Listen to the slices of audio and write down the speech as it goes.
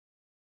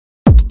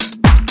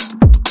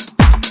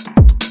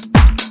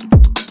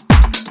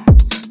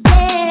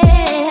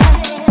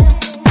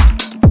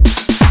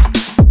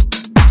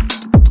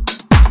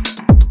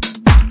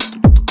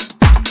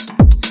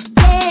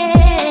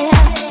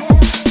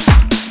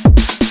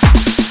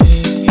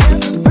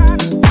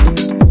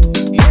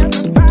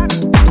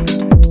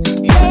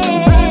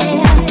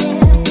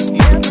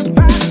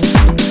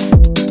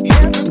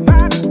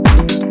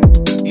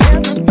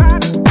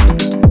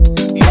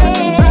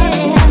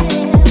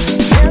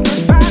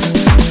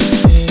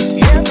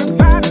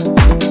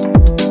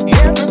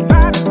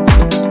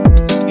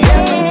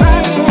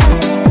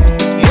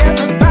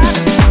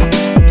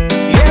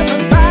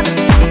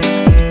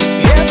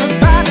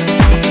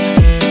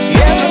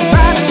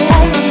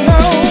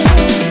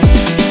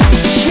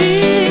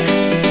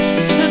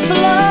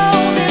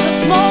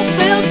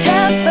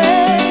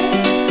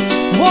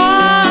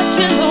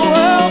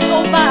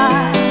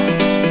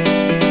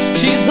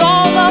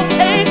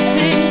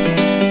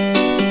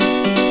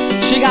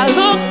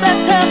that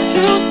tell the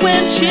truth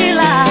when she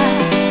lies.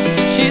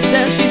 She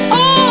says she's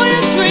all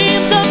your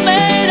dreams are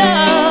made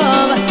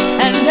of,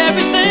 and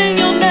everything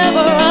you'll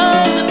never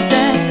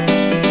understand.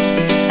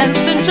 And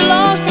since you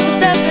lost, you can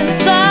step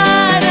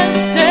inside and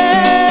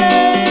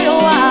stay a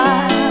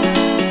while.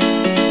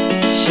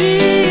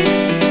 She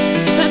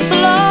sits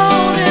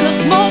alone in a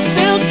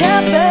smoke-filled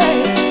cafe,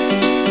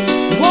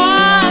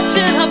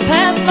 watching her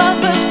past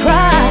lovers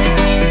cry.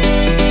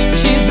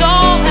 She's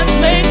all that's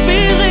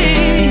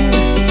make-believe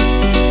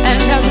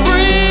and as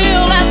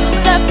real as the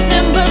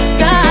September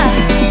sky.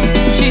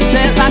 She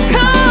says, I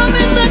come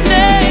in the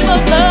name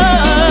of love.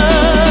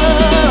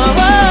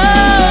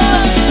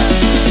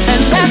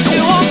 And as she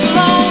walks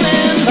alone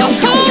in the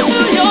cold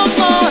New York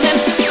morning,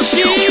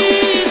 she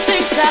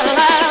thinks out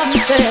loud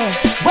and says,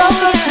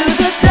 welcome to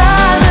the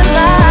diamond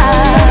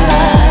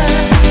life.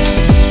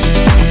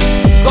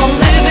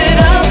 Gonna live it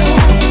up,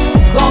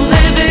 gonna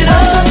live it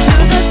up to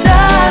the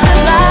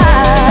diamond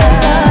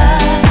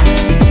life.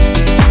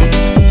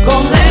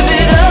 Gonna live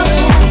it up,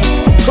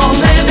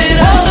 gonna live it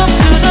up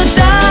to the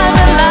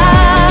diamond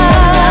life.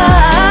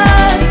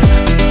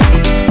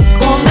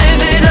 Gonna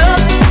live it up,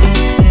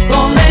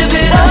 gonna live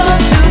it up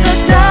to the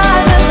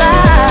diamond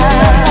life.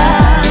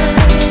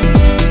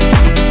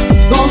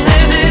 Gonna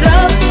live it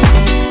up,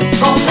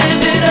 gonna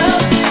live it up.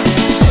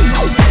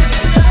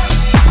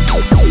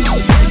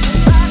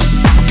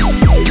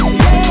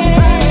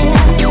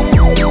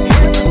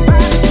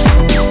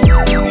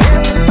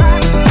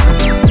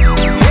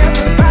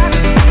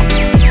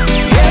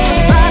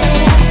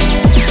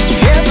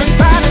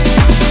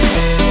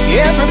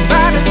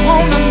 Everybody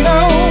wanna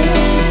know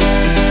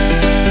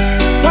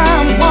why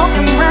I'm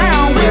walking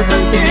around with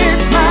a big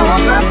smile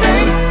on my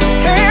face.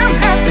 Hey, I'm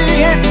happy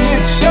and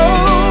it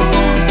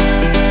shows.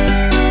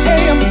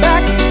 Hey, I'm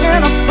back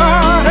and a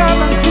part of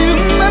a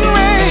human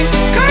race.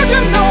 'Cause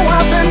you know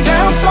I've been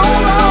down so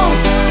long.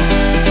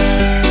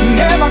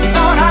 Never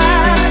thought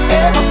I'd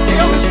ever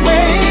feel this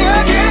way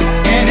again.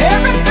 And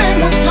everything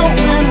was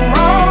going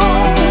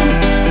wrong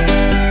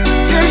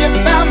till you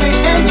found me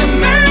and you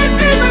made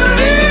me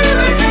believe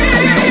again.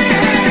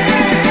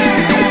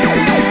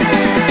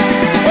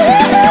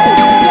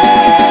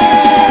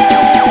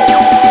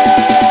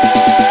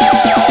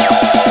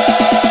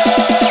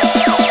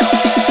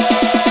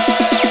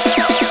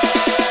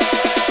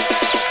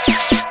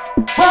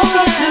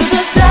 Welcome to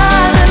the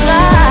diamond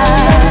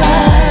life.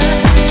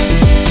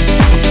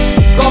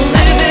 Gonna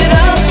live it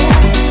up,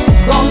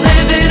 gonna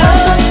live it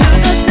up to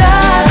the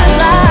diamond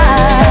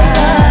life.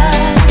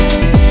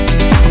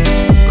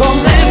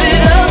 Gonna live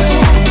it up,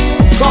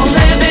 gonna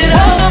live it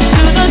up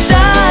to the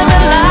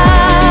diamond life.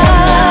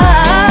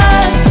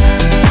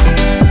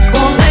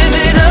 Gonna live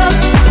it up,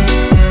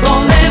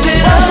 gonna live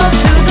it up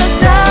to the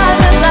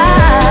diamond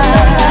life.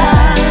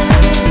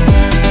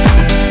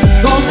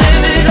 Gonna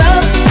live it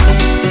up,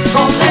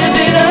 gonna live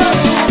it up.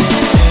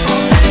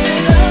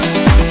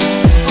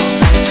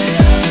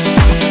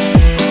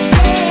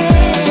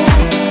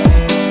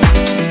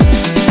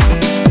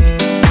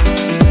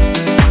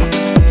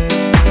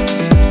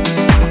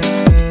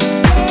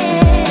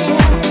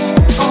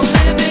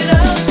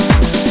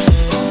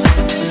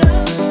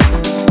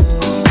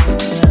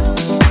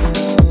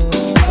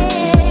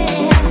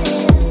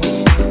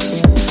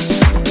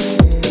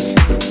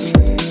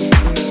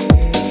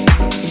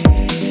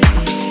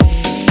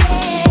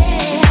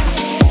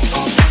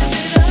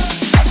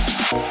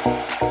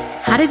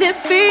 How does it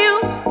feel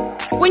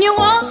when your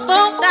walls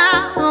fall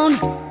down?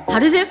 How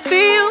does it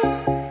feel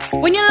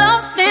when you're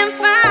lost and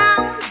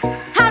found?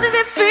 How does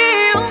it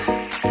feel?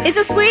 It's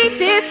the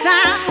sweetest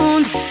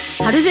sound.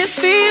 How does it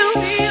feel?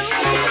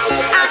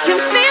 I can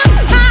feel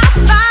my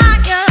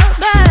fire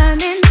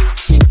burning.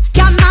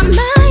 Got my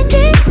mind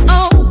in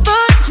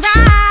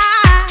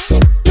overdrive.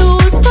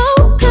 Lose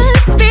focus,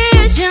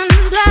 vision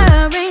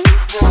blurring,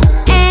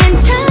 and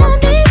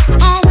time is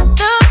on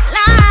the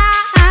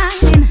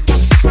line.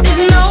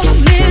 There's no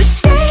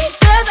mistake,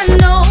 'cause I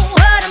know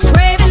what I'm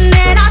craving,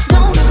 and I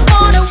don't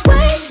wanna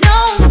wait no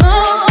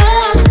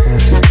more.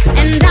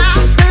 And I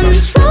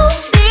control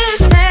this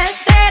path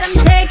that I'm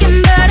taking,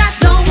 but I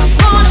don't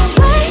wanna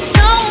wait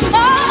no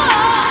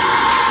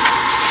more.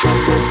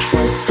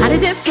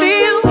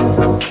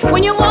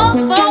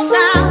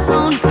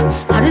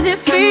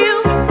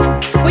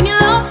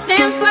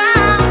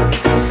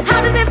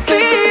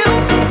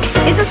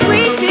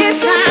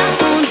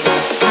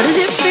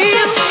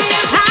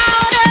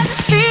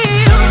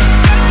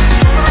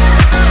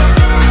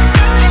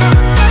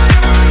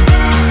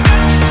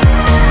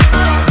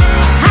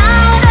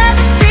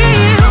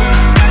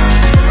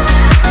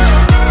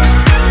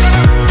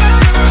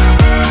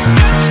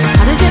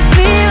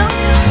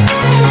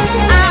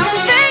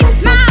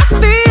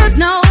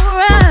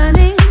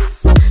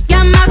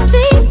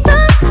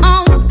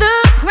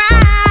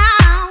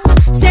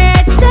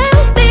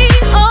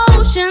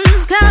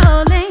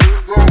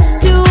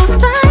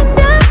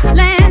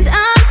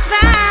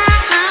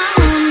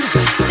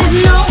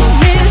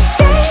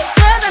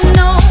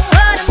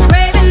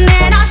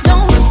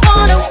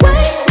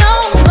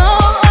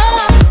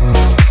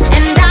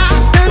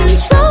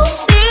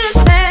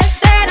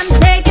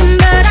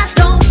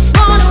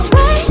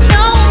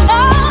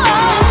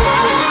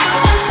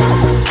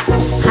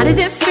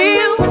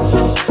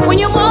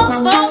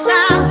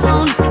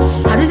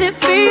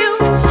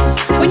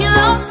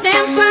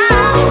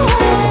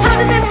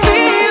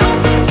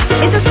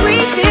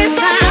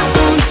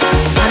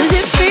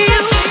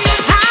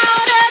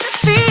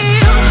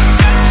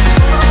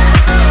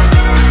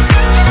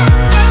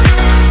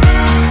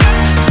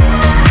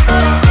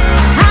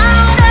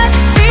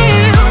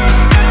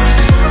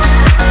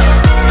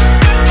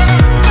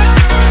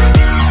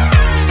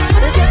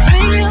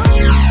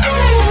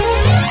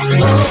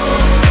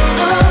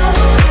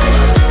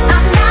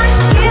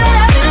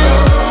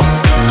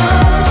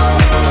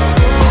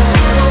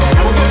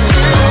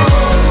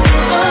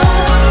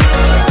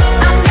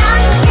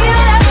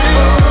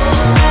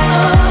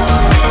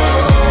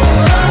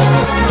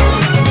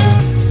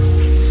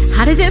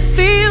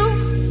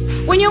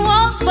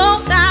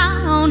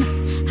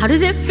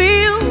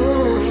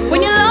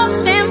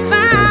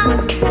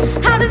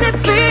 How does it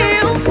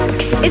feel?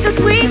 It's the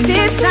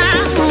sweetest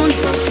sound.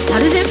 How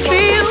does it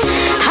feel?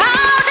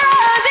 How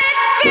does it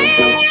feel?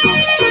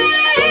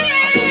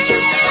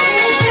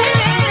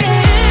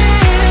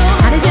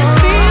 How does it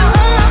feel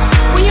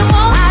when you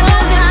won't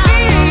fall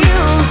down?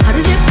 How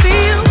does it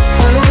feel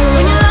when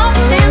you're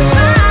lost and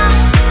found?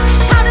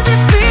 How does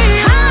it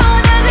feel?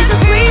 It's the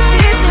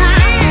sweetest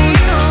sound.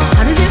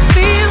 How does it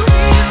feel?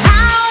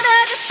 How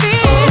does it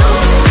feel?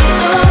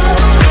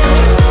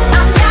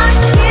 I'm not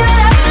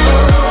here.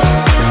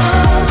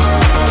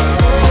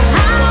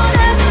 How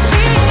does it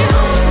feel?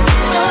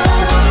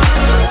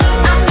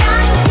 I'm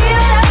not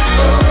here.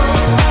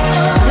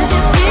 How does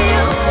it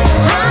feel?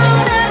 How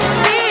does it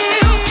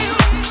feel?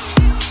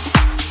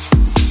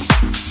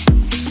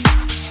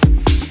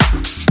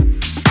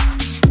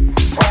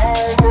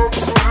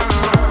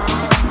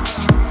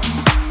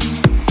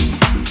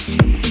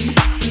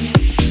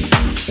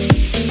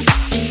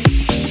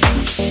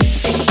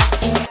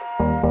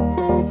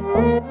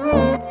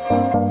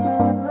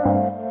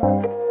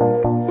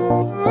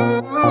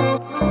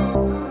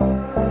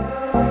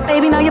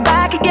 Baby, now you're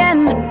back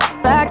again,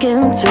 back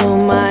into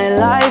my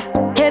life.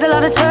 Hit a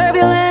lot of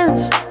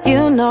turbulence,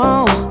 you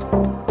know.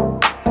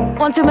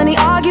 One too many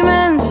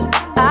arguments,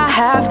 I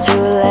have to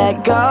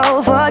let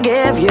go.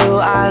 Forgive you,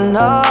 I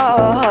know.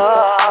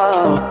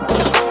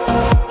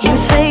 You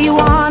say you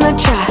wanna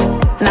try,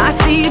 and I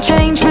see you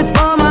change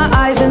before my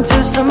eyes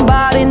into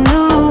somebody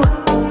new.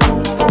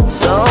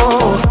 So,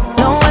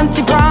 no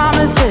empty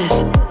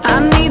promises, I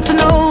need to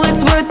know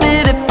it's worth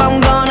it if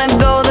I'm gonna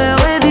go there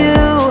with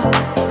you.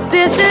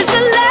 This is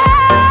the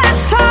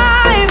last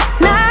time,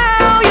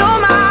 now you're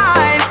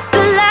mine.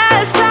 The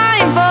last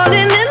time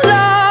falling in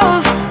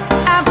love.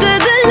 After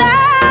the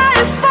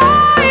last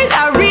fight,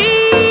 I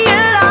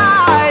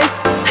realized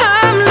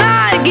I'm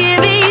not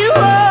giving you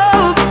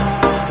hope.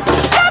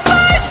 The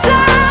first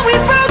time we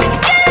broke,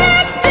 you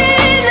left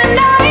in the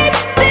night.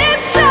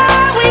 This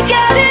time we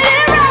got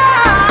it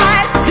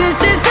right. This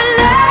is the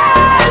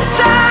last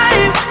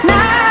time,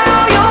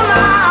 now you're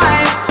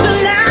mine. The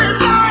last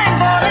time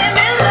falling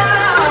in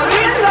love,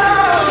 in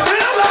love,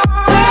 in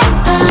love.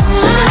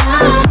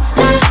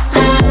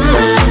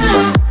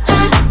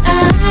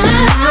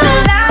 The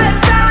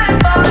last time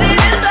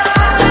falling in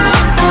love.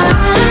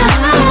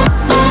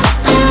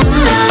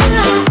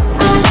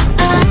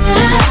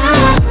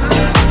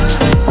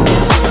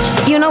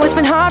 You know it's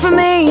been hard for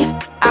me,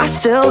 I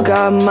still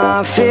got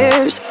my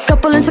fears.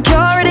 Couple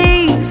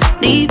insecurities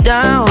deep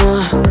down,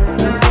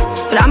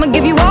 but I'ma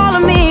give you all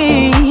of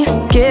me,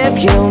 give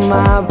you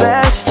my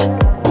best.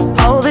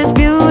 Oh, this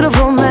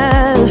beautiful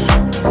mess.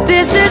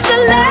 This is the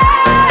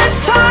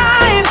last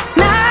time,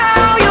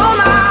 now you're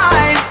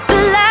mine.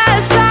 The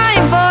last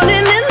time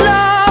falling in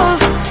love.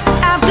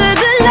 After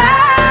the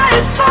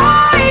last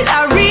fight, I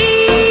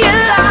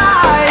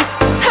realized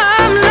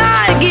I'm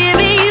not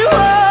giving you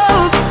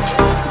hope.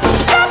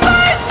 The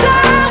first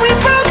time we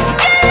broke,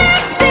 you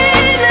left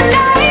in the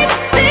night.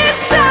 This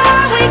time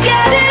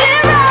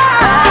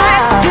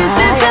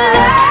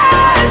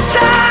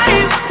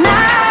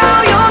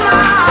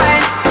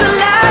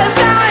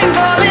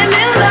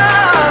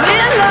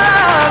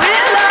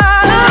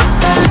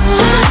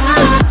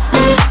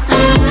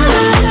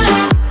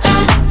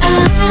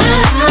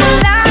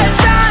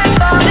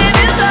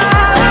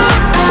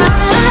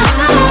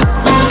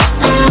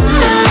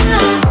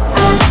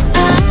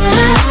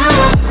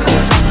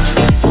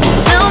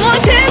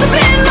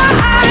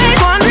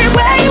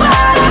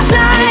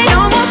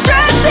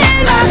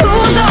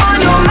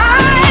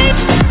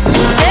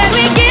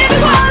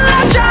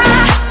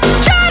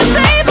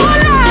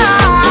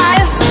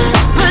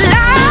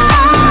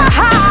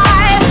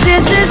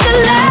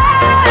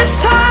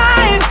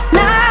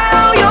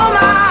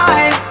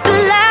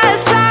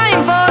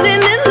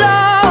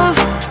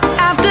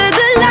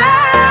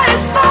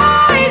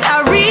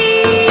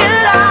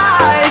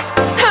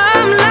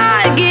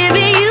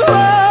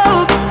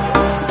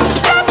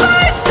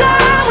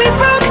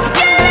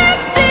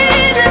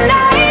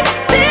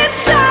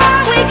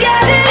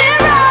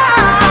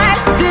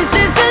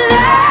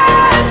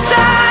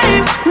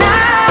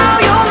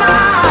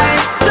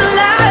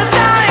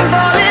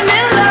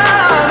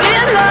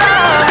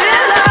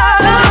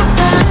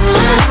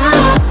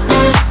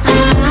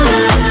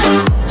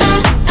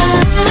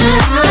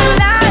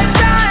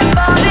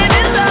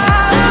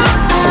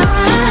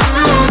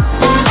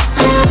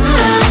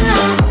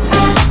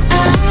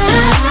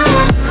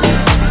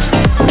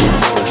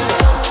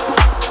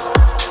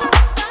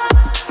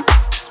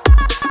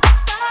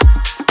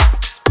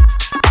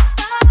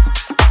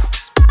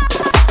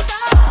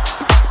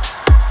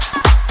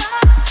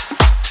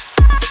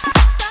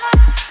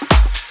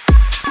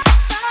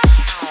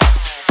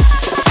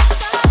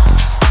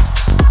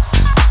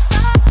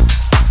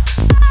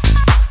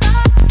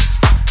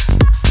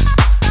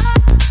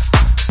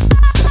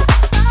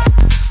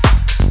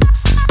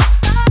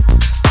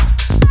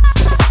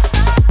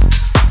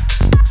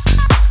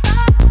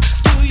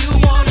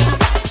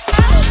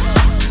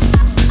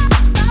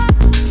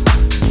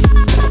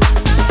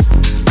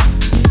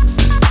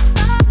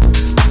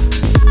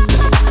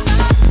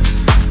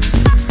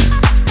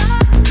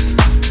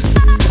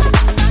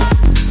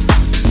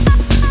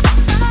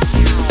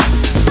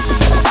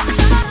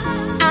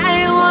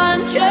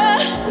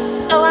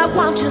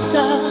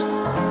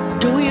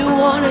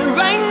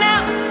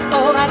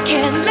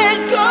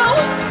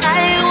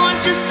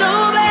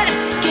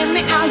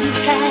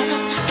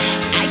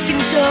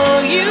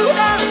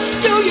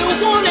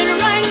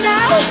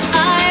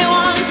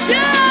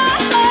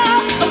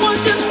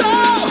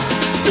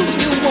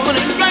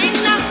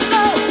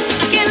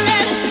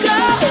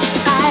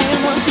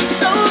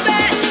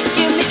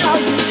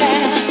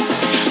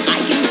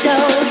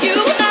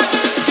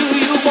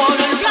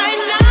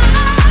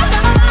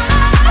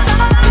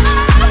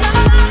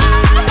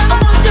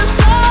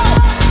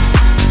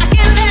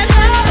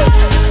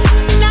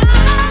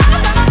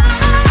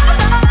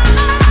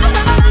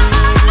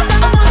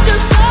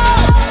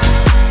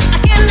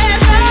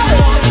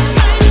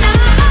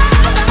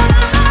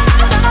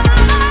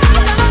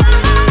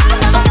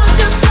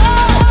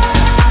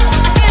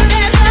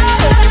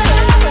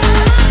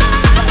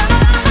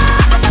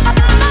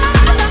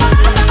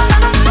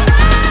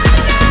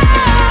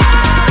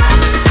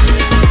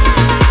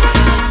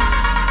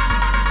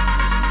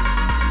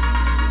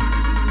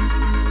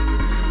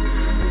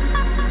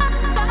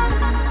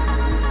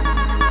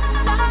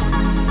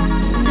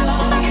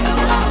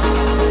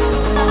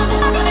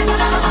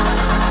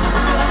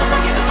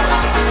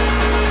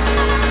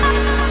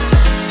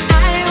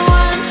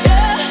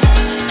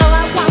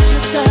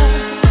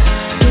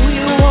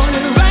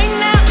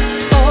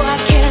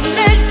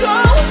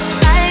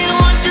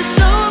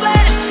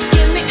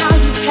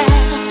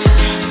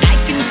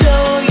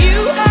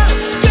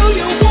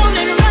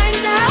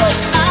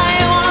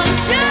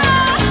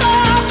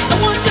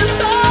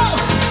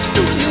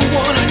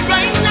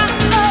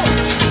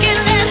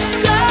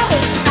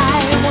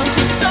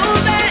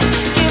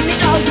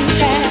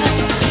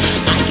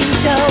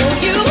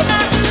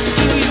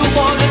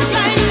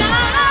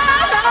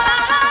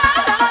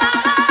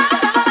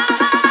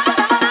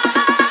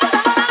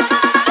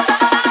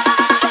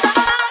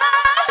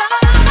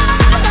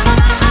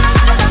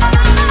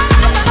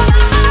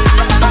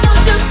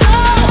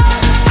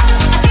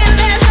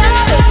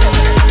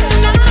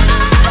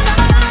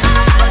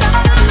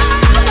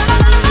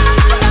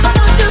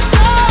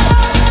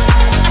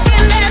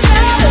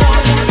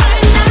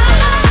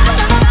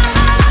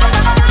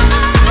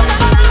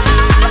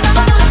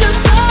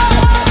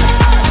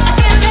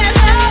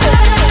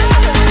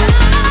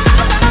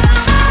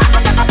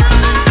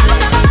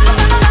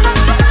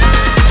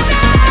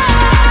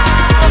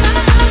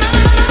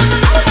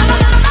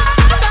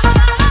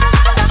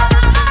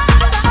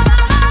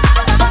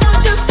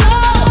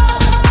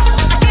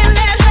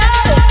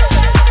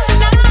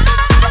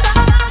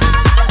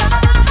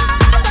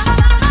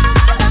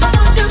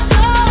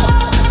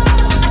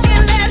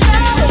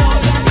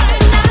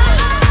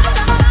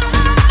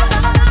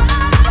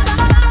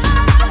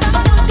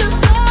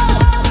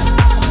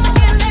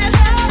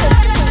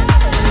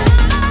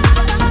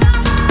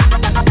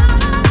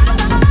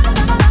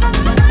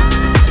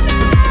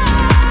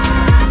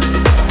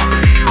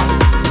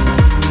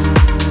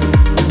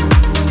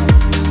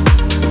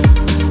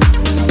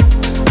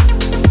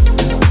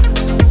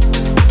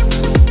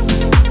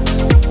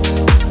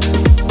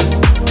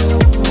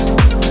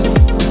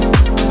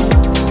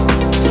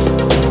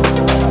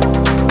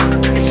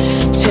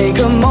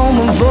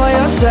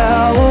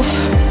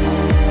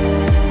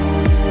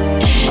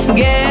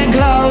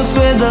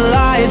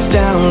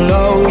down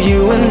low,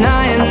 you and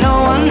I and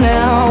no one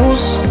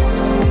else.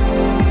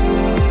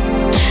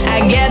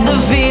 I get the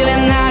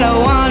feeling that I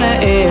wanna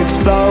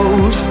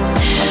explode.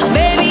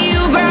 Baby,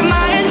 you grab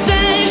my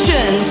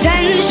attention,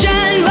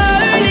 tension,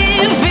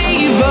 burning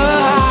fever.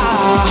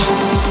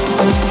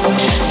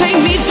 Take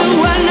me to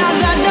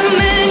another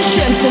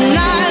dimension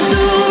tonight,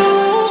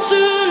 lose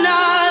to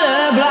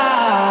not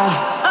blah.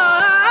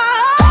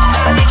 Oh,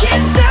 I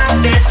can't stop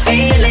this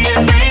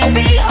feeling,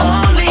 baby.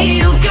 Only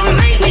you can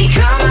make me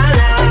come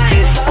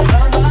alive.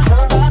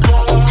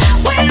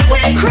 When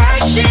we're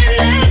crashing,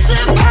 there's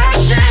a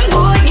passion,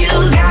 boy. You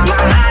got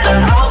my heart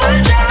on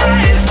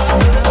overdrive.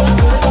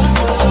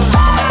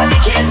 I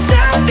can't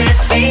stop this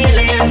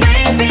feeling,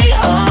 baby.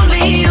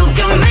 Only you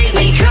can make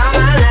me come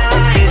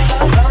alive.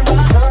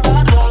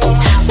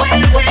 When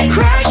we're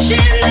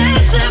crashing,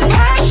 there's a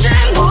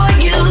passion, boy.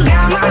 You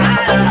got my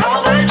heart on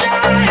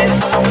overdrive.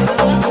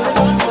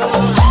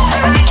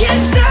 I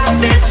can't stop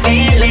this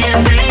feeling,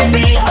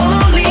 baby.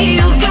 Only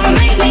you can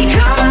make me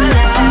come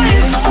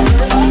alive.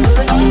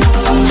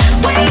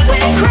 When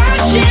we're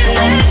crashing,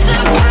 there's a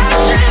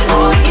passion,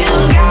 boy. You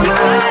got my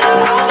heart on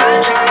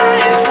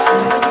overdrive.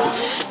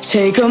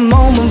 Take a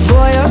moment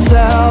for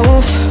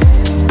yourself.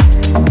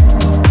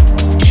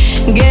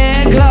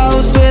 Get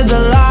close with the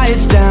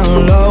lights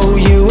down low,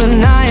 you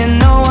and I and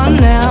no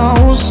one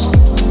else.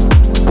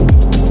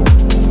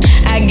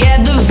 I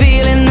get the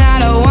feeling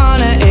that I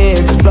wanna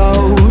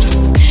explode.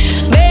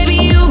 Baby,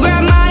 you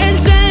grab my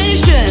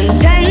attention,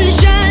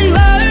 tension,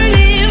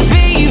 burning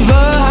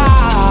fever.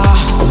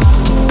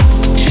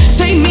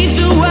 Take me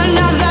to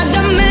another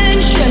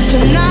dimension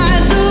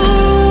tonight,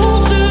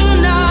 lose to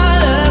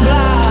not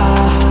blah.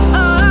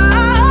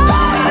 Oh,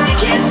 I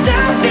can't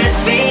stop this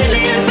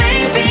feeling,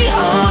 baby.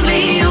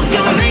 Only you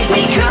can make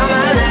me come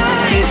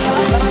alive.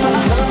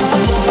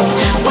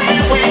 When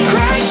we're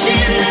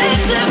crashing,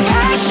 there's a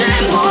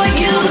passion, boy.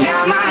 You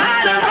got my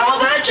heart on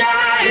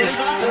overdrive.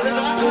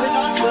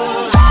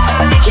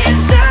 I can't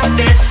stop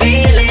this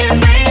feeling,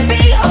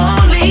 baby.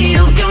 Only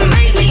you can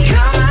make me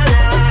come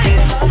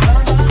alive.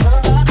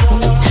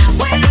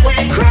 When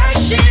we're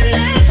crashing,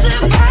 there's a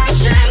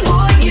passion,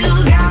 boy. You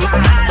got my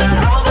heart on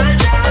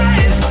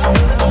overdrive.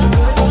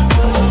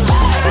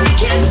 I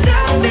can't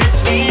stop this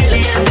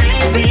feeling,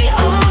 baby.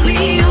 Only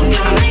you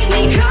can make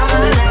me come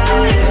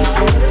alive.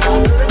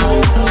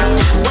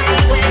 When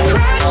we're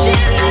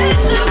crashing,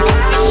 there's a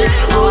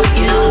passion, boy.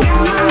 You got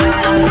my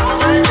heart on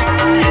overdrive.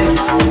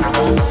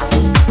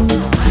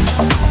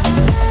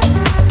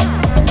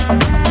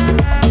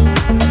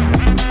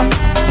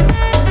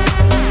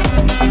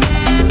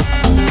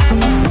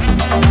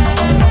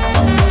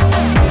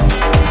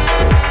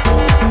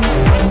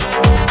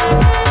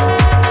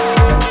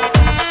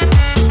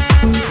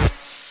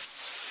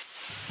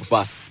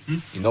 Boss,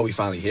 you know we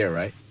finally here,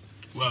 right?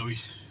 Well,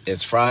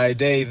 It's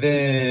Friday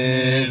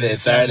then,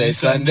 it's Saturday,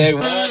 Sunday.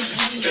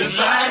 It's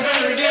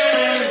Friday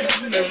again.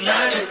 It's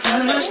Saturday,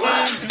 Sunday.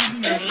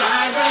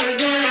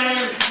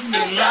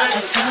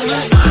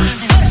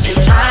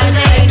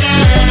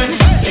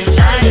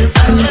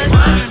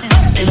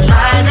 It's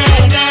Friday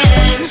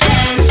again.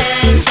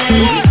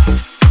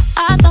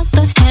 I thought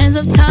the hands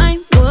of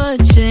time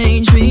would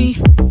change me,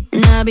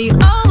 and I'd be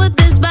over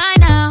this by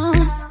now.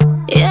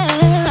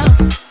 Yeah,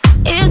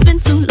 it's been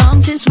too long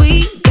since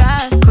we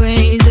got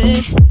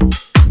crazy.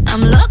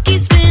 I'm lucky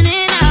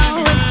spinning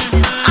out.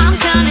 I'm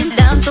counting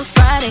down till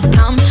Friday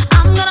come.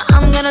 I'm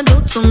gonna do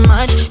too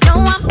much. No,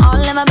 I'm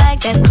all in my bag,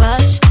 that's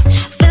clutch.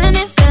 Feeling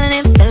it, feeling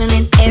it, feeling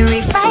it.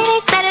 Every Friday,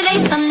 Saturday,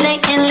 Sunday,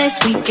 endless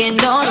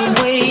weekend on a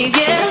wave,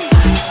 yeah.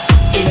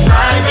 It's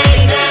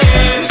Friday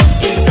then.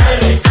 It's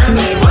Saturday,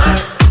 Sunday, what?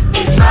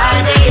 It's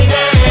Friday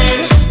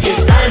then.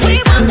 It's Saturday,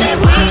 Sunday,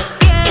 what?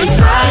 It's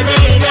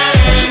Friday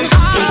then.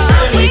 It's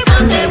Saturday,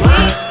 Sunday,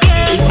 what?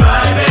 It's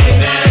Friday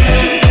then.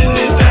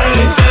 It's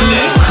Saturday,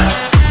 Sunday, what?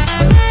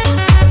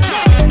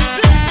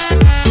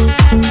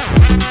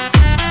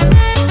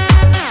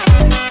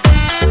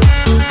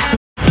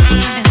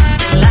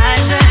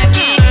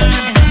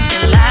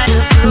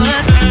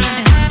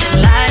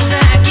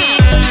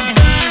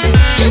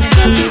 This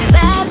could be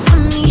bad for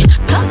me,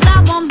 'cause I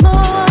want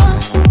more.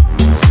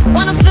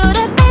 Wanna feel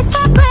the bass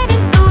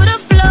vibrating through the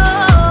floor.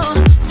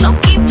 So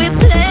keep it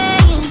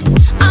playing.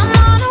 I'm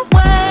on a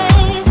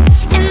wave,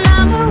 and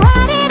I'ma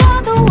ride it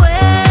all the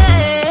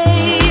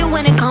way.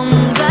 When it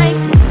comes like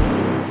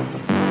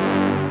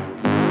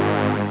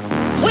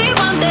we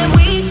want that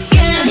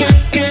weekend.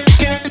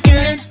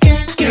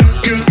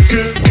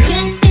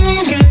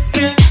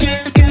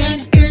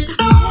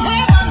 We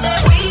want that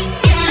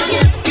weekend.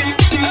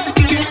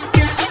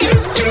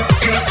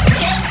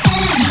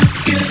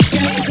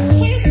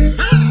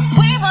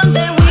 We want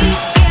that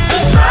weekend.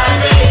 It's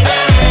Friday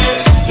then.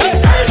 It's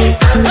Saturday,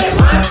 Sunday,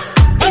 what?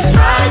 It's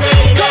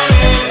Friday then.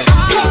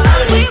 It's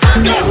Saturday,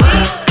 Sunday,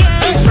 what?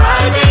 It's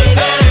Friday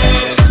then.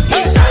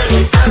 It's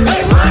Saturday,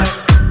 Sunday, what?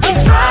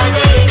 It's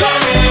Friday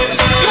then.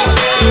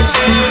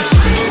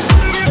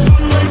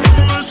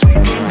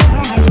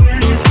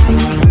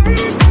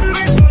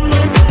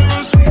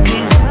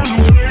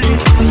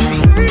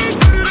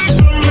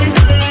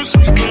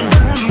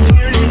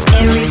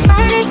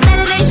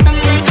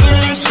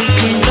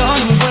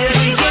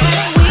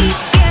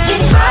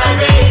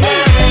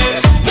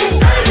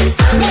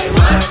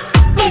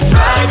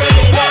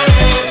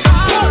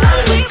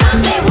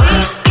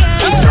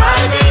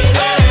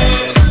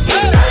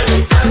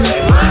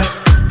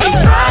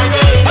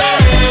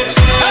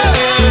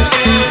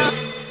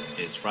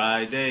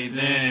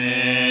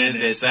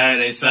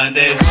 Friday, Saturday,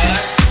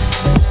 Sunday.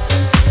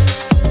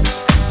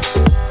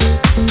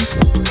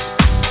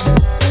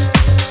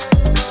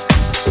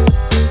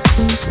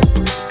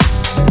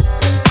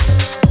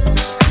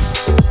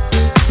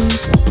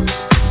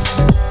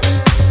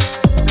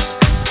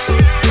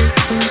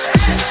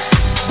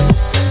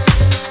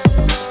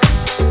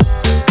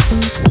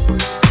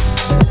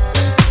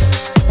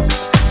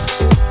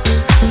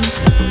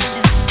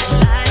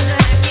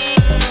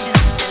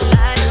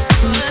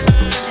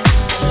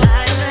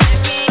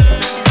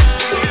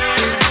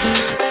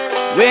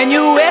 When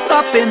you wake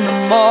up in the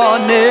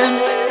morning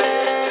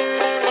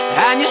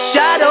and you're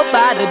shadowed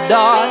by the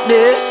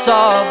darkness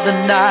of the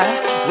night.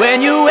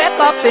 When you wake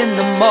up in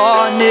the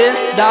morning,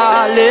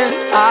 darling,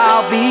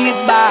 I'll be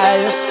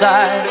by your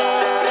side.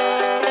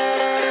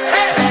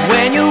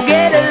 When you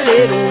get a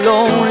little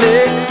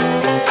lonely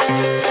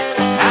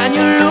and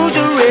you lose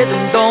your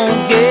rhythm,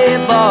 don't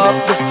give up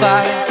the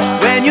fight.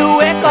 When you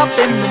wake up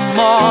in the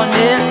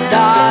morning,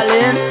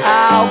 darling,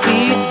 I'll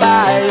be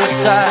by your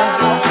side.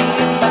 I'll be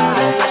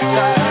by your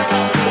side.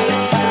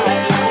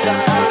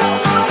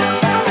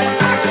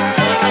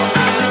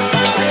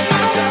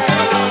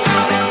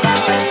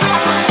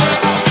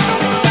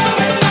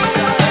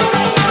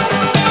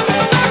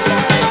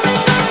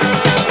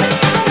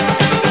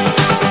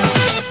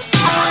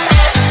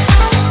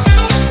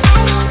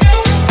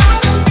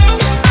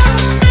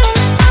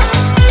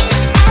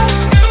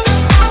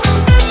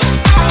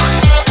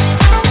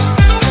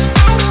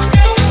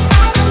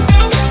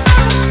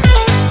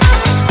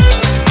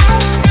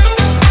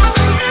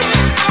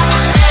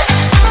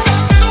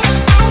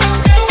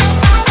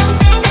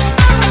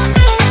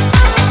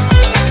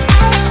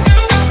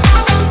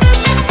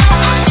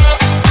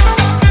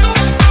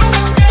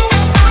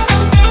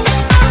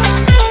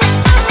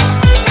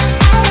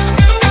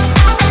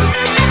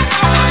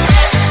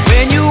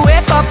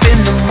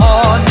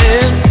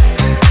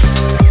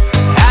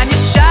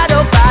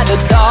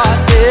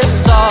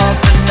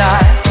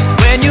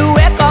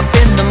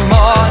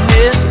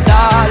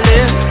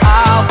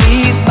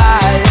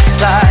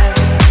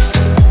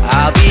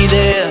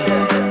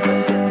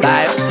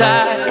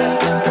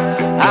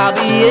 I'll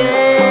be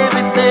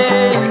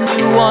everything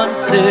you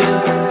wanted.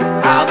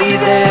 I'll be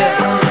there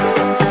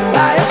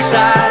by your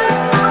side.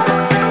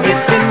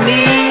 If you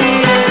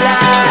need a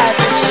light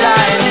to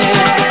shine in,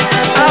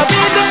 I'll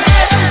be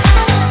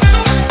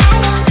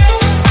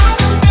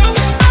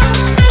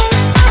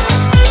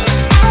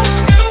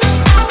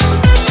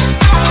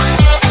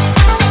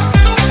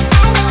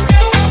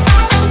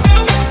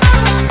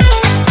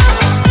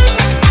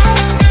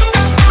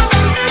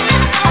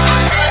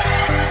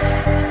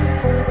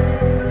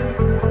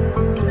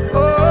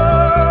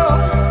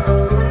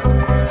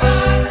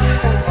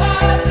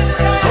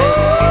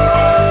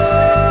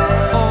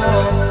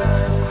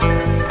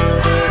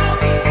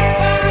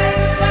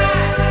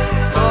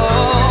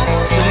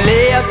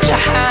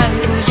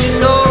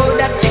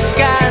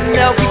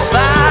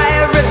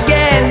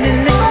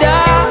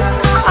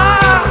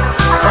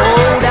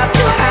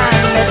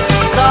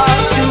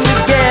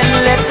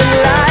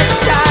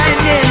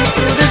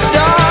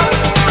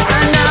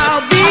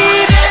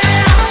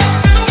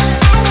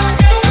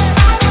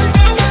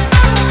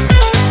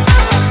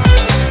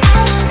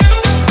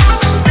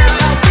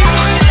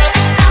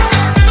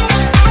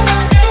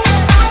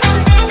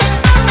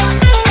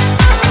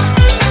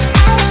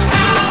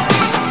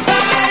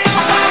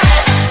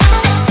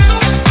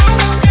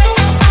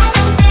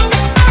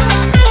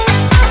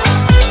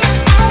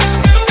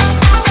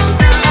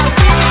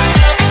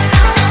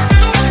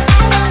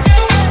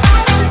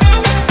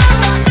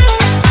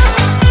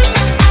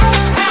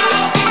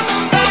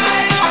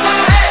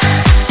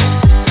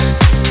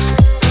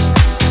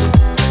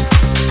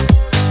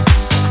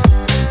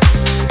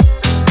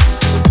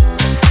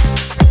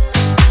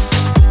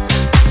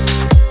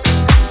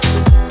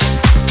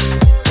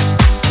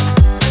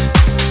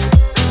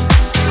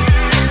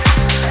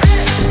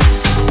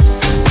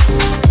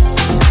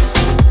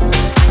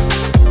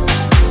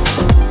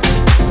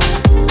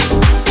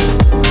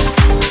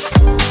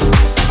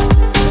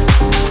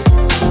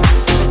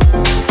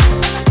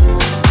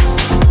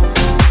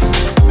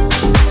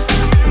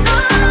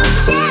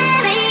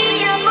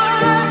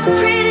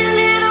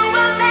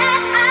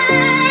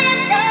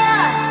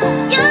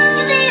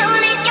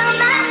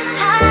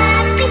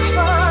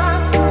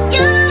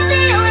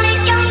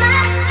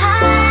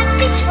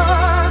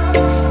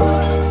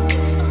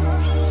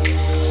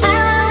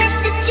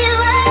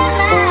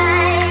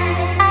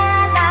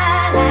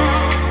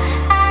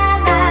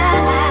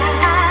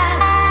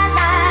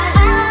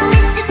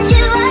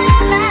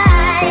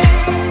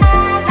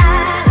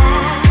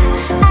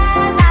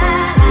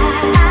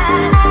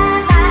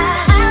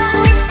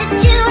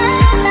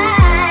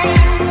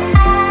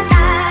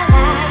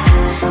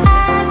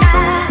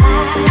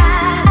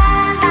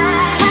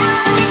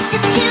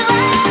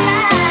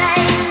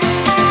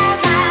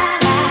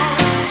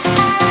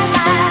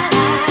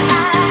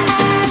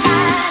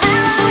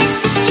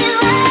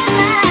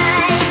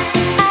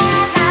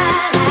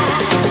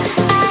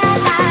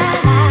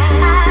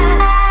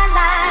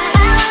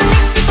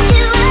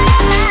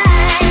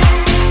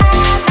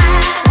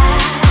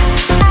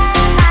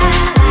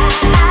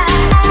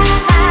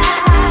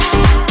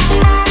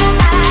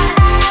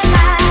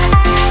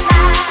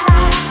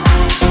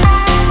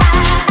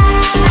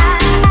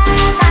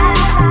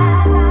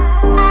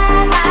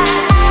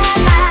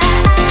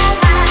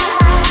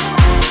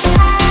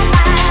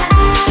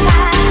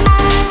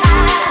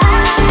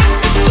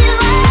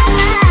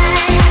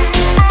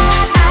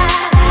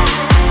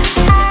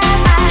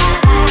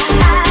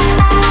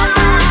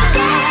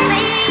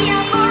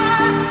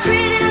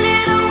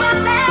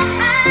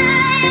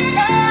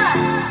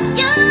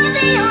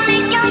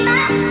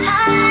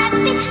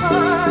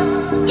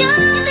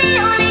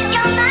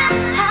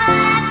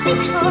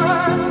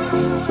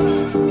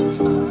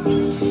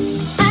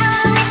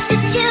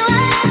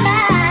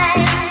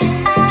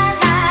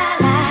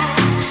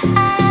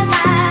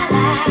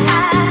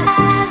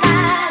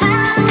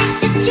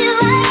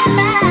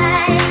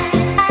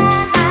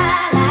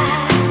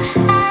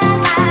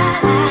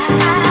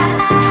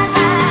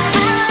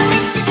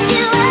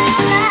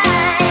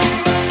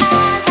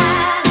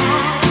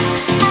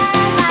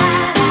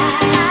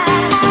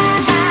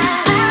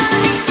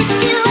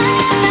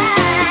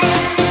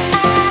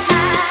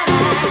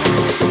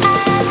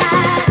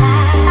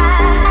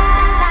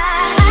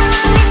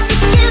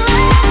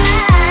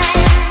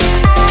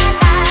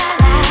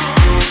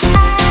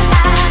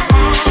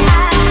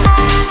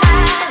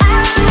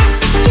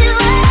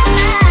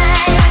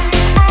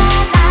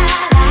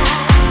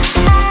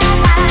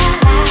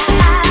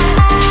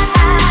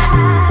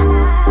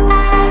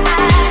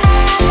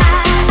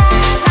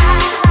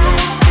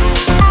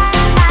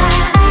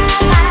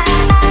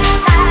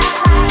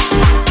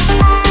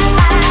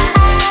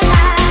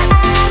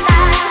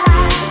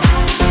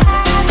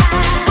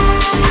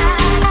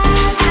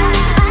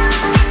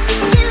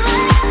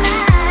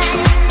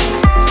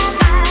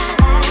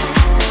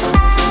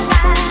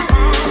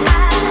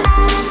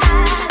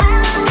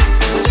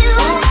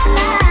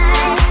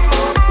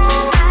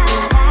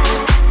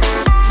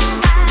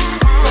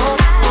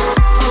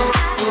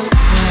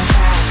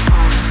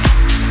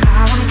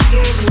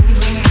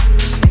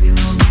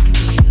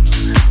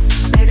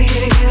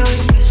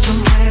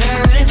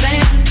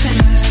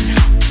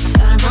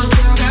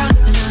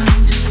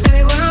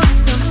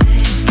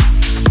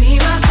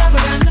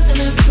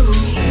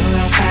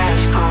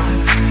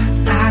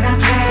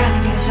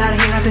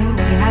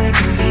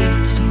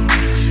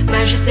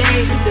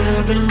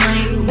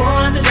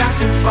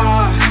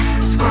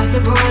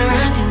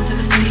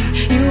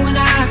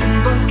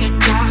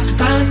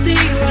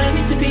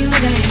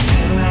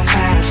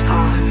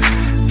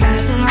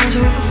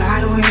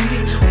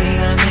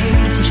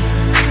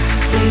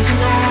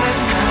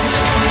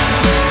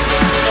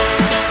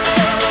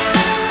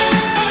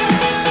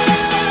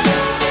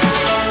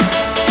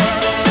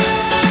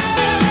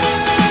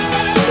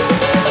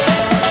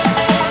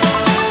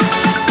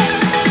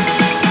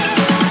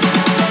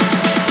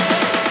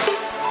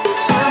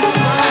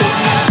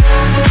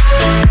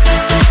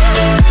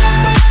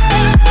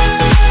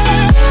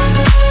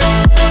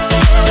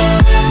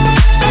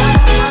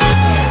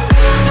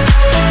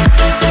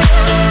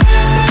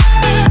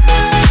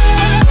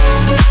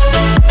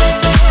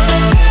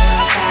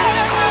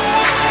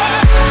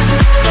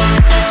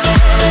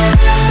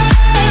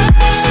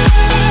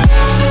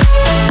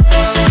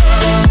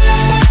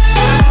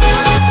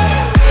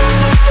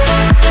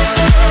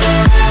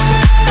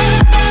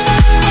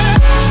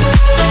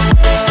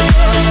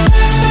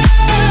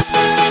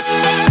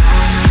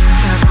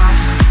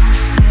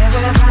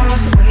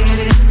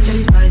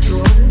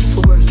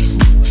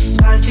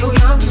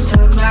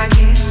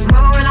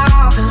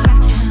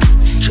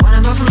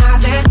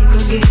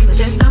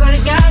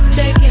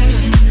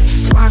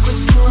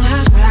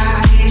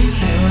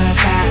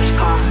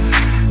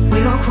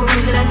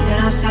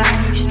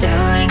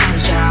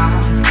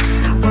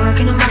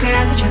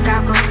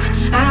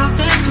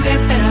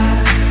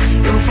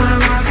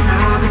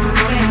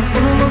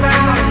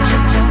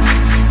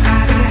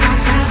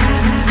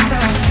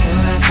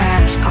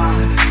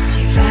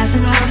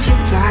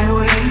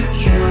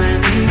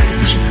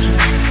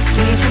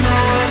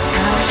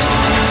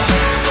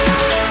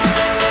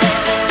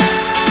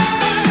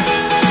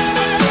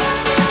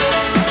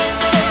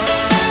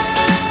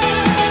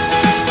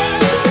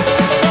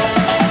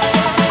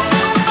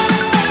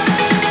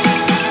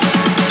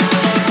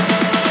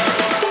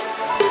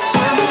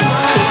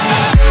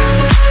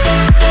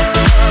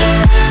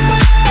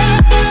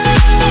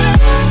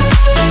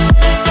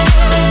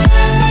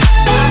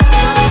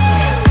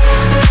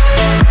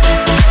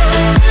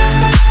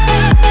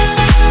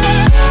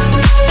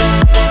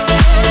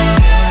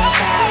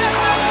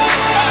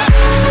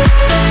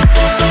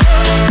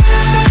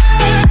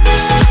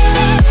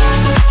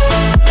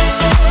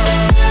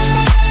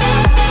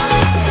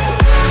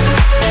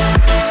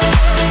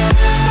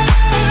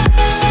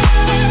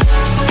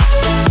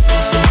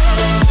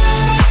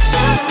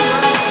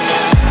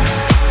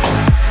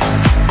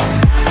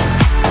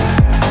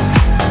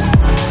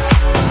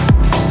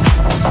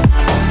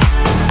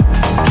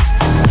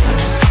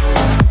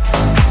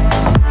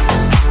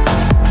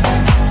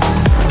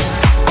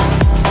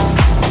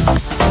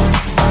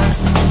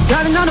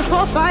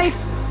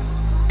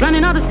 4-5,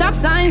 running all the stop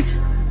signs.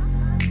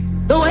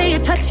 The way you're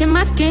touching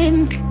my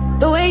skin,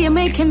 the way you're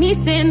making me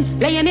sin,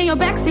 laying in your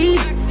backseat.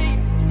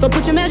 So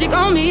put your magic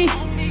on me.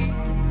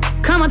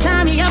 Come on,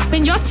 tie me up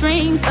in your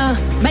strings.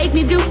 Make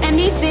me do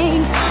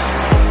anything.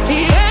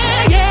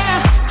 Yeah,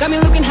 yeah, got me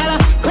looking hella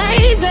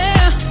crazy.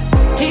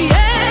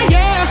 Yeah,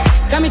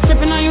 yeah, got me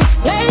tripping on you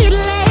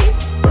lately.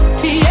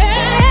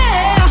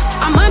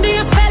 Yeah, I'm under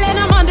your spell and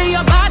I'm under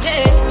your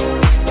body.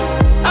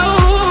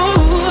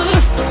 Oh,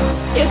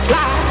 it's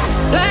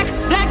like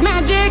black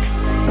magic.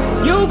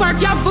 You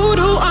work your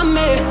voodoo on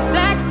me.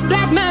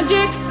 Black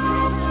magic.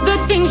 The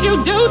thing things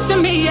you do to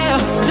me, yeah.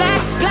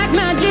 Black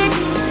magic,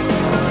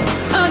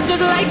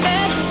 just like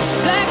that.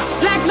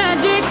 Black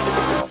magic,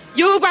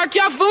 you work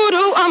your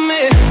voodoo on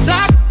me.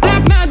 Black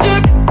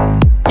magic,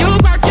 you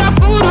work your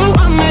voodoo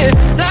on me.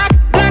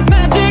 Black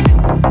magic,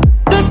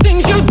 the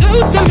things you do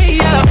to me,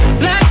 yeah.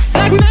 Black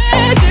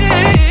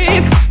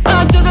magic,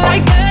 just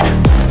like that.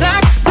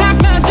 Black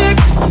magic,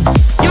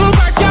 you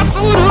work your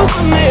voodoo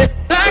on me.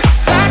 Black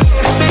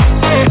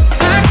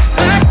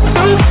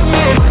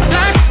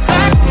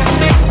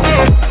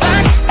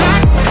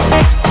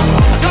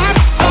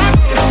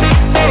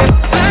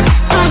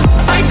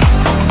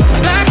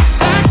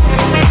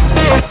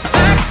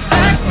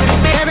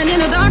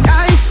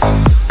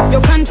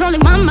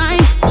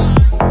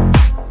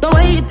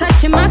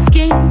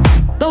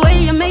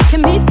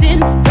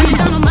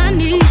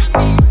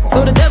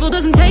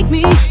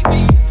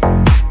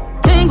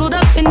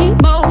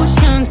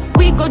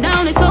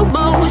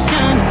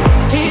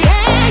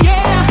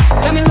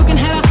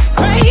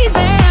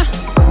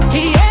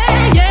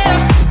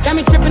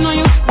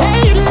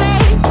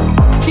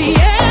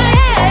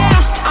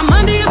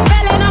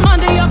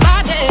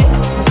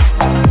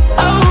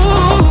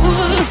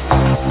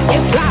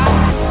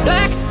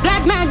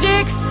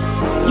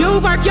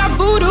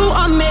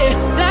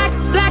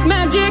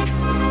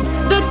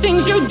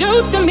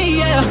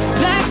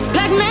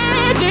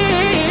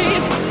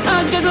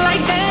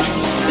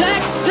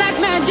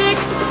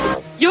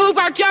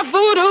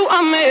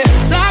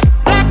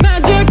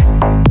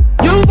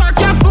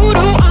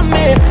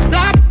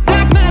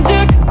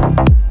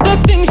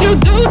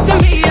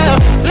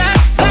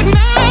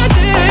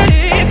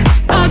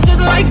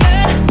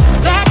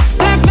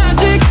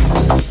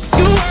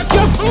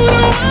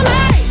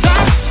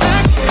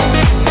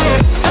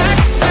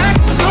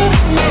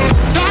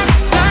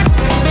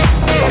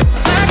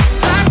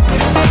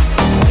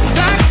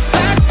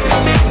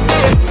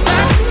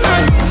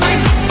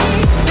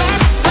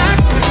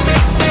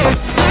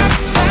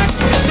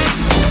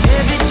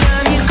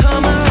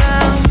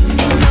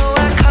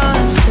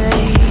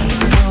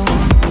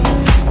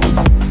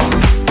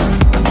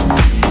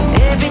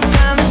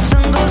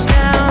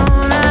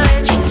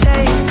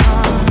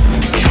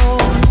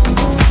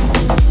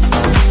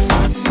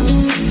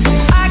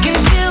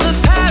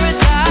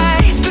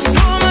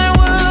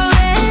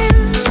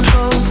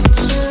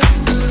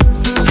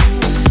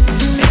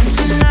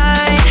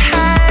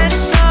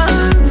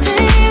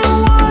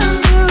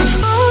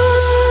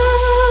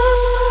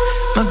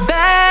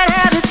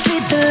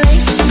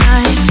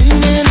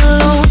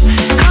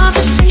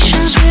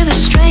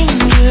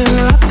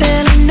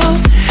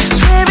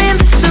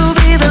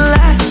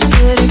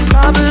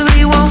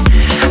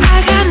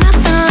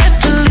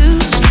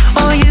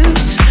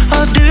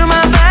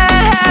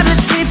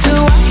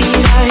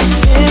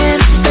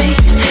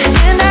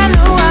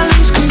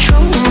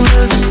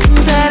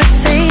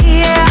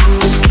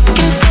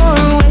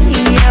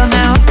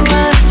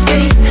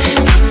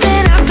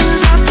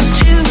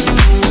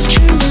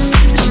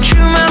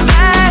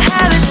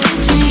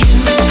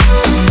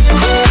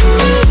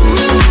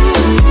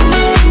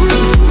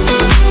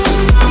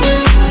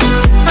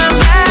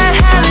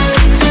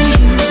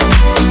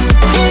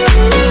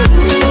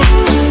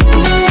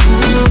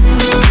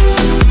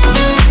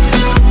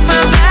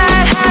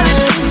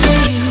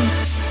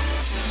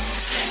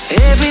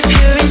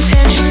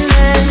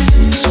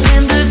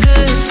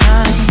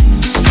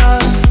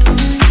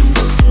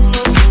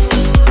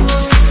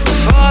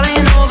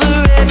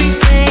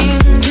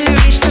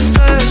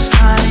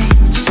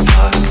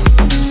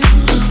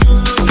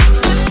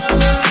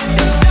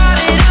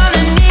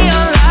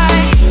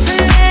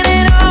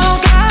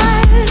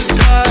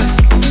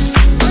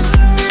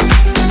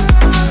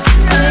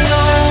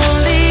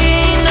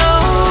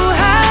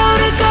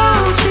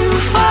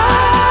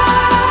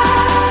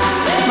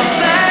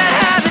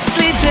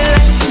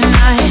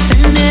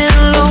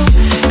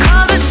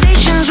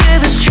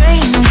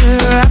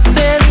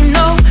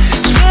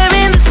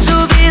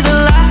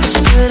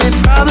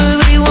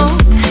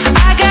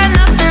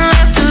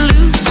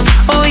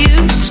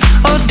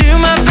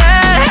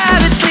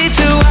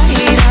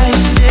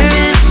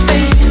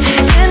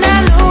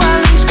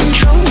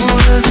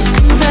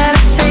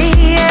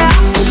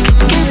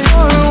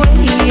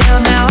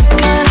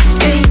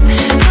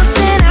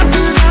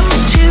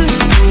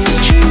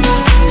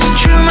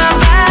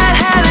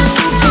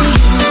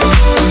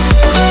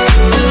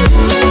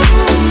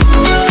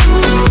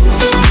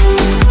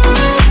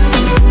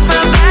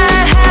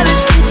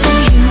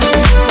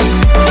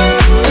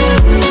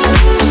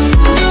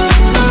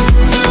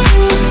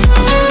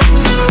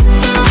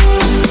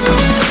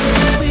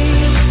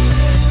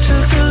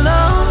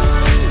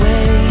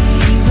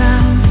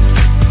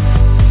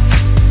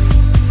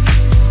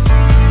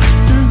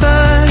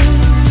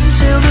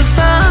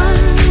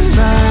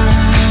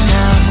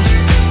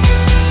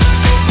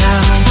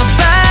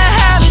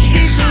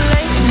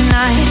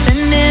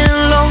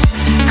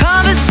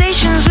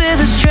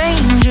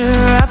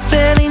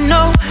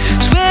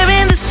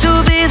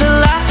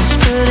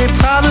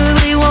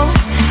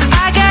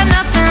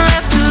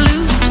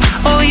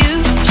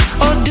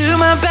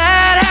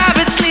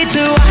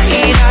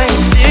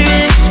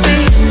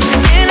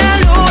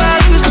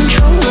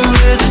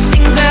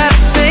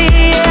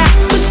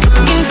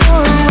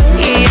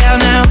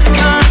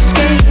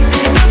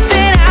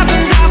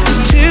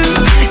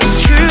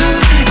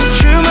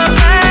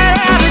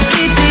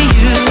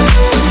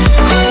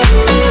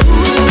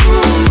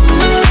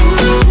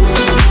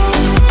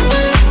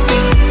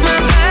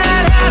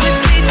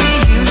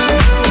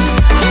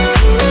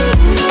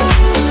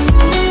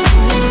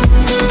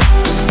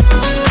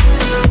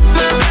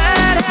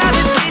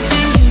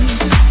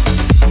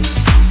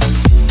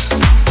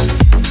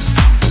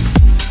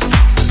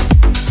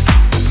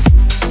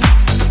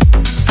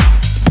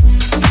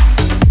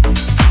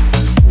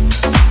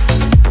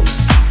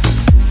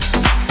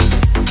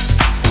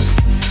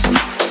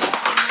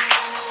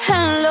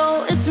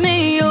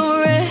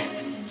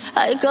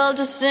I called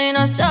to say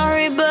not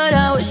sorry, but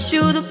I wish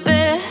you the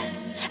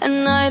best.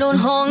 And I don't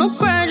hold no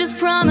grudges,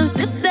 promise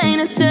this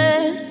ain't a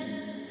test.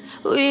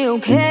 We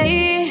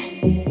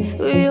okay,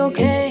 we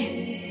okay.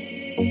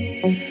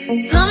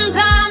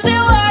 Sometimes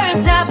it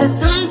works out, but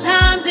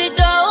sometimes it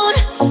don't.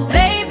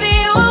 Maybe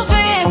we'll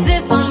fix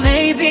this, or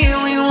maybe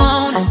we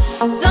won't.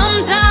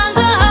 Sometimes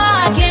a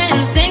heart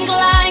can sink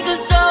like a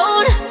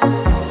stone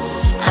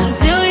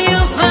until you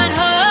find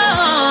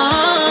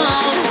home.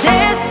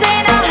 This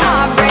ain't a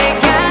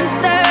heartbreak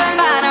anthem.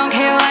 I don't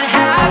care what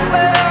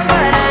happened,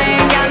 but I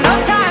ain't got no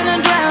time to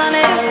dwell on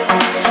it.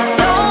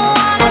 Don't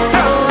wanna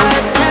throw a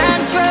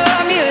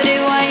tantrum. You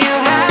did what you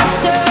have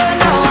to.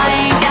 No, I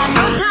ain't got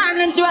no time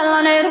to dwell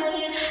on it.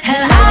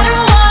 And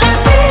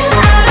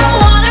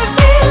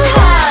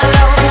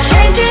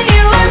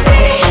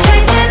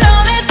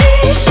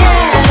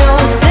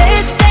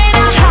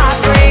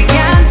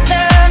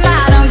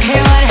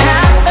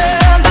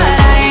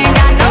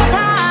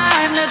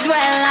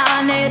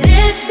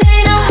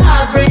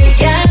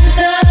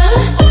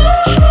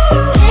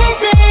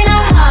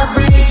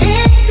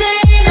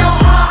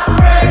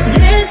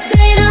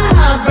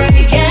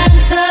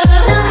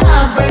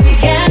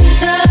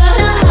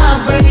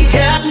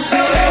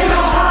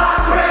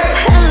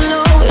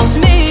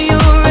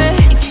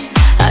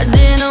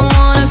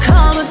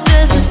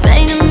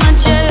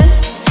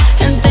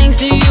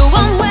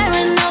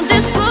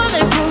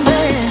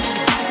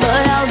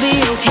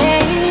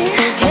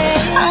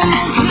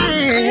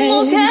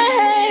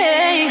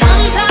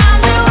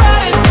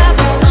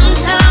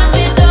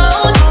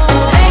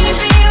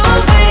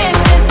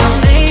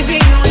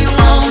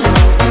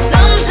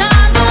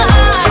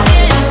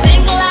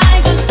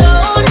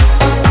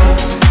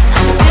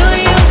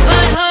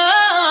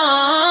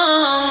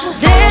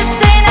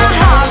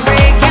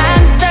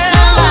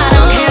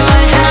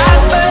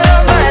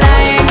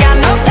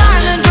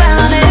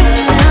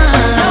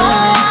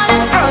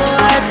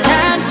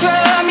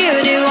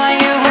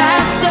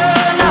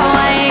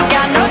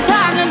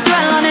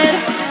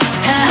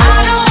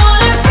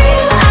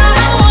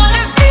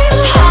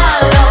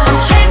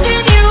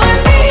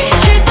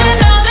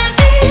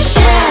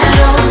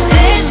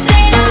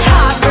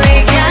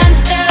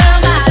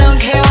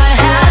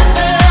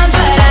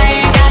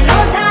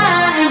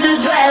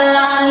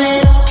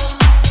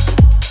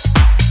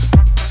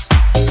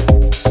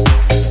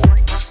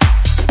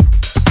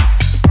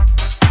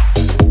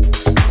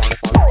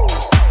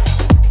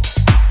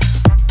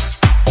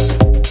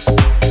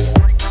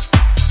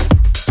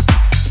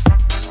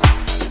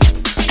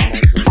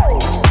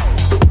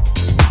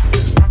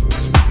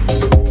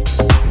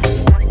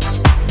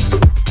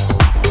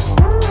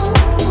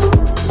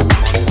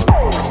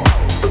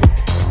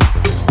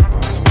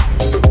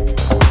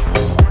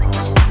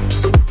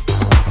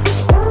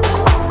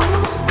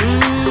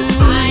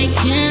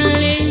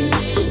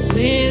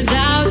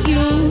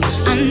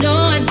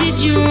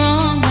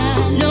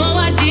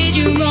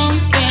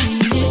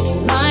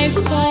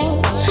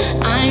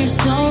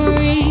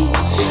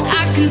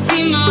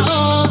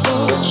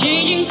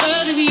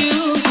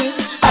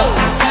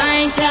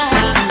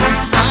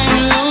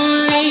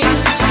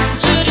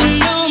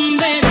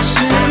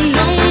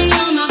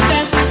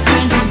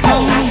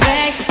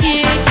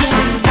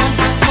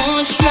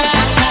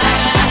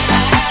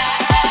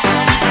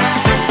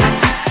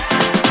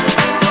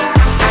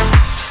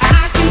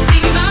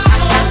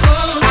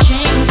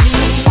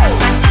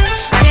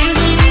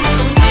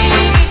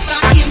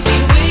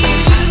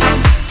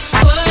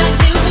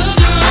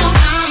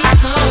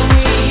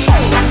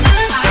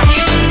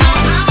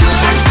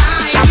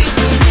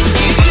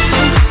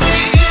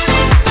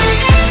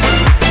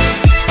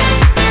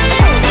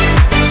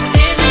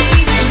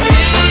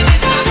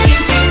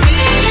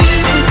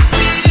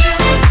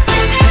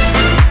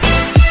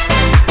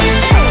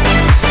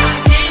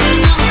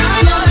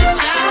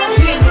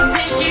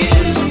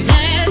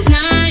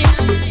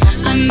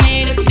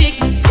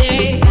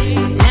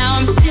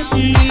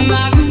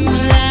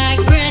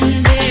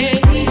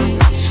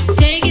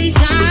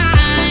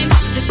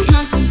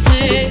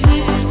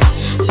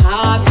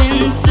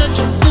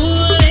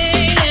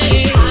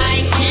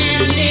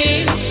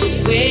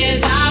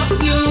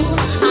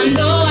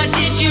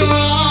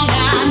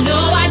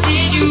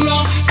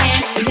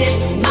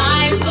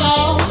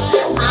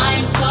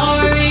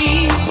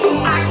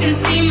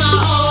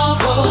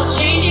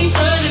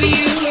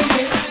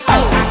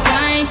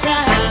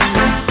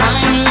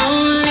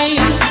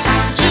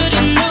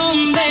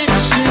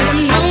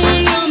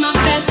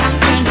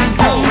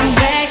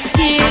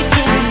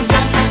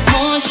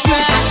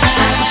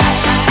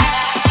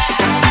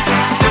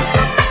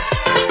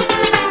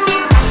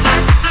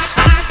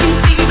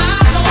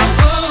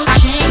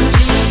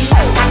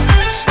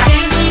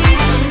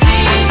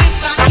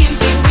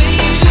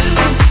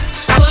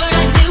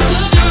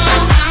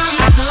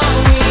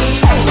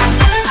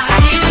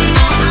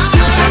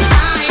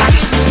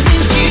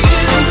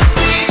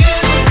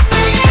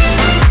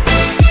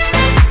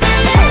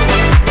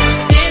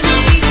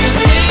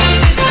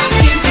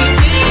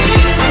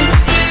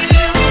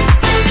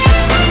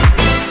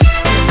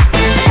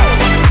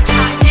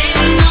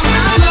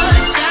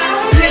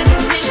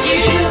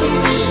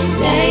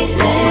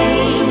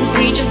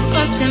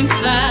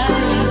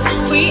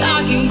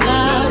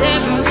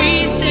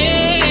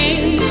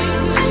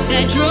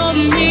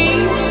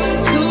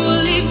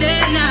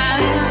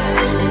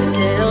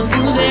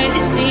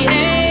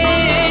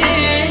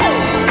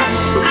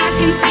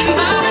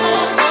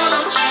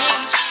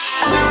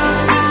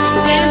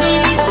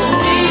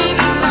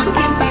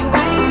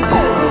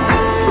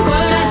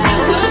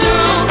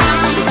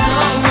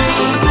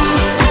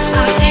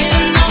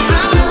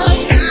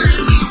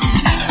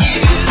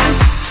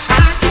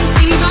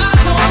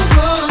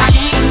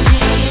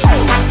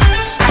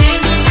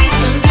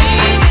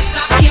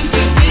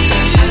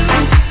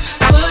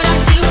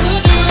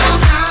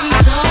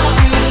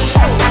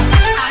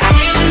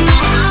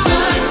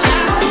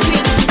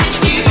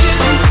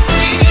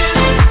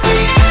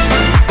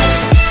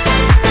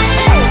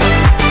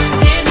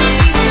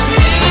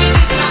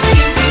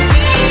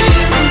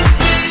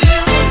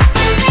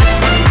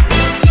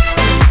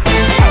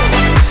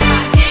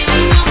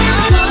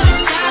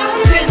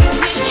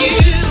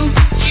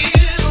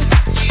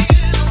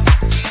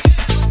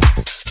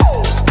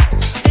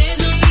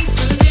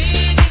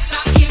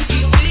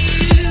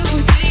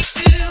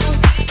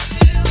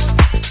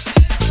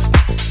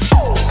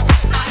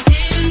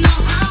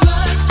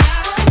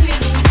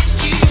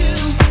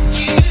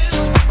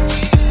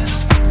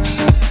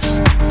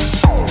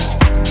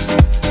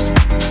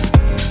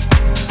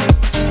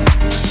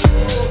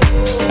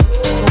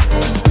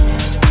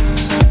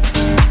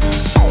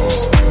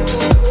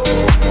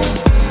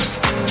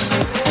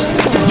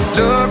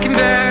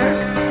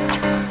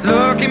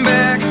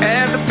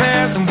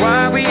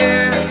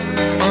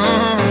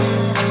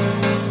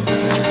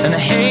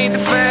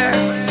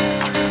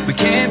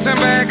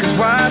turn back, 'cause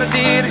what I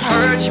did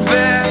hurt you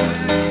bad.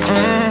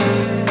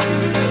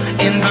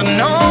 And I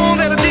know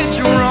that I did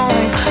you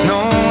wrong,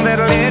 know that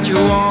I led you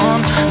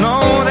on,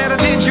 know that I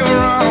did you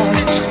wrong.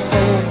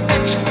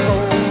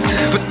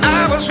 But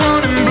I was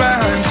running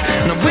blind,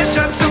 and I wish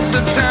I took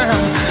the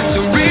time to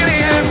really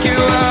ask you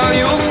how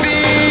you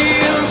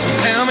feel. So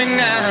tell me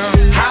now,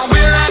 how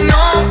will I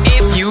know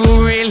if you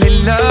really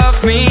love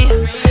me?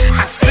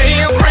 I say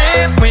a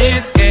prayer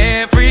with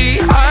every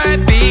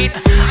heartbeat.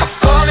 I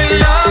fall in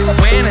love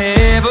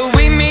whenever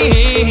we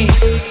meet.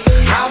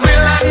 How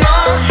will I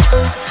know?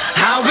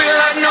 How will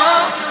I know?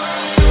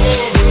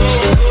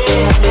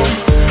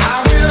 How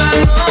will I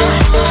know?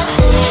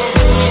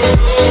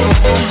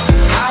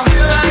 How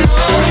will I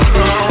know?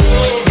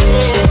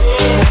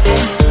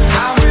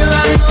 How will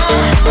I know?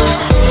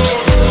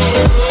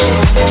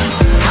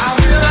 How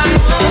will I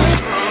know?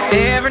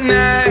 Every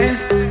night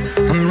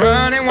I'm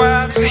running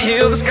wild to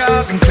heal the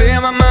scars and clear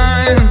my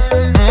mind.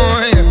 Oh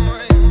yeah.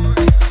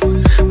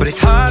 But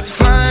it's hard to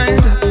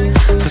find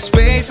the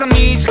space I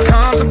need to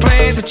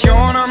contemplate that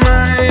you're not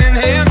mine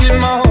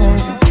anymore.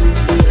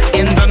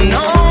 And I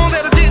know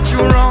that I did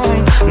you wrong,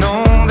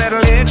 know that I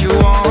led you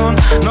on,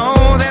 know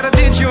that I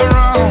did you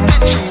wrong.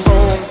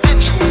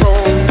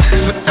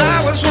 But I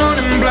was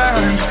running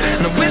blind,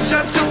 and I wish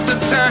I took the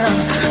time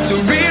to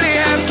really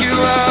ask you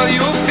how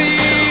you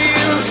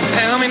feel. So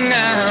tell me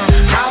now,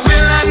 how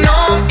will I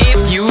know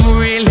if you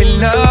really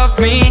love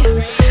me?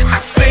 I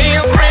say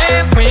a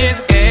prayer with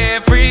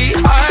every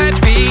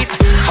heartbeat.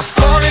 I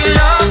fall in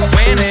love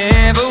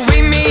whenever we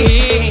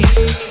meet.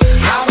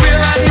 How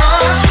will I know?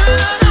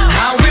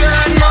 How will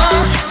I know?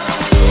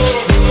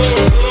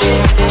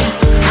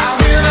 How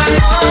will I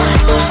know?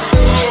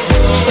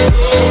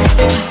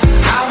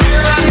 How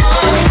will I know?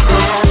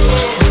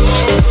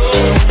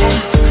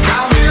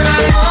 How will I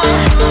know?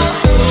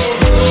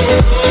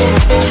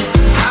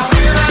 How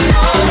will I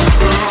know?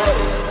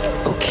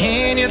 Oh,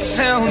 can you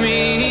tell me?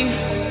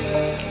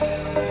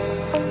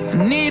 I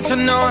need to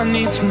know, I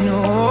need to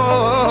know.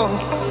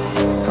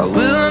 How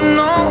will I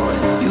know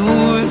if you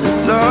really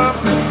love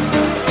me?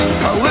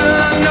 How will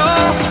I know?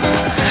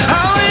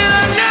 How will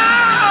I know?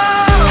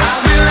 How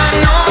will I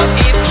know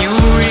if you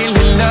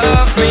really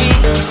love me?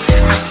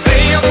 I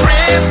say a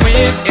prayer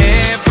with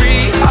every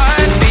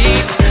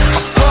heartbeat. I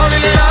fall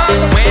in love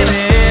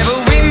whenever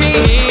we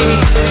meet.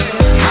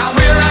 How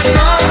will I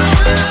know?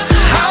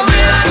 How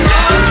will I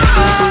know?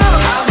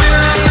 How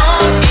will I know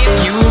if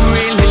you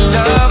really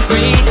love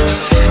me?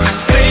 I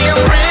say a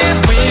prayer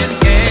with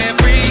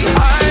every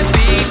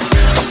heartbeat.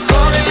 I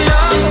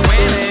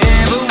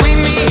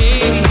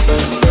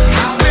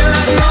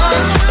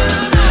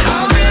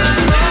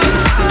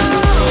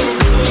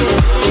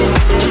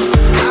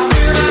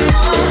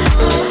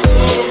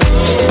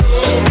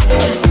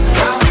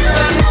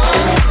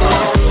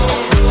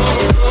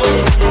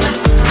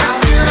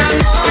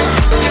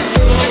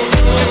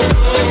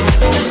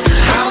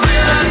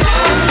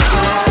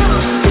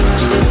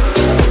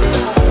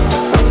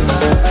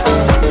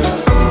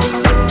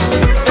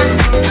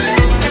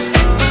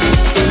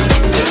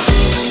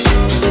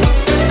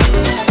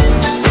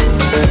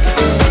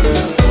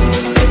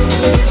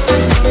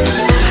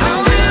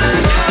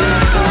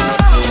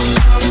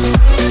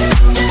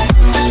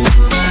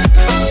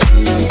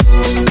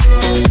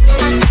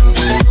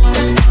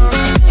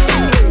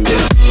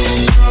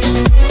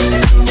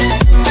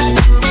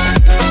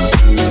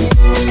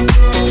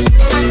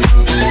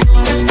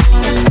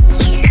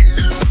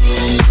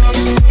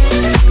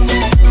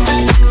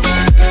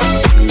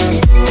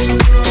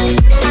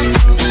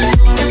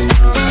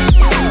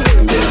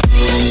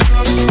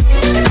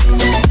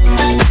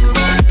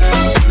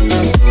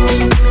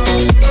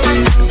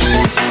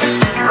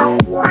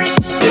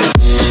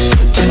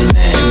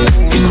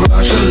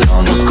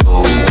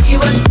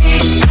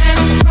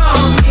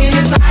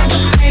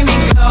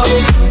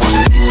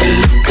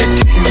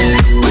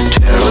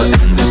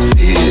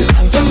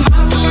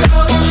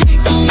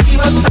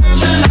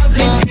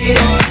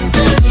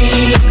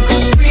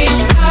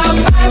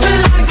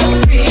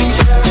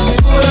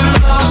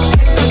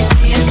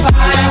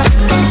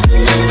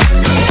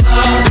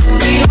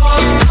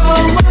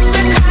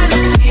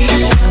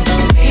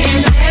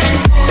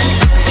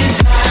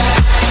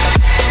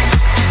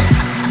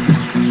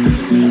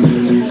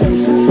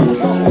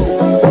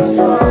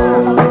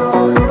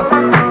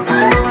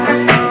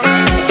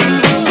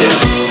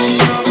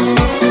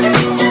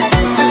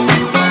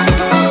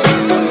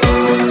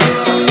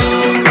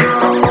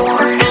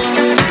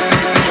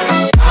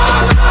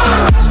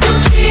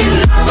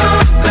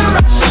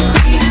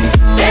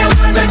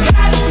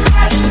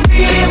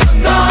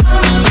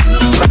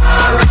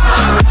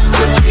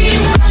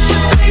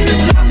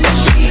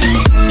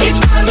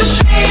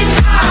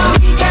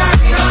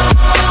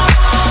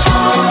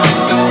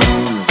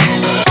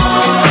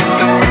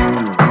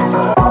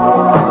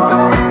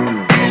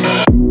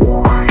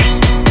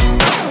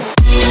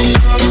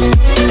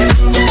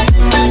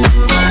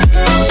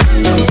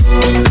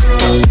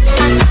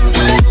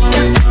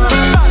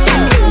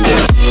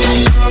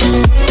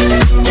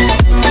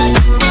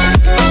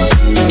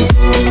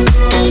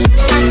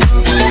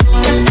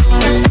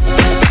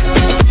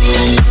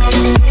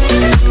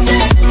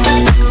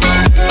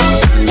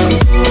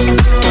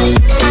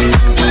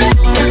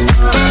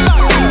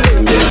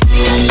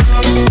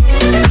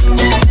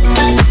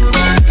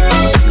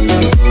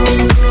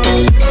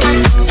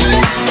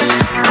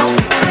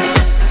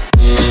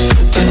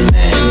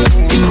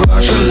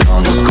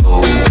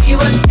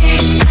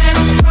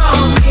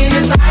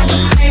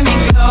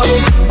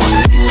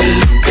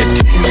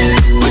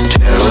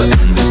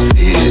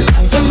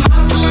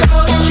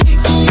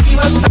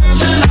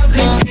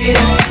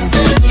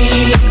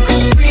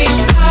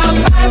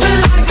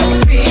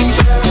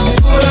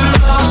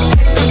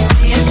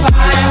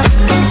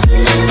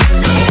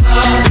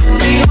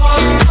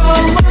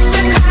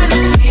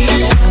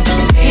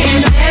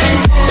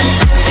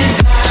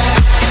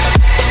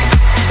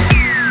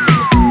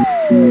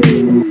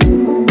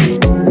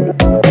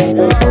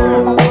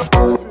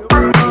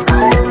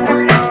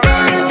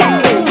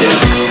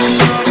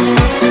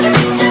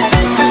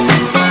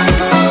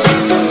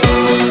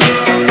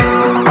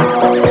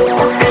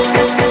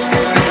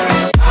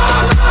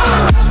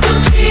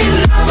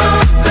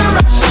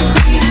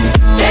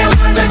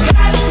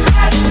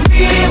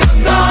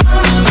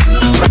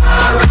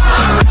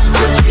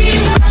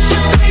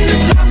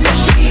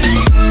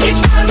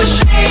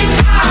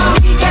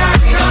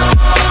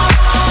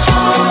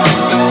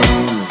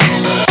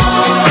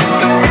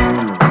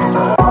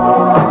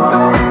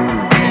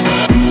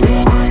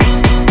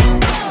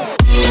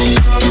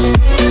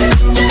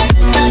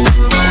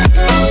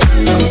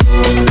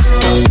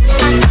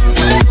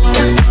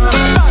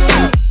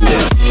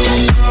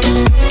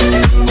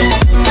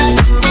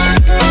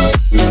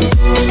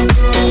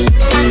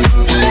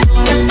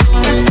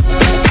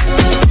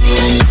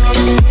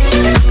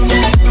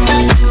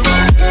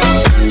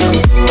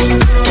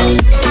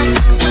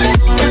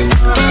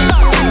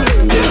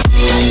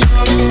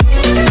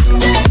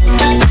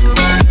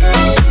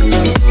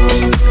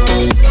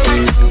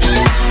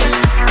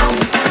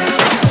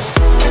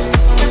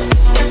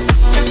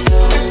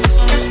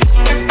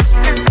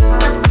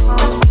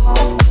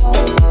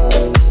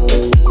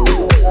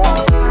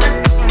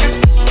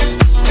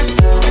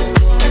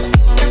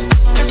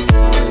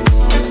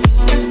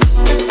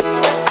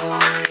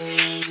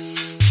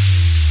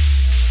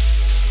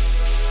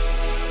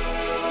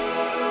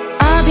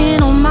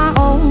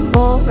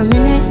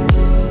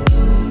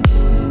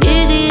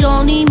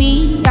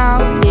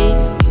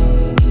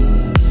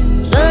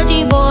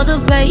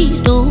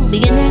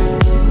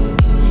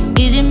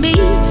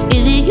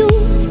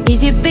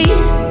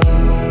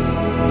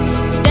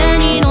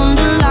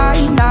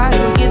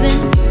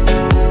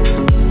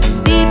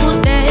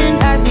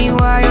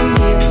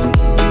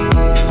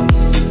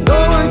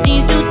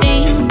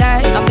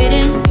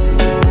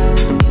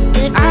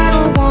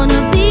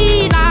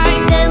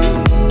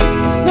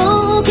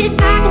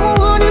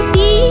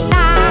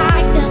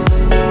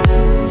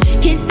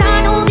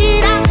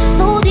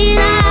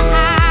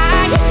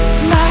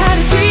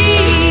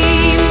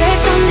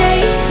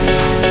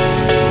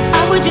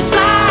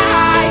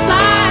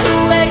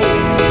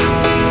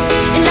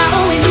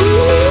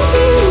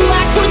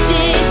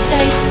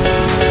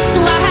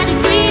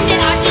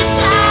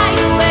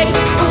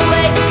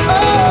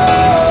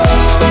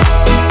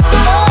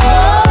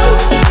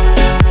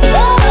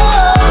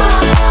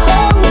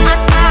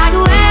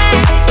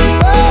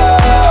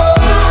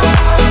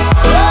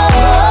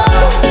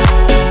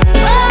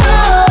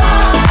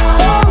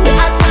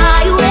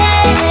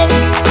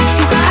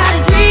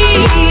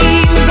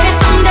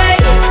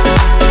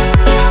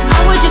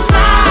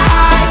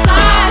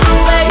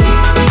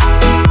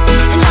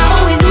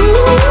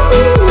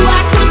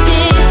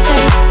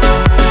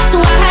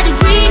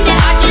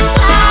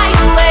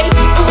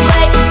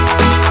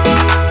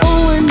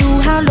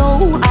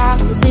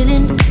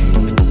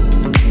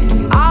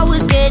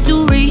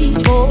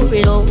for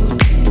it all.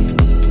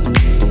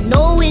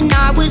 Knowing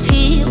I was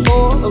here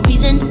for a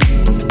reason,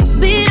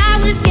 but I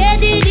was scared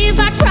that if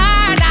I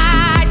tried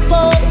I'd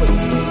fall.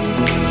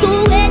 So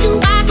where do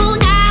I go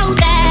now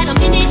that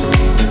I'm in it?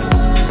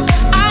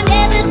 I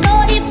never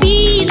thought it'd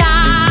be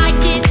like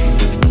this.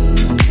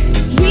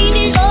 Dreamed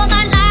it all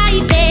my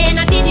life and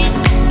I did it.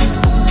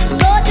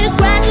 Thought the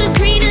grass was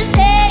greener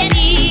than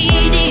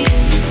it is.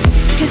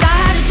 'Cause I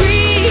had a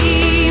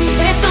dream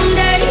that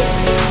someday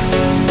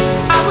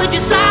I would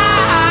just fly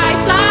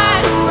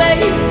away.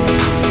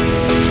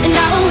 And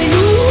I always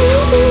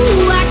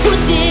knew I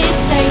couldn't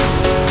stay.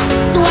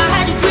 So I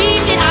had a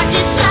dream that I'd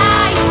just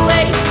fly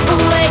away,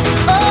 away.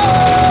 Oh,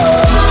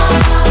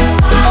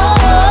 oh,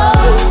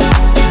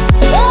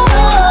 oh,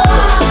 oh,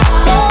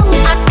 oh,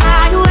 I'd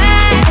fly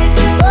away.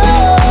 Oh,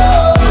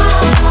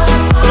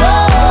 oh,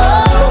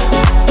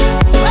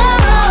 oh,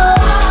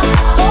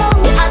 oh,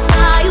 I'd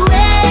fly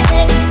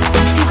away.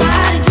 'Cause I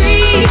had a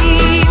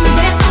dream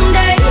that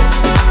someday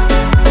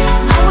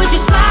I would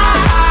just fly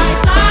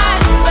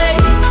away.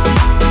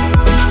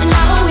 And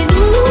I always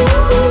knew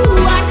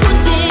I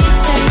couldn't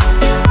stay.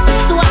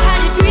 So I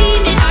had a dream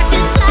that I'd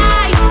just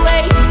fly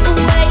away,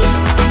 away.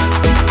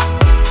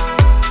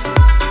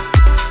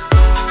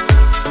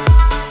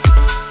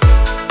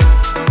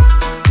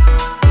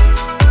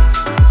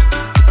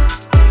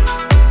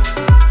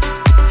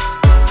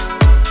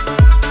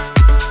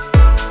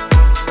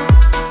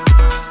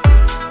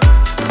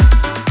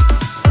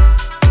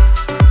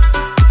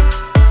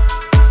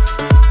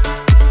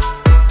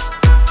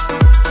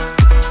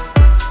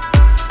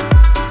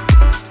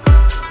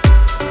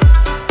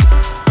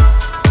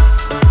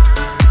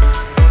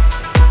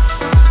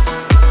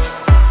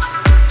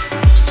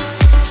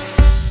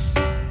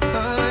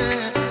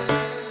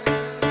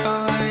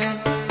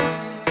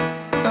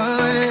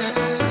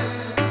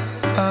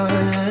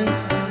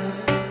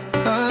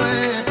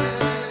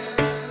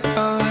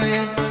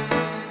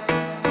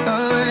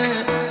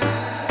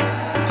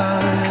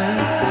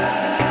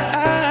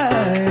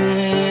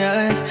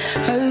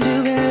 Heard you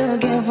been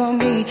looking for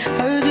me.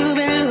 Heard you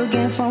been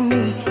looking for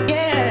me.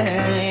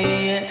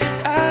 Yeah.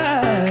 I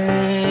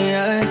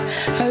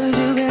heard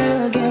you been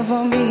looking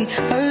for me.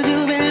 Heard you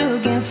been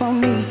looking for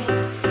me.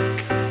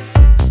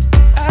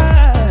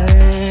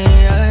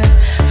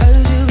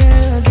 Heard you been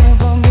looking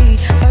for me.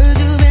 Heard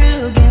you been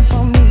looking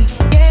for me.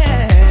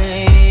 Yeah.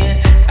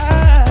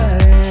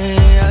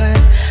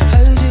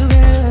 Heard you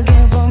been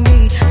looking for me.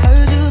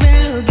 Heard you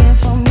been looking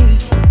for me.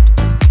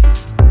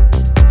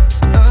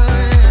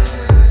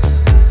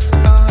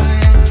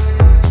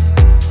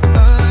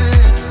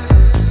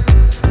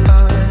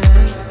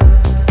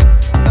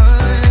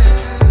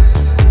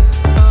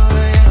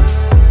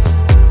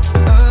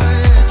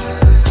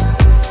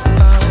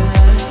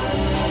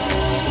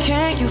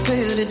 Can you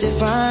feel the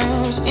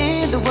difference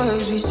in the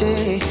words we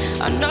say?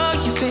 I know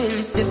you feel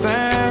it's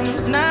different.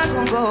 It's not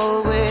gonna go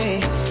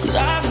away. 'Cause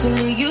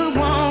obviously you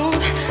won't.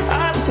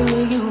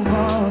 Obviously you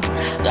won't.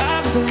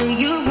 Obviously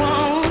you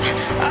won't.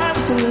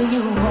 Obviously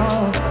you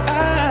won't.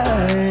 I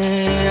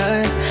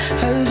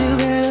heard you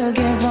been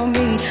looking for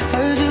me.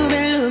 Heard you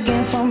been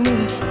looking for me.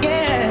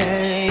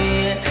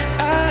 Yeah.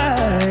 I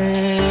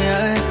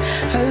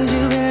heard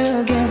you been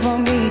looking for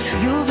me.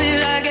 You feel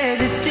like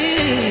ecstasy.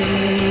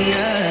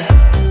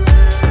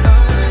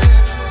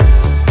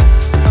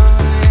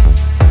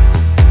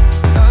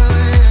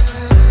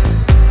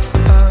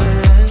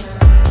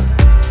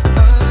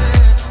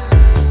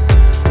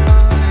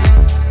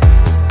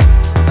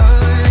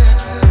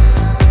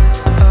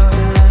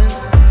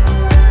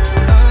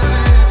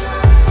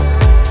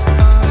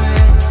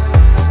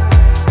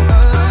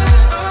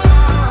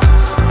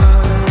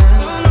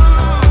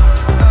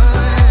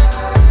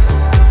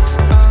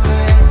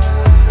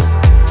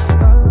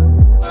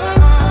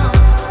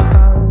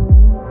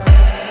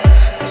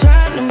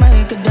 Trying to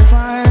make a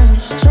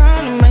difference,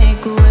 trying to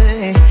make a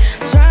way,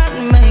 trying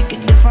to make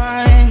it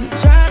different,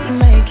 trying to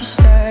make you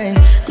stay.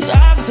 'Cause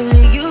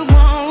obviously you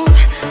won't,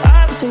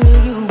 obviously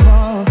you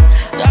won't,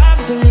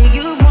 obviously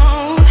you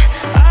won't,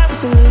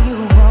 obviously you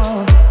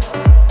won't.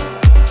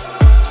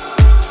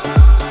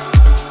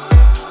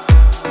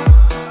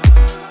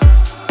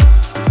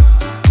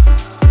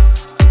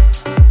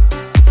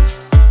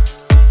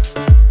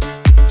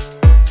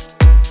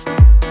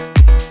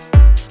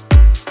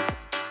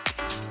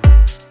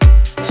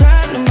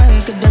 Trying to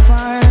make a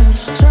difference,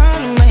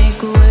 trying to make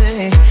a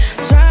way,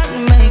 trying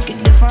to make it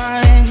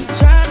different,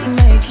 trying to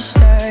make you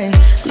stay.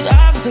 'Cause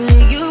obviously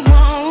you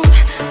won't,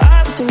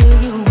 obviously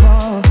you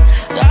won't,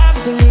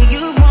 obviously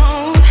you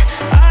won't,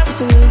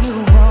 obviously you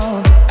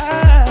won't. I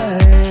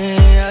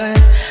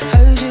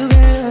heard you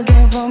been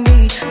looking for me.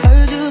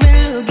 Heard you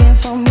been looking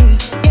for me.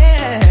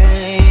 Yeah.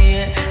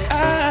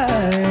 I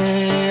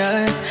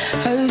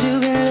heard you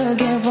been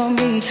looking for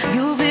me.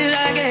 You feel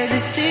like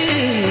ecstasy.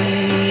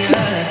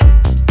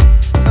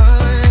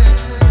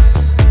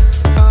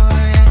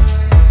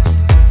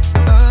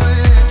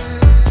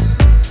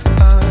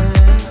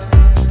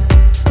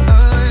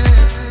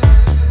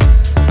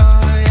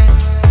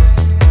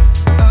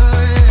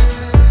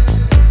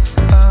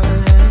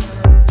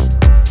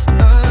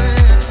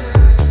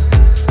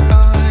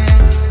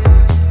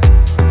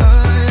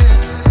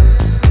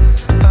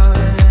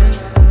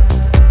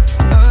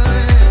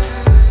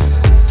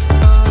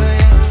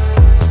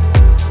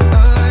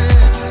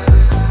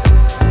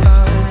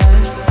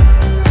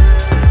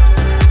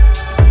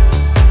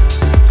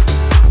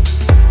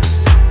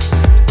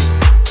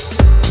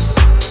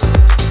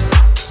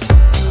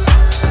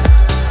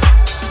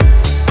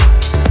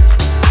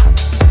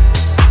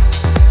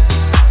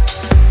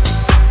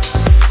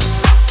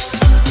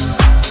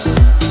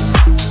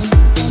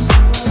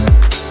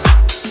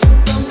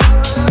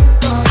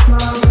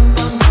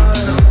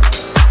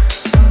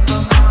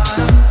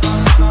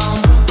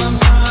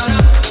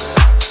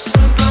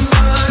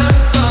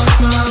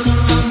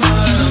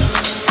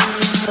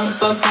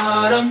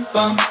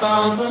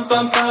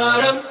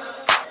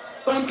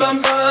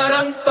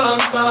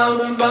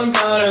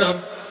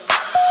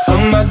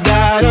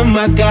 Oh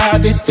my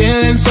God, these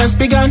feelings just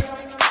begun.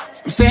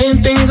 I'm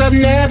saying things I've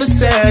never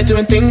said,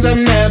 doing things I've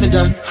never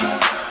done.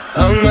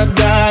 Oh my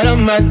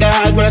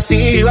God, when I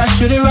see you I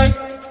should it right.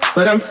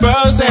 But I'm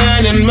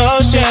frozen in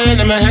motion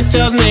and my head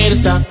tells me to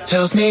stop.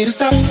 Tells me to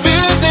stop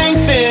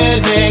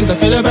feelings I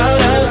feel about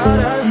us.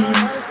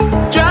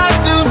 Try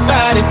to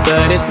fight it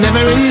but it's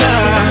never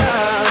enough.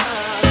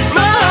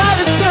 My heart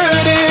is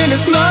hurting,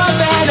 it's more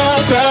than a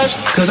crush.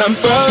 Cause I'm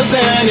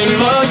frozen in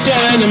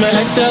motion and my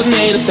head tells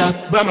me to stop.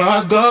 But my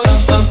heart goes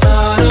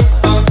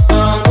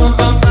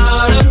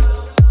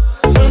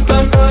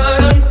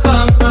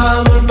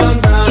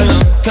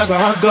cause my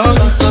heart goes.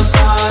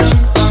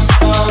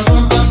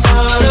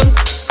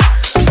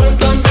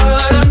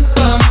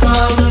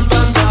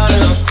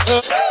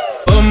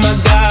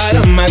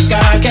 Oh my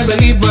God, can't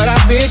believe what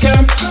I've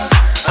become.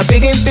 I'm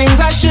thinking things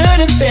I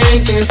shouldn't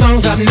think, singing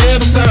songs I've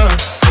never sung.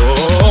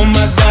 Oh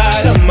my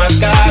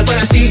God, when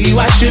I see you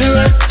I should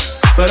run.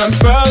 But I'm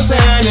frozen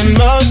in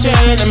motion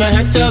and my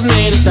head tells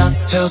me to stop.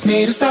 Tells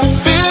me to stop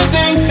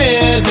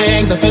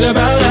feelings I feel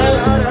about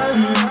us.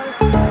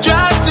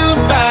 Try to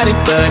fight it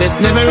but it's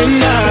never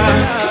enough.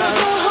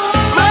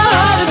 My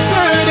heart is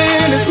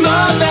hurting, it's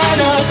more than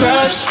a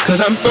crush.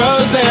 Cause I'm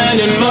frozen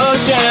in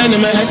motion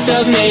and my head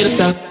tells me to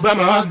stop. But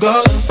my heart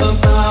goes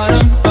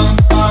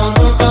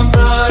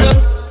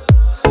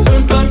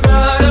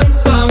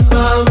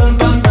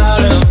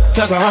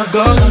cause my heart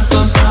goes.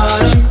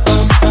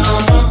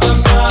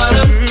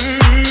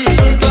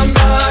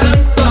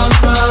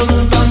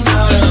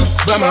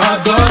 But my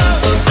heart goes.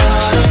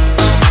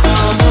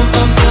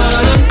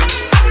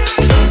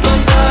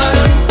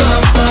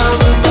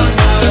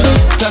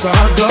 Cause my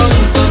heart goes.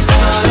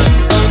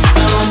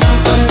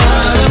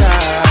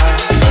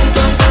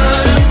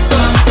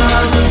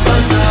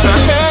 My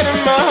head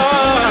and my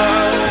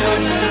heart.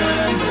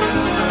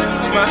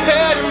 My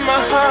head and my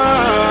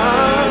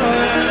heart.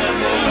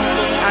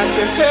 I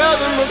can tell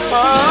them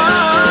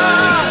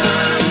apart.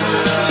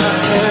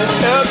 Can't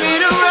help me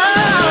to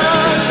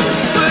run,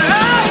 but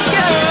I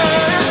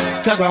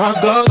can't. Cause my heart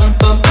goes.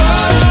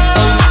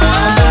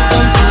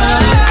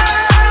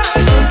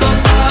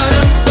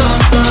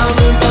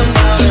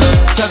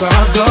 Cause my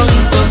heart goes.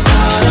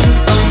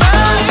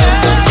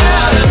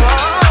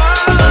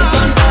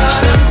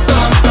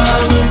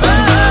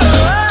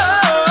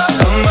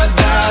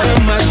 Oh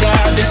my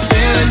God, these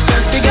feelings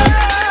just begun.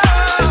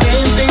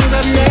 Saying things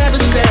I've never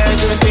said,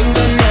 doing things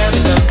I've never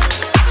done.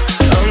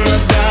 Oh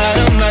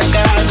my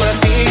God, when I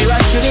see you I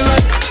should've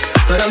run.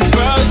 But I'm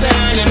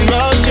frozen in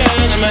motion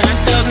and my head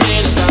tells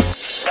me to stop.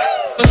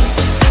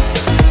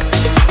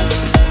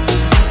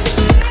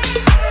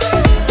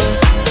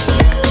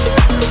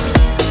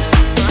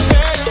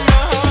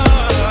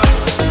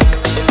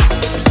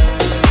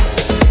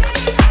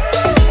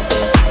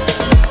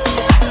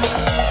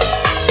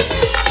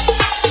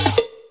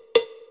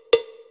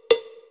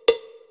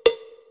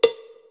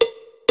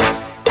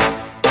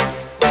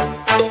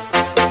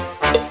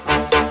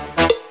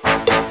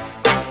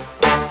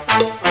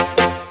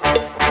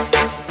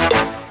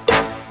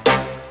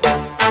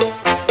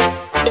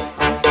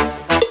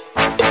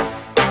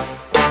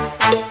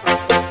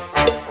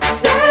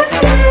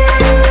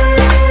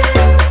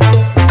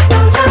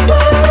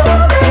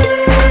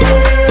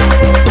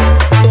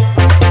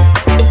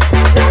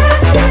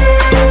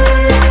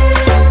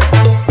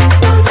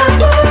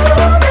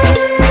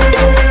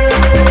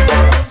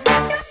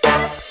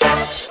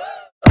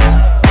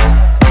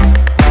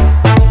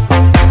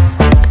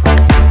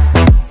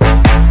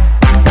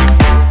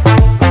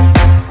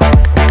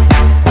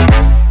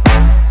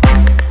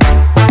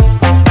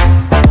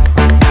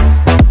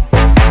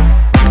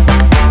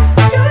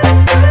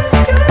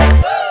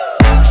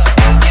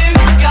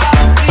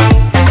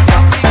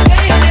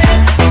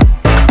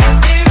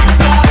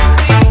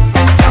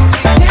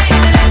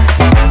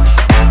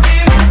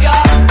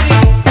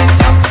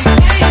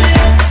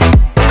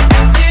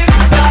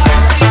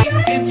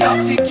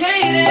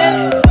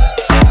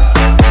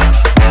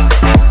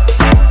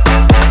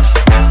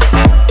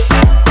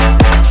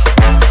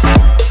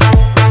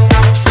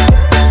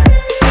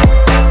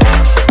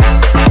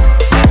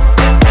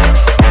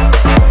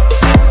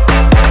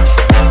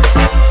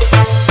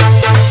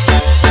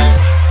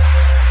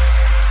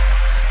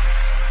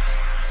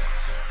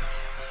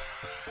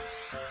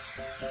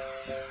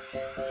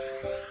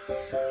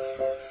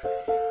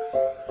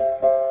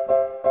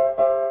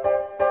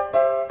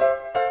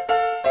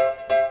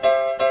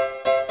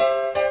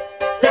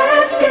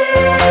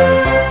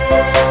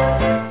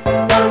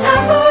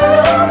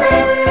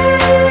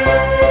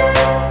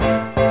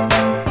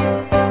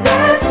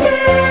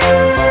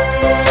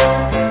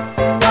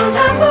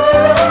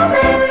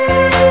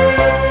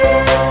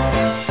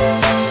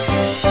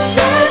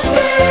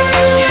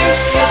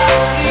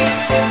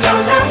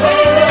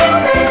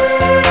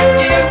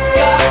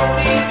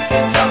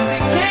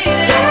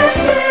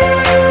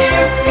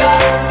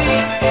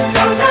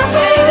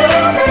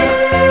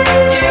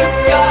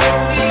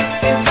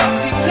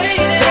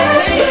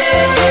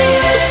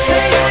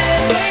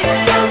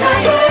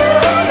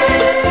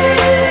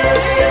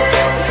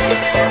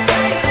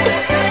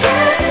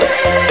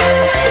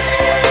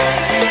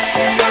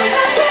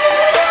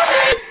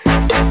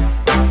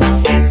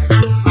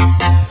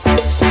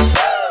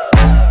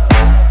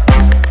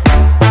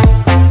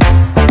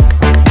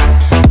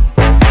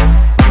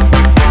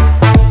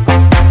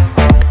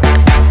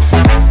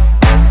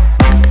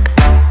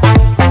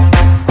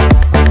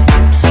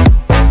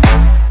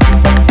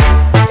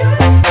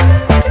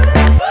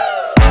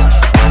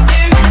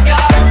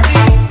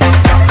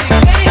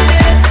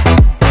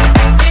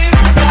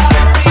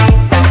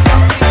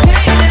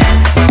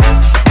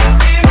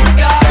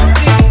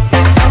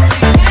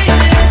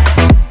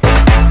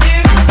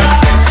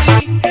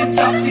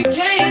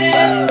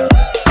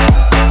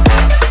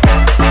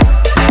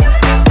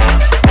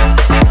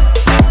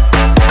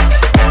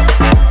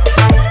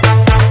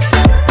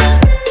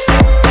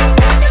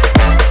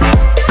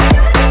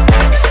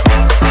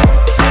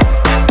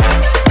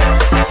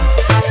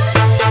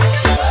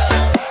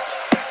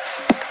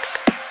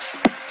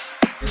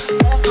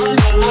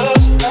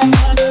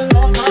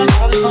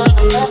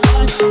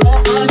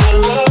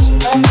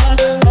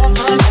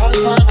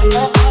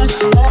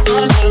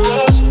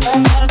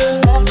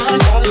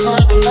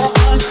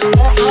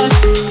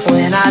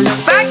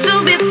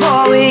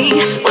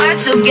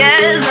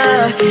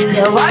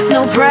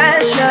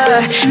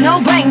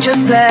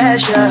 just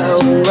pleasure.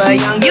 When we were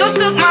young, you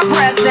took my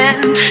breath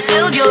and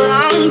filled your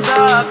lungs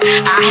up.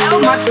 I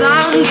held my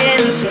tongue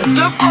in,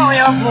 took all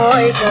your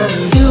poison.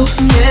 You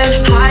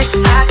get high,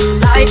 act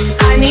like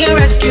I need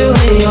rescue.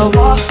 When you're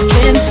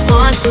walking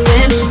on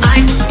thin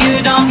ice,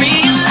 you don't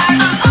realize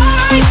I'm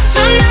alright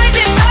tonight.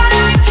 If I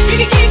like, you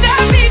can keep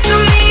that piece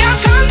of me. I'll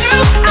come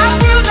through, I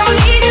really don't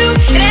need you.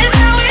 It ain't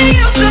how it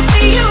used to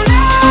be. You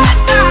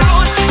lost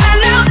out,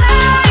 and now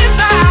I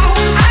found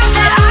out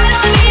that I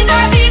don't need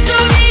that piece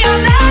of me.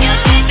 I'm not. You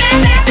think that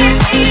this is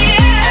me?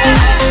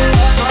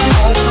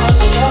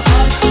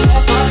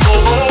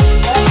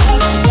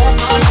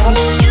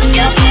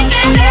 You think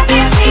that this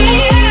is me?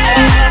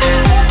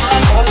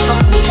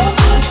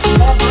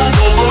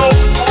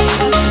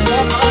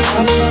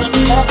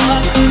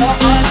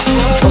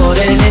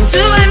 Falling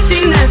into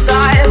emptiness, I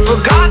have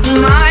forgotten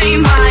my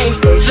mind.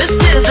 This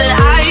tears that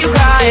I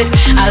cried,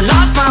 I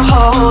lost my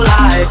whole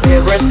life.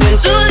 Everything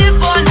to live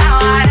for now,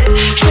 I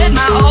shed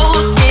my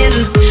old skin.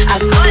 I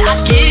thought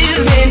I'd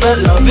give in, but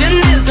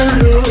loving isn't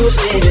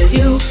losing.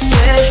 You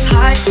get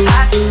high,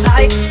 act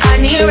like I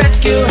need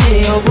rescue.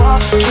 And you're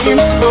walking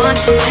on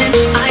thin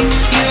ice.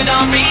 You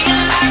don't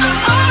realize I'm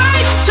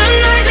alright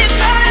tonight. If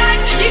I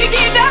like, you can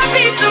keep that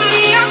piece of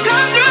me. I'll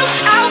come through,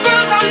 I'll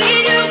prove I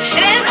need you.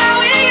 It ain't how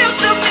it used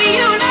to be.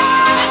 You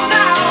lost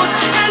out,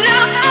 and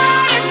now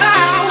I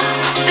found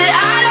that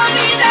I don't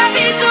need that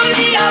piece of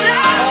me. I'm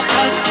lost.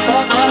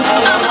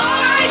 I'm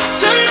alright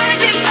tonight.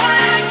 If I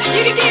like,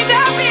 you can keep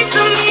that piece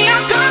of me.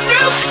 I'll come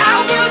through,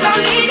 I'll prove I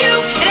need you.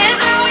 It ain't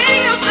how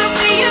it used to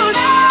be. You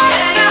lost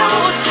out,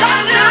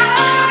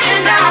 and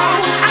now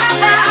I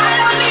found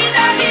I don't need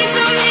that piece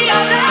of me.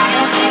 I'm lost.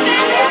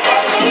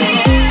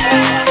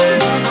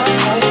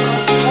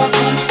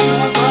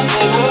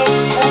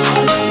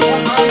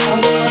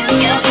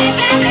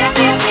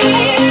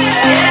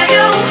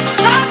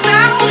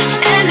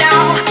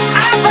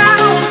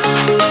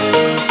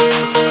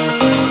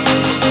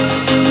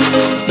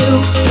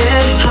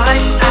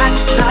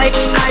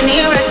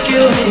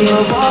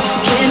 You're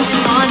walking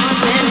on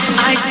thin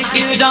ice.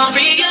 You don't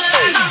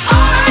realize I'm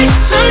alright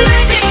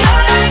tonight. If you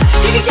like,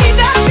 you can keep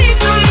that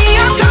piece of me.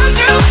 I'll come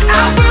through,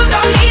 I'll prove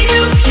don't need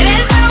you. It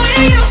ain't how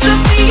it used to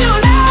be. You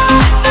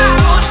lost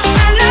out,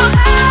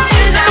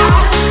 and now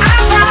I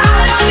found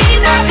I don't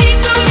need that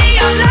piece of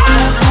me. I'm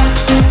lost.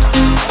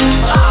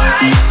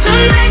 Alright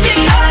tonight. If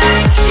you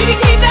like, you can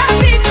keep that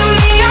piece of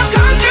me. I'll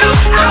come through,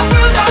 I'll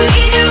prove don't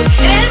need you.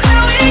 It ain't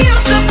how it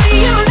used to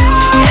be. You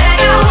lost.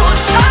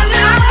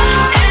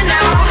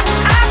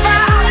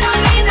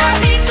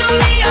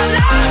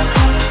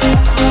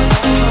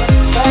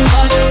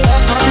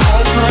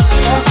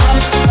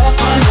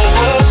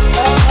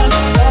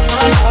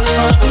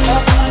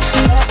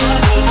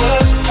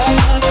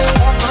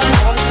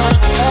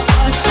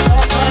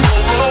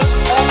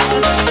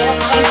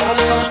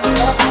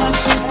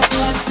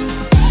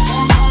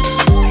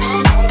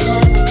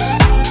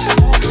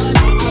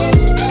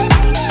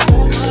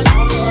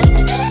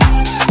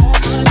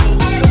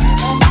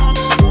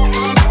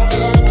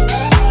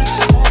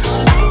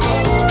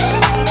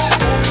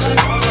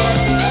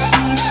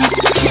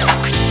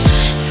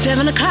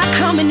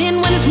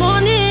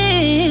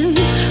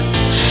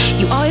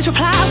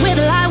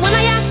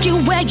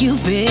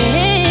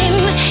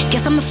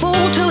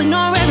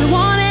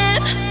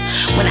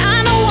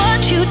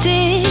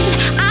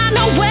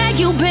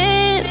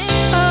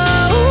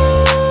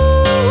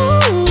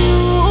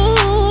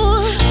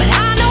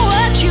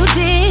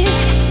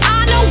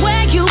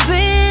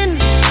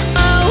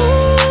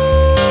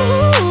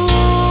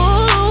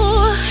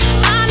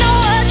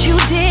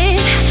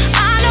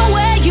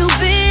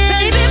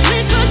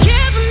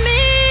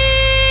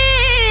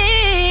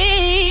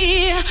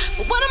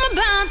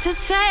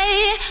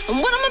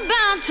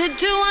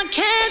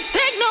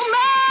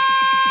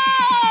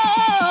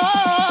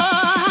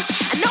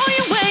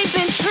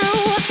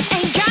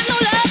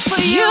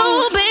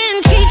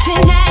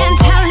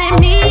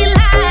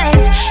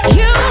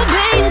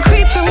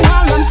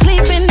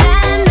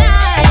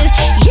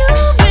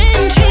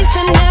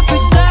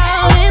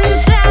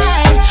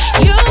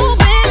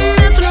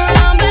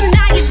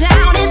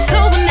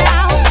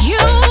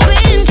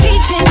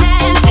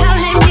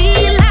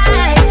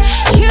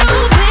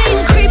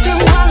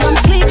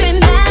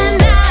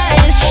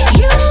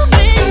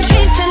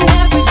 Chasing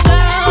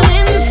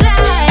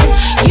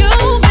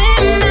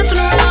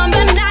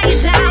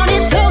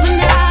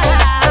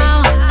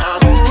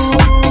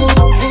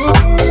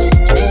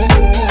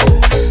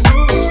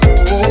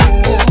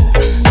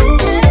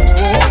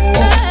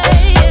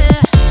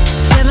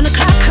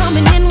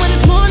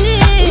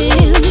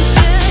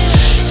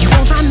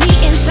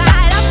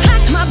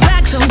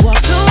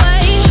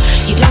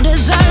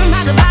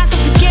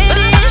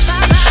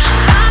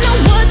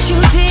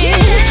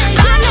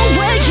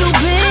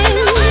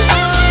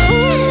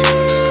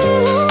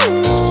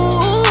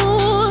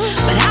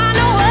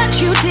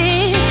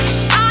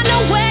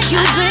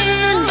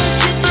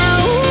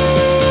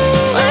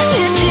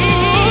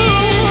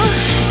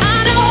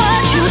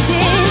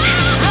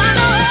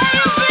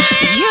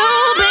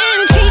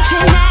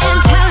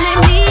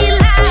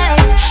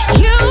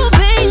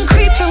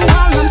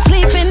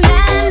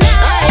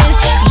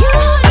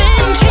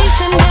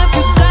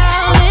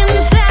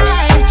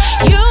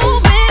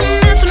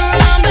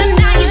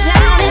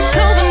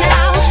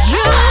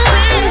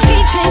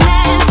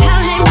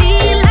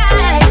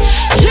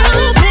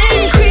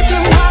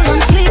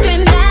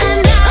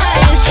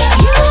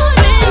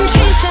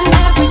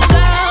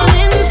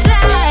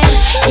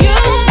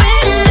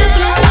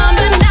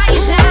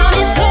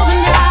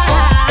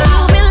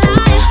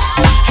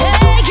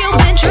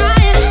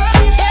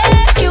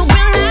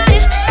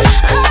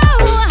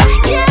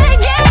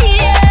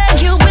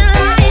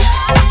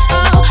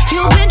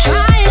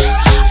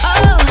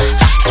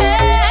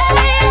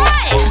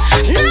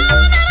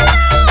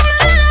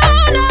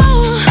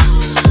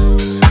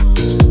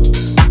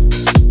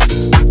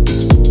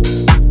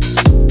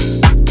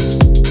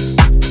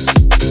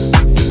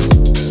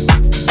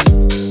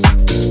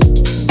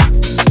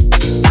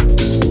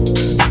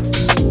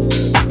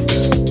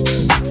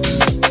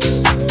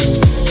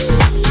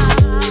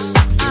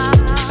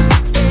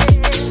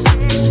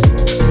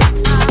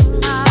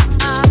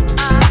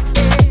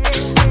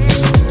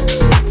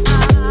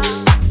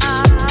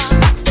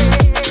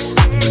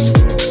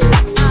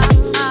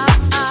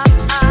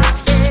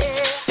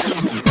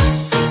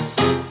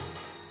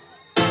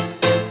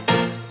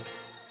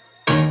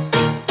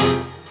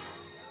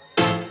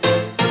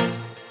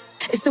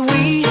It's the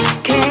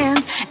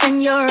weekend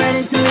and you're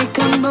ready to make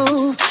a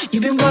move.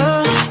 You've been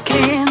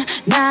working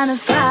 9 to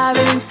 5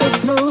 and it's so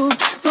smooth,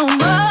 so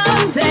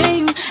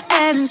mundane,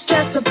 adding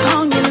stress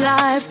upon your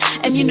life.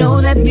 And you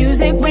know that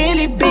music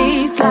really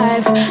beats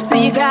life, so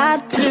you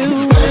got to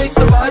make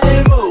the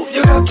body move.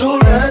 You got to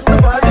let the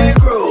body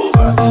groove.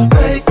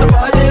 Make the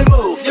body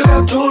move. You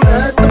got to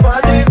let the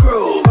body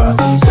groove.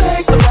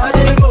 Make the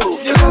body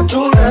move. You got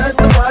to let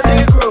the body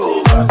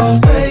groove.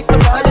 Make the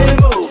body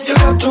move. You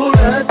got to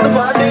let the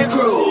body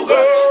groove.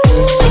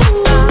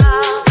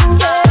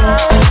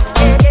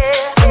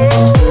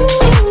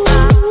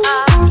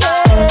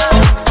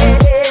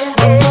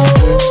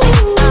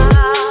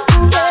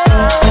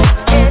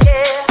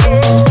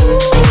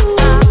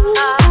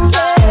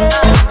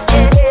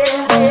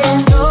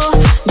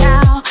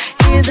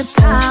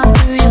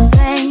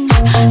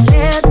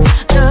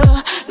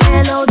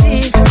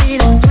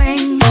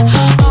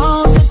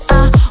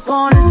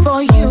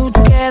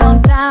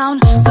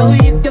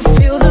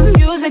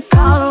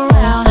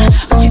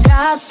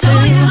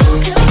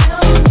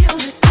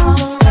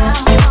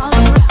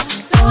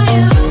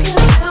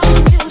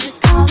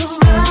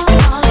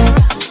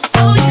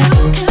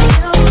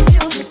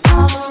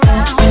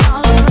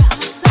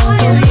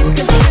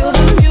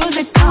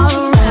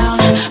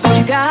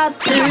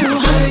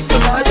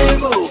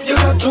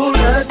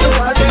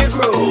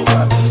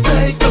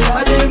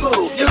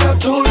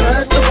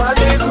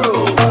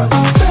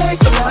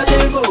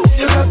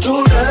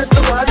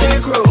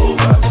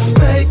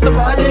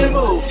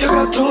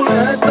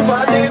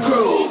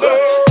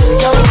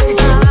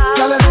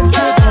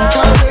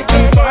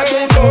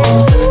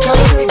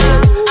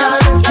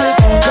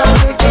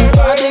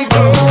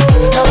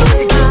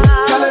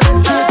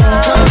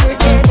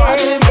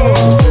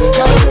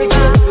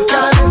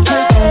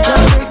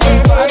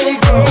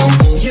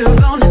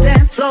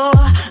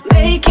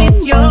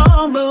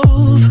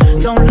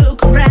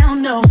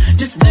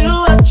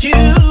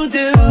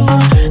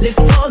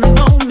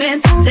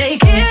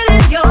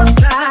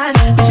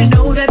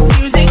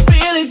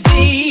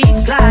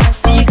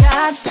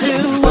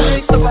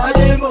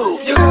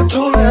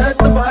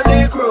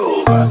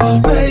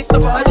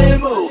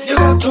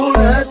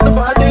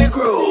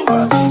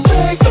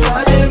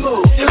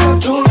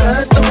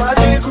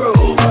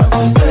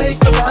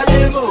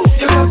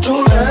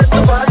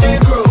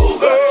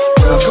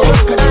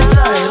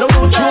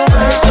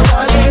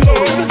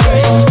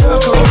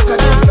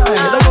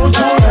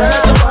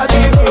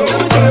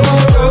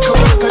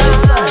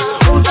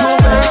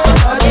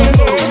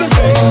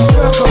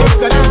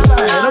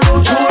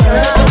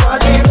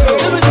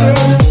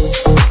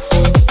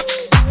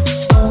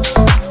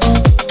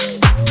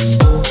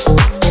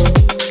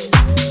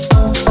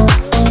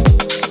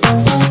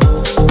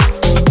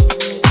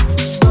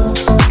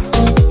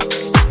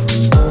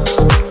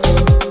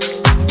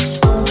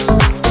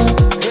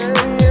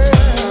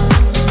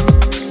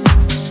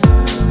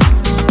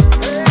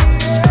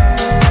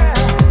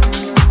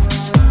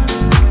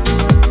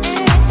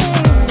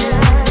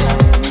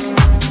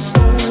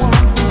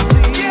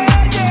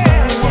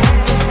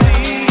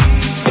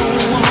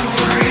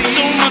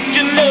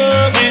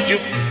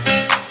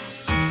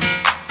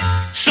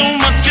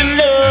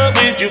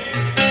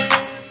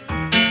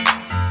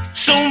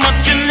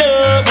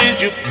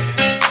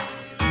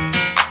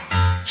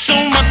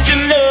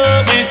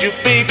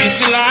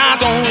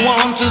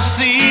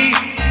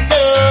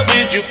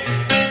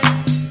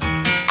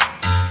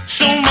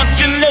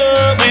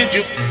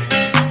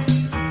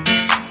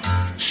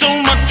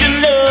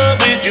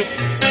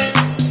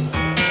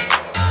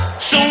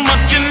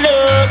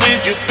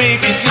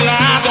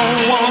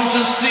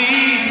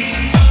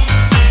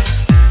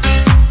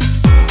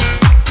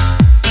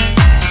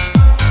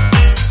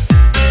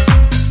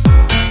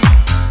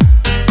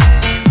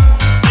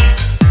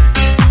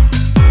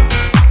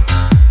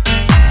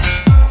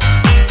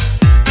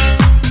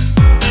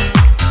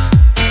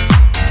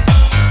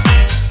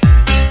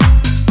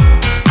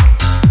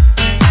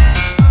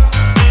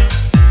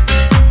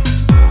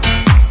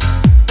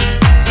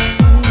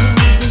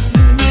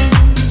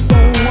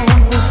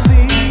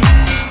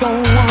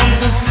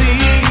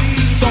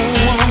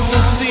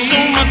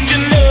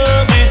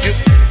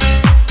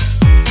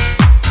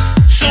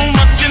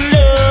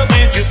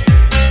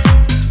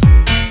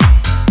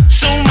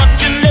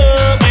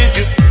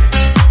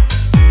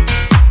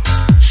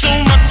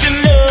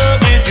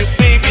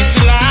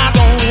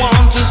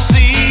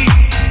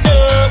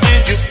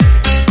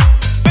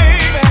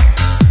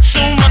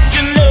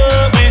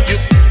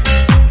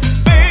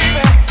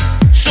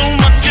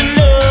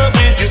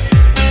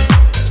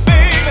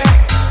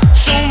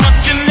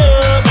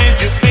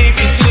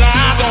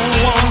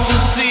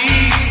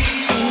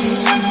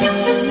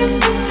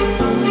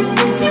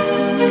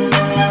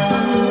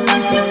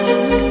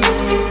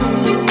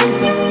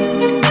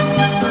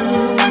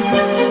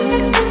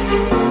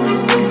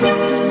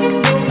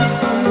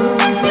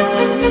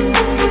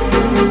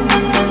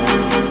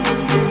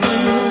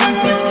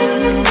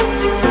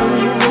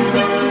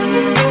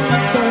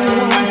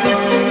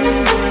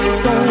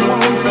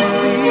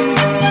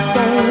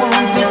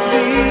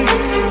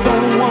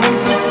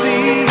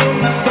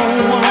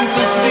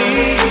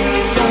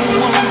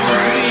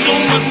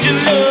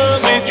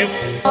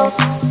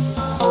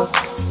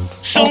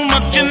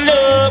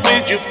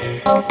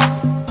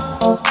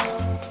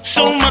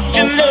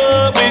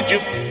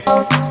 with you.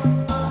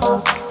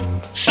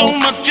 So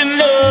much in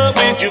love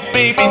with you,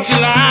 baby,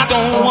 till I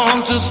don't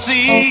want to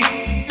see.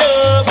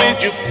 Love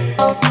with you.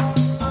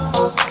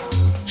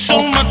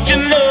 So much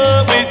in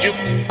love with you.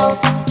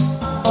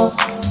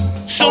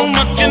 So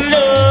much in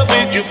love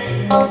with you.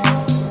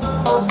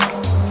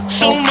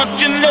 So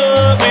much in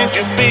love with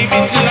you,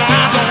 baby, till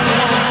I don't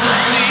want to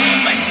see.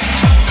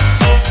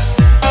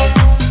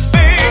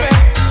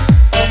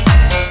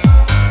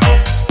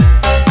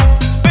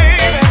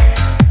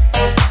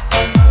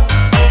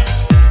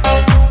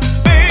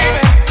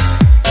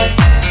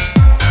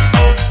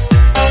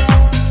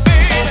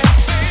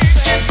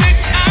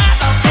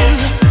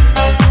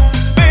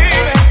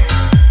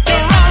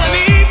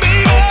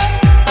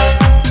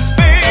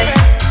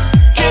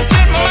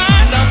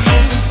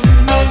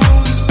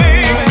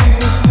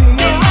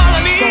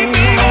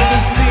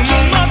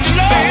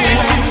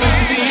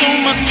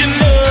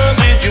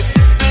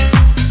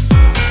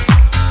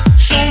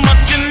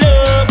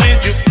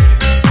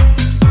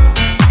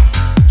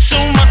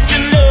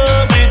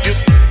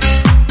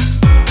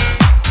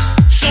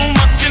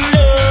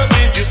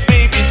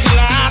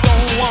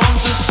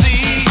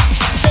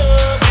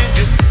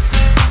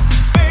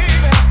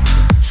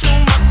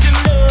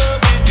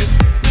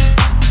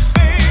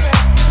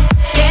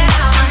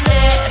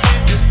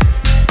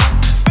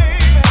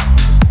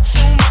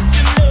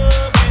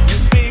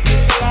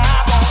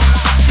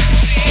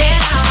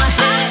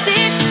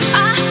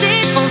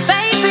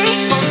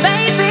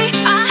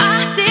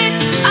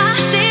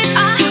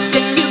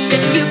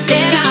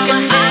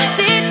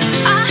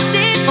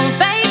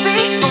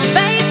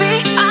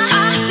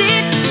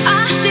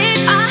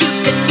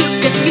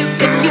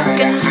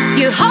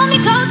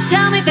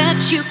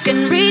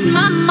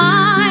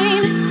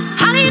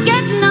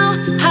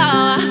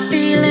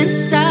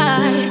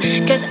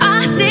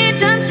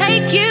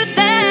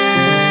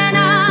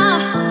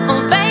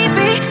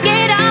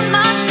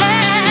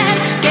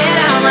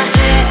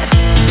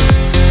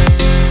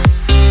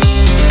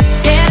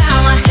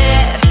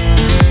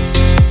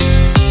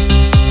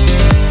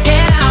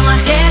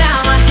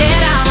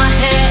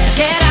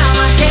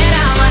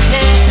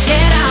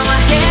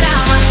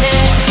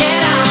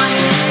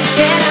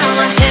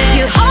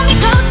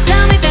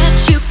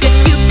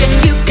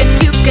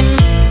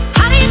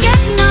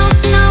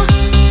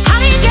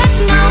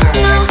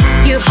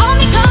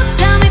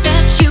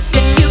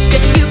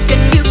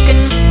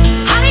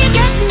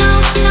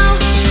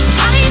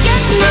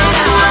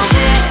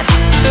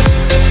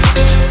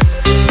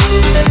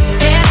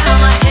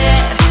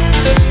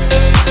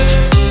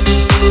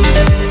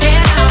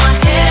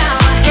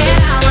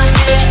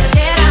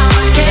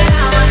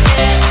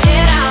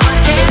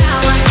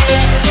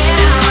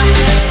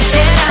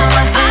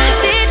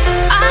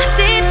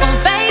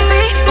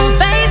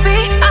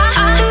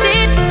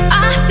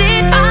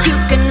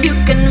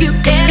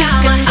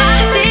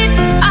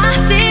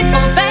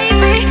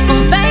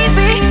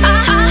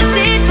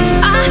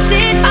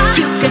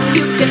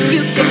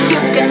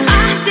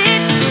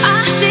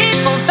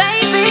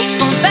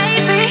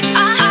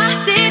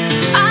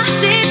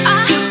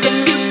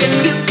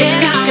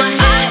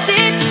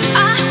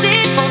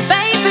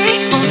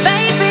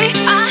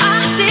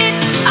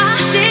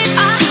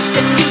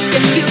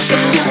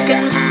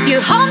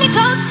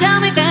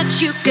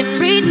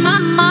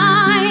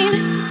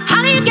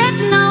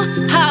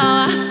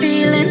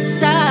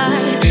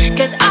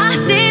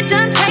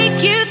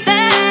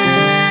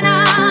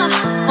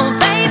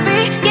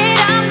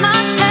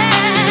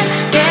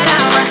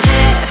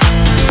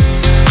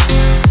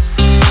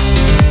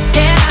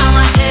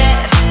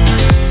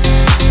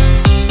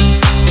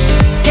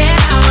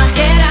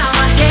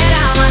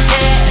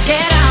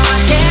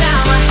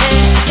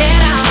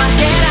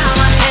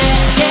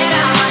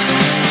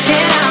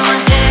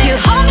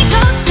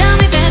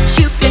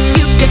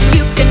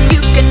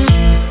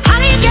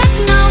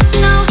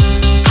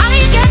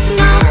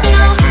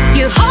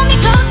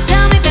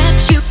 Tell me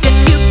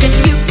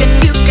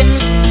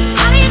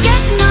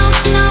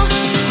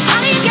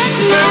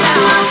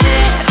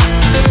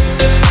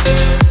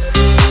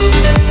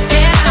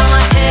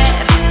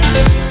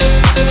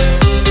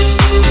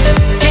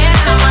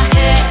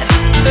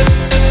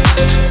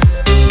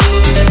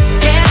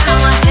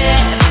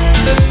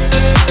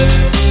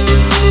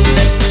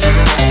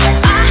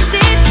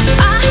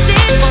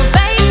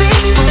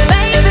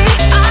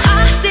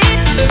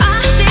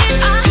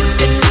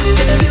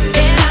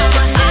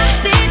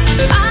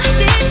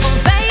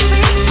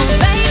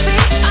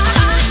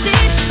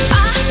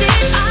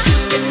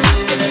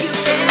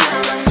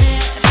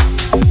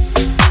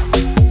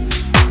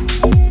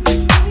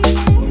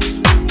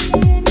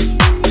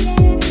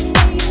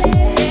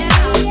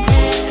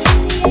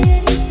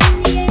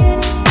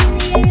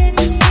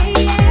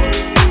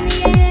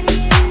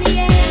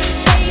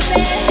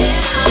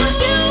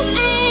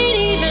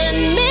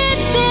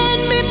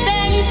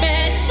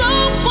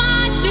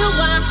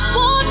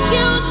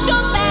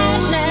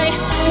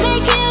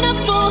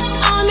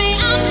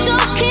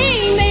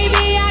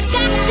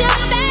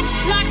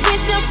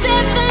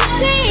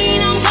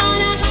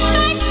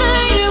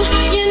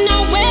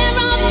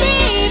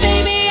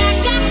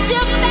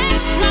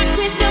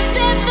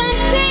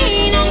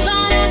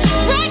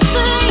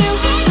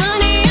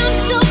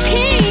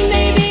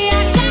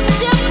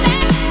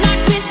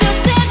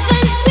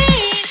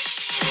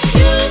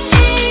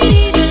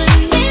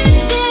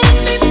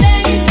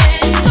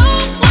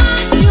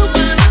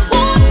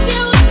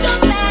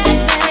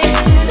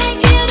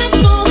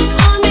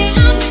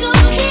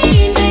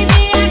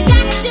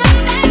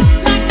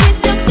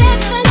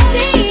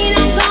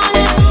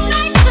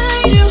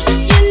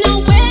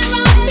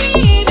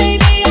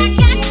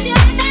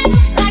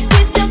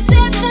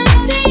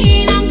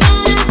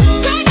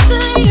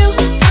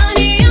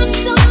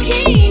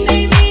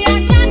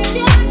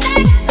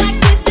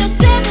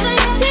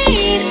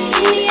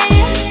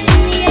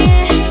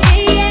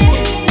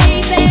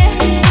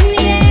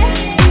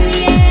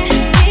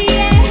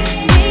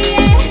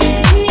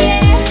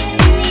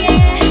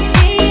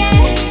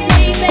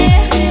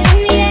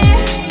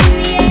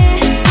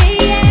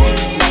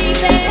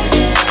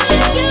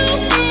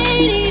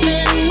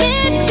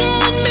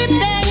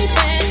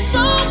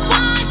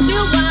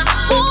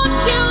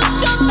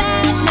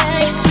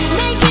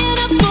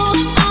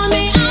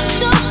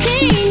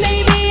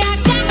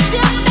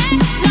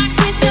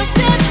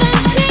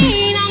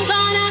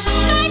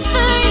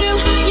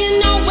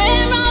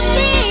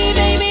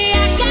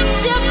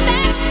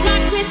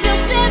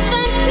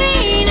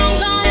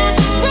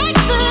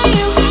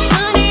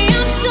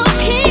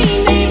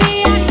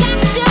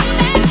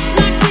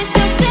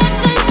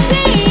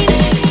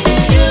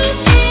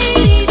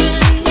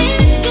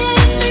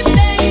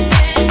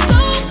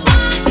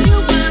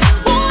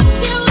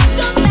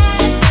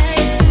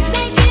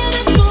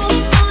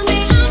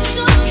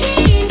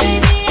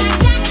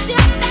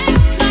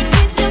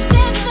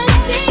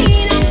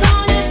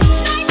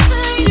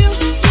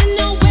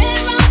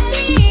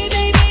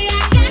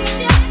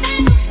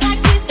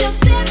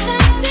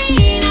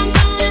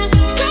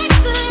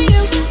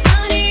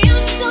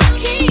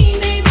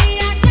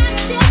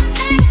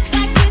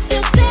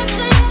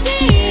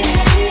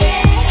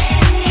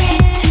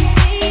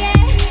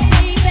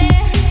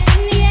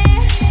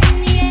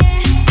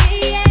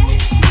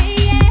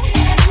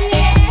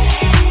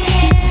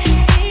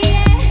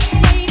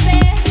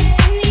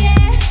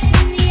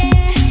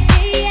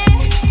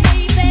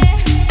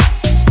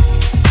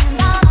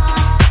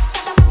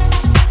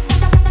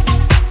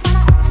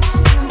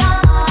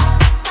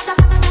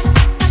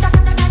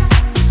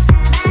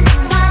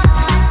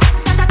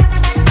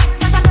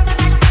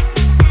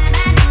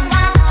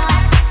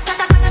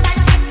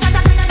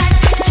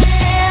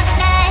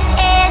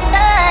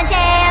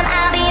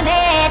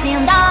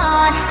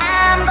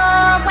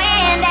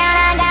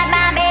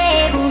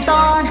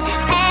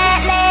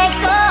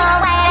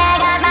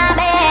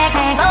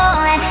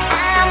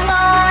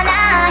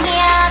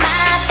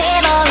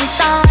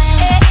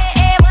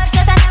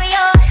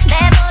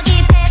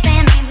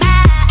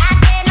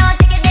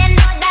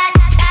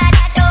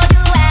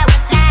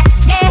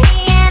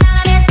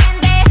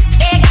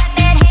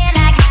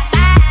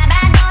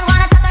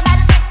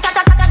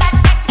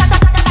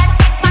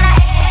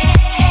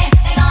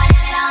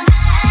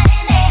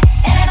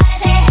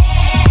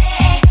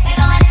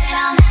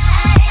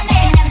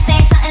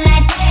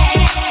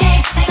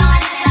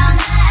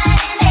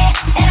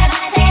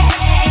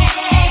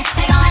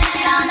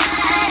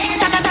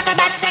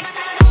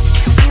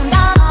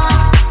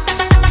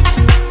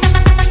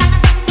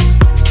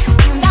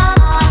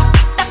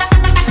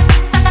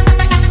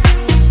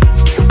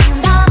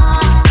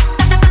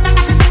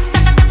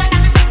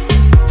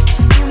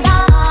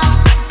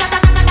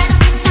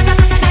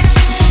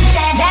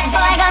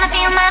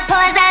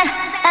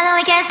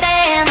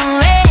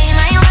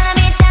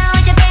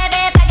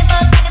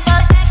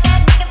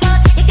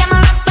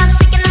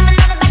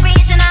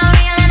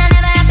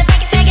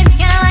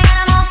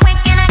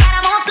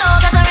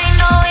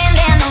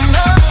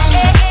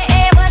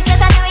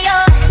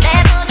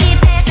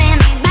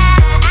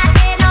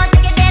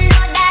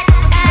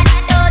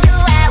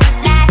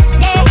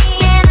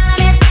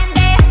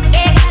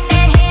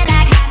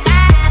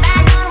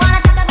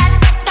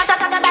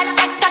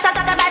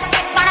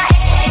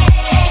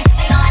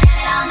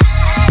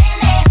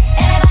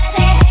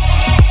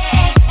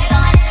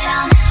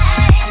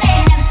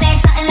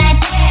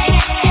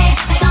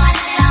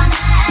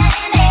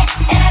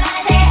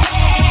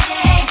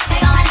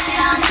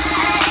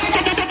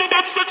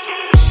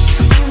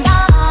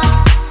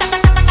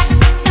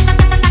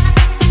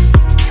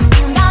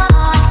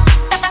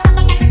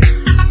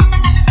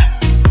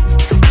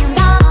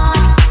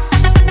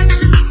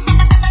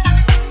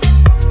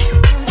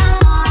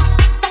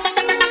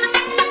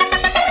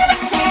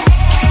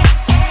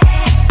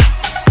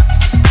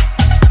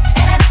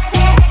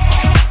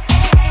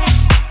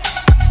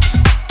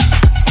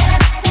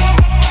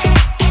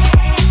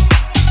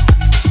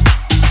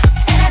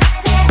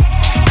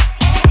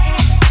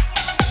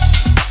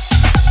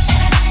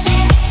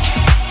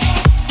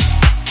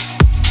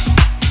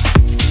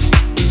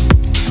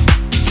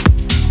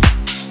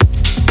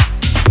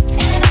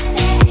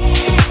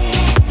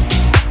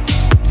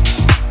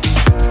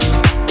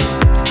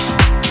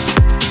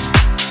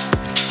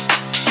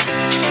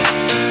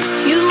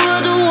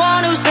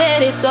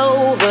it's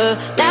over.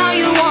 Now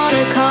you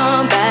wanna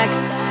come back.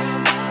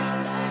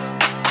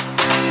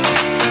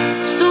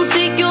 So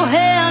take your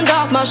hand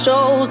off my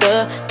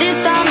shoulder. This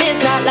time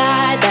it's not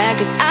like that,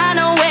 'cause I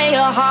know where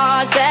your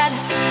heart's at.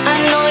 I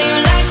know you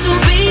like to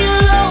be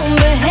alone,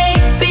 but hey,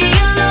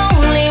 being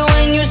lonely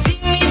when you see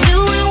me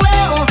doing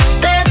well,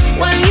 that's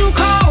when you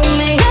call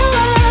me.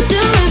 Yeah, I'm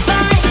doing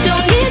fine,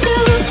 don't need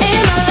you in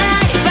my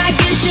life. I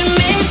guess you're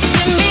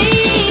missing me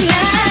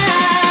now.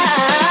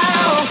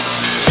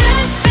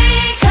 Just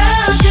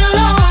because you're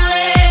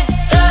lonely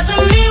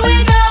doesn't mean we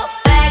go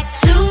back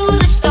to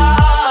the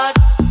start.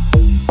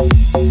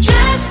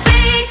 Just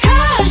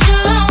because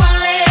you're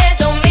lonely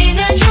don't mean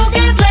that you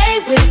can play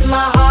with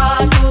my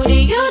heart. Who do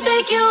you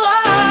think you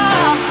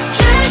are?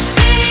 Just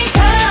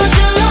because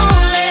you're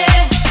lonely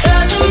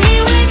doesn't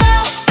mean we go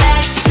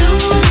back to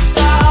the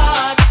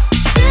start.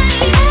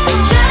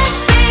 Just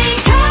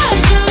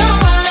because you're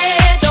lonely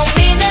don't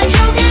mean that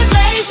you can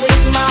play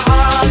with my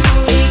heart. Who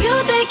do you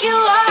think you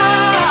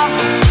are?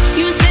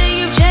 You say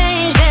you've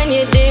changed and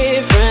you're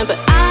different, but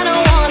I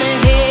don't wanna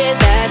hear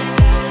that.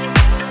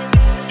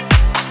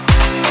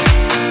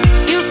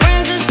 Your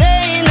friends are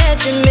saying that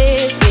you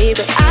miss me,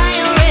 but I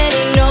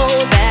already know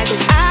that,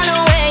 'cause I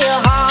know where your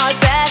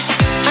heart's at.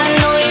 I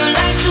know you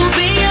like to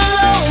be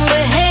alone,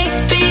 but hey,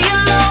 being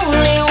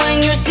lonely when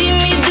you see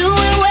me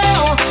doing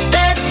well,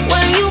 that's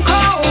when you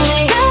call me.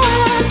 Yeah,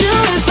 I'm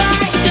doing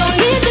fine, don't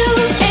need you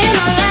in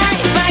my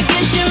life. I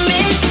guess you're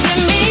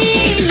missing me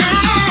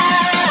now.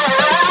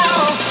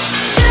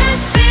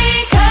 Just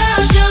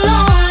because you're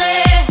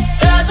lonely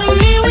doesn't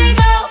mean we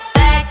go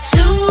back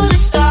to the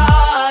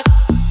start.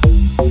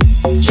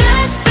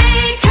 Just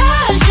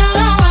because you're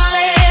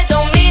lonely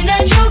don't mean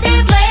that you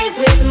can play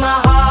with my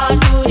heart.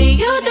 Who do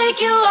you think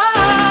you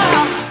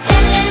are? La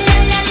la la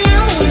la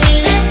lonely,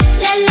 la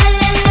la la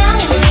la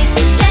lonely,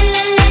 la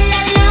la la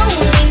la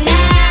lonely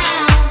now.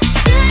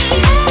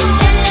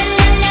 La la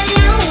la la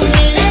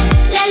lonely,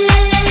 la la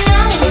la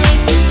lonely,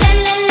 la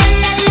la la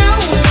la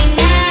lonely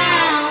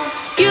now.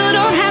 You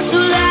don't have to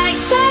lie.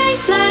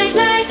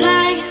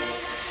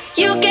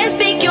 You can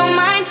speak your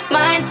mind.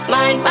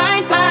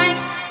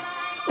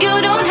 You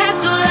don't have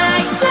to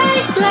lie.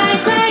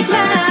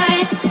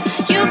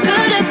 You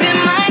could have been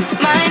mine.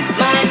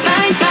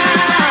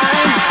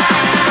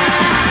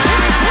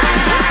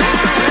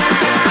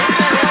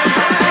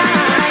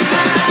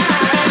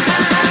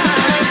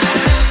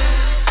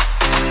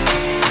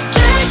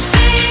 Just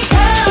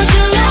because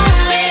you're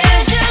lonely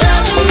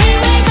doesn't mean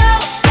we go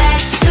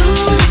back to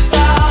the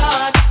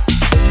start.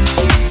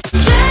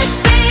 Just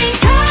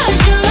because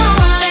you're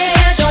lonely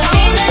don't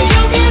mean that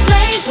you can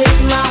play with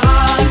my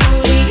heart. Who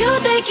do you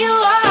think you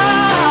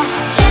are?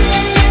 La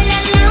la la la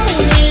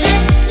lonely, la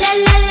la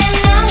la la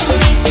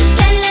lonely,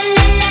 la la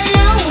la la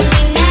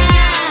lonely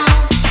now.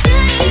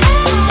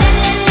 La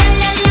la la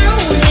la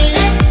lonely,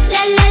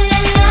 la la la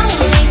la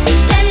lonely,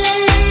 la la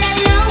la la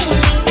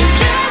lonely.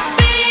 Just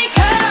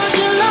because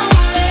you're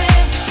lonely.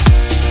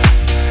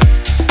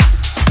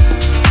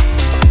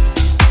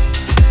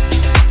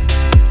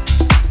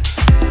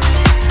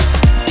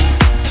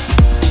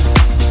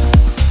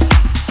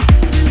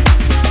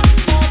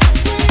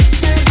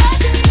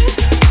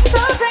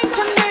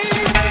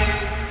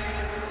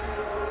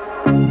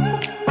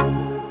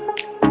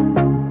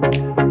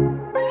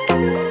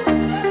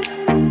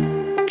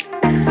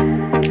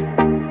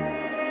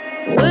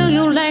 Will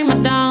you lay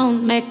me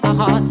down, make my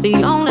heart the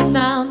only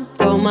sound,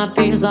 throw my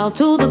fears all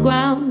to the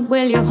ground?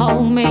 Will you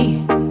hold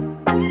me?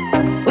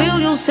 Will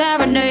you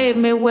serenade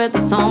me with the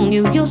song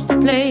you used to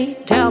play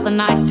till the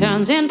night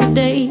turns into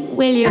day?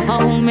 Will you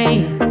hold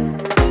me?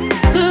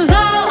 'Cause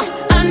all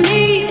I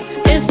need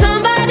is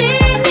somebody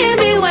near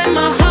me when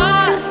my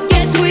heart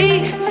gets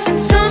weak.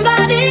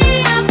 Somebody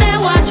out there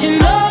watching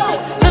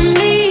over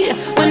me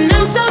when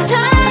I'm so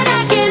tired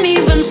I can't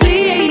even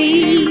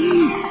sleep.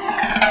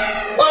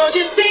 Won't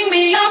you sing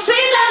me your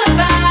sweet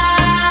lullaby?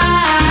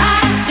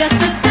 Just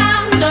the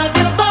sound of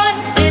your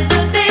voice is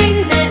the thing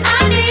that I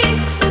need.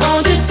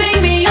 Won't you sing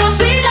me your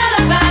sweet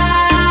lullaby?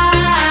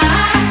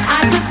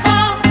 I could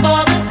fall for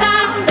the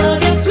sound of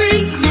your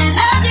sweet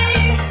melody.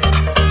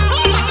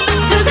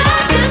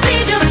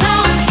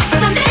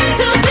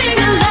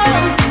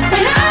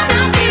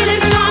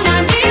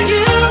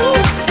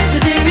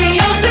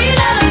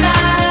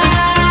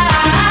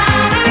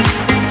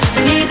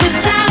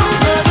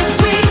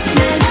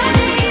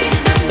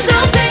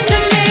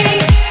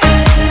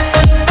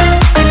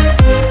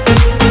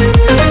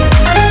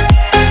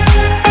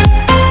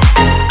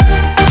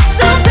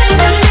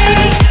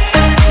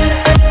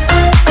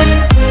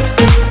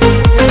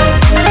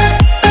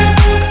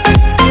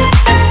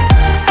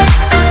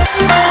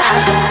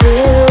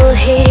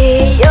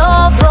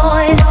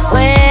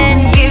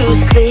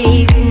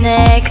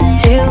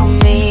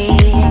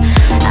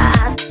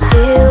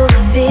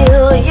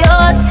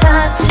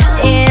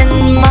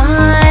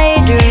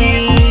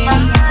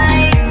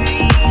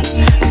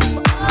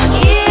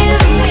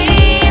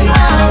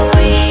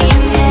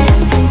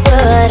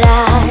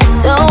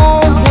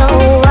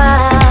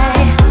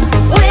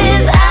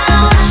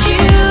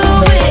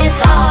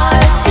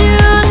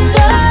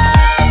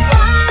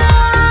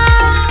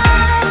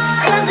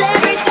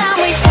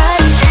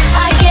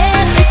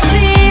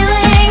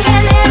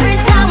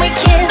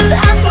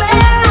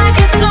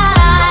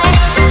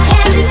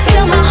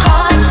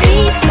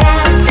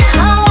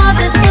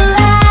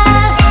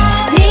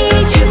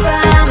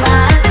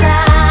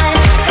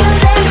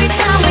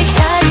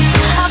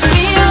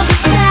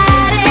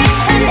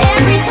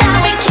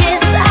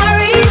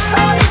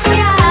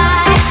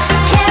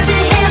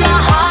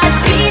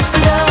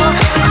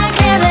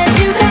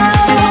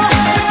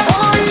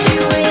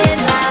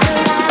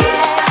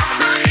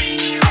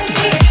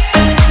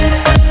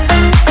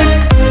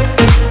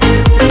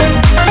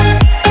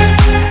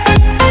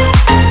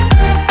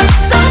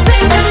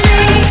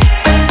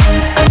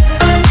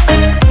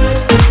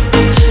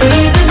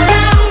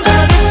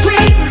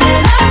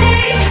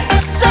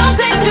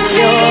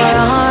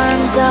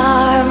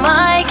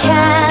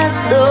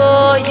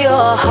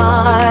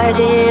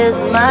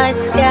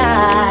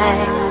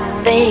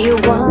 They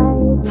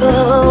wipe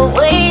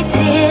away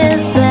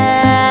tears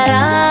that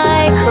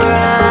I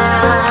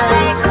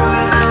cry.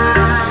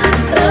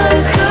 The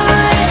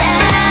good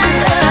and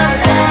the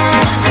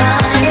bad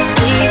times,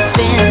 we've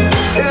been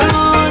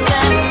through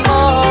them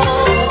all.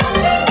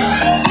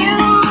 You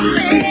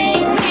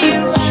make me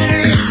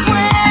rise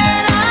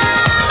when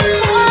I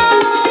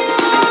fall.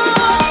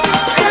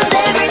 'Cause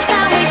every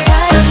time we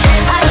touch,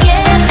 I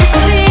get this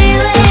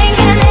feeling,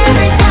 and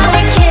every time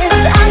we kiss,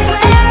 I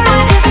swear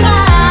I could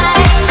fly.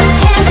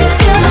 Can't you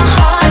feel my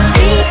heart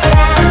beat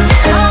fast?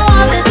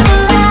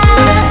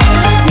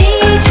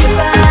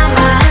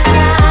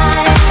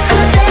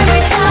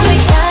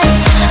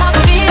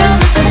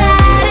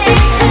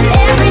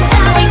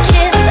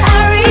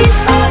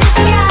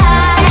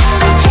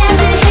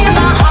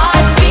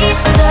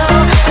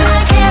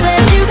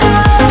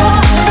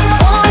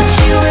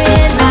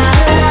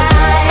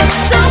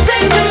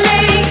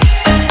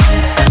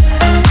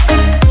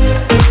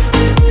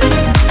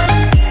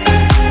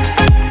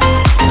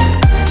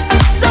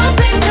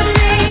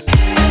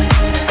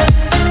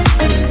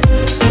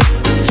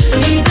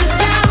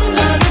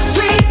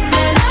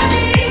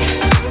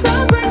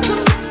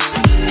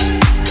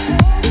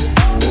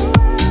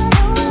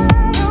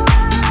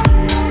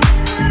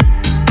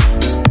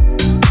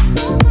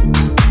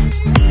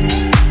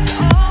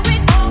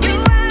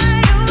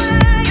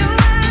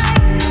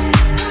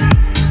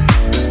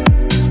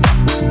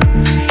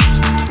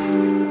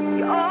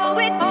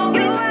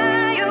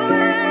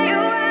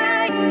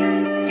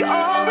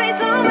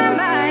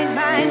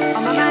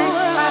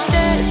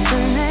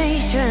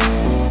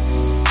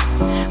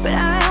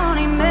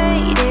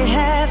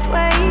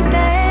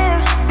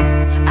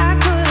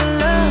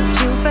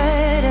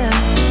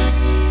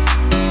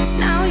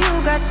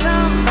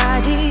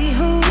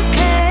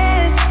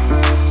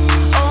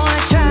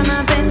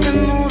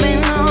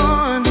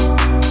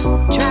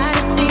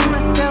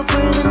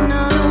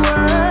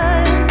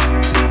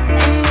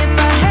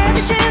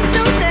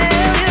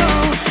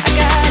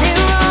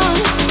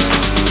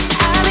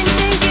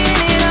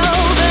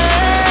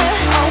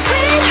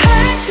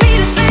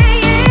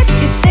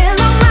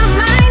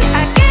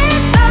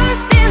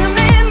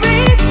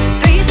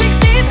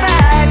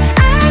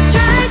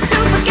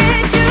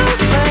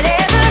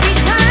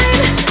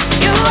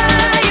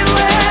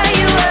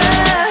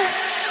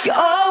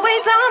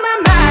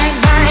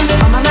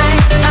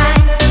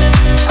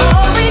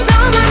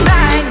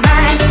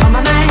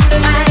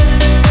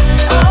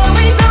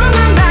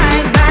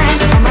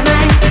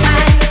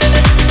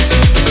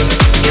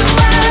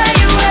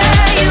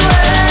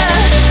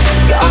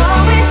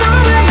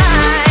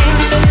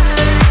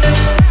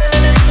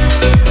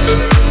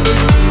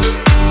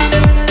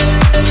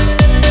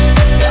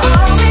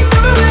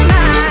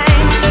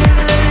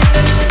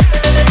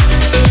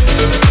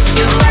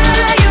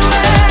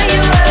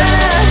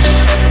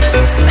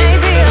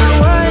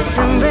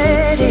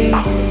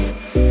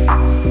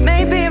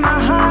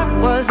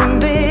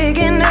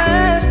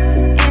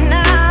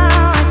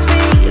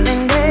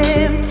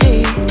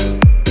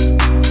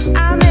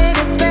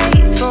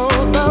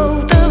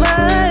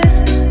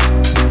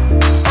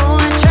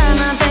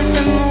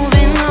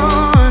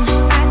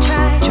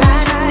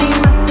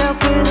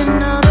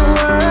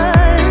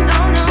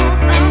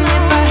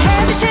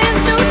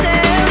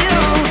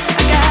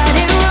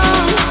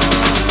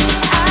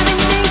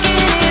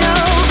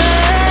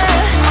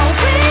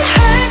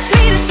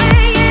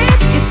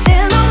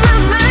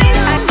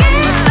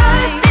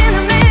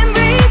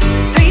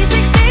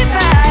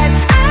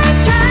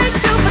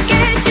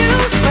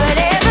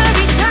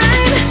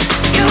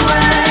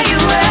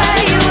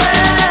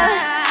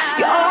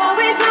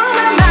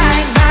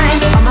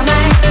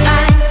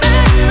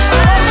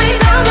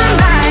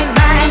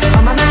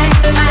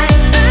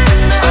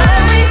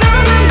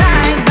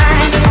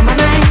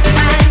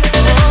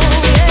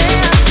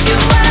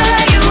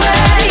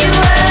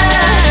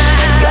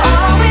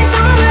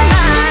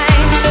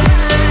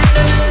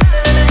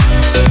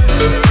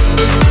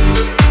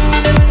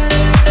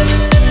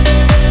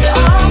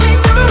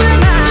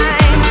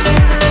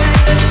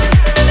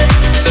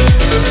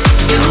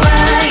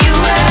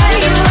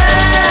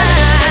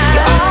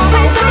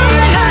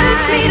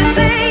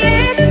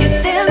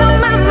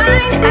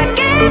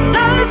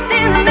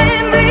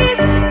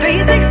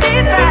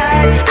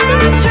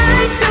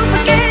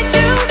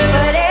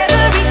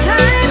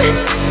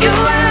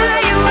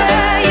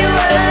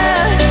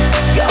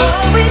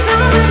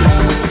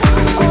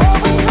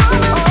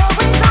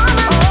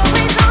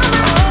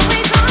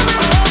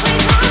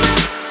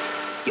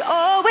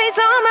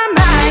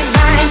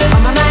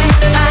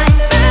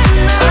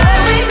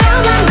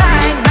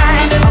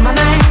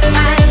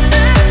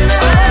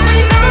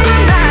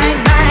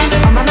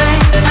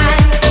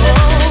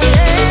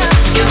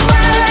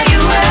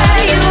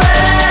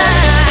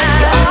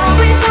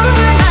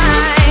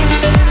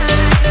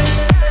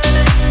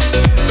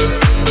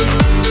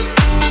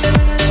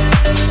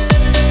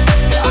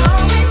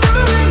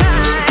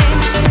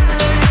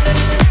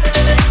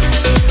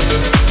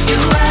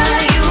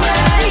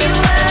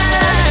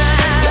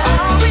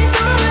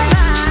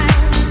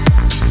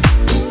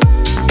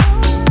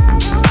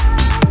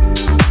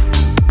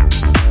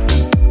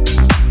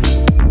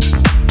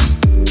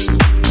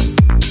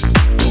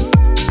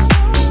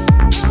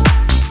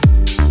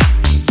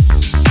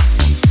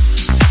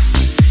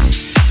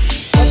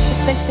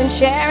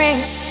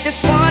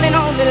 one and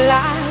only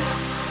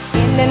life,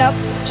 ending up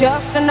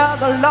just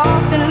another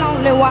lost and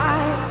lonely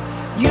wife.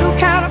 You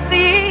count up the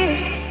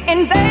years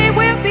and they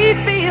will be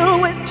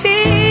filled with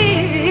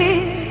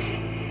tears.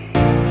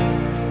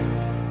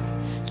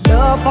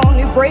 Love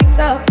only breaks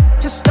up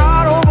to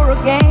start over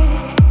again.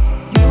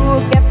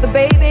 You'll get the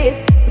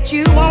babies, but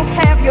you won't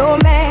have your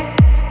man,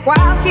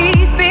 while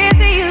he's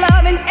busy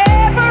loving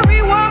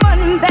every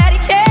woman that he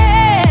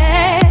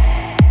can.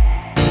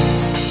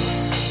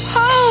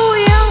 Oh,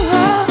 young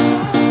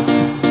hearts,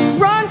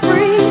 run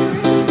free.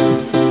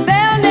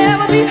 They'll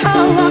never be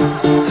hung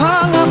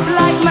up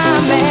like my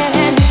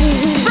man.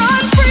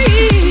 Run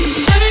free.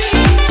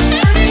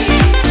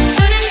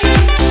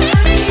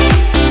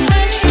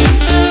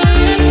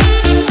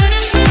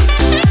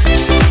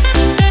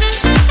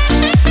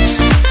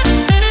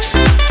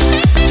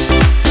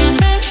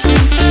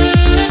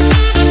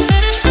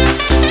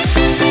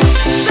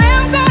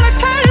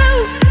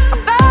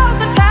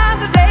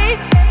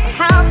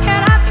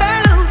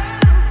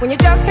 You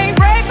just can't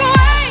break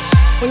away.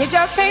 When you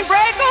just can't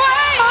break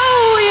away.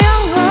 Oh,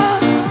 young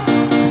hearts,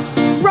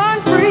 run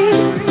free.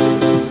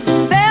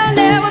 They'll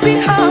never be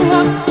hung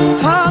up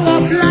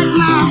like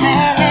my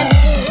man.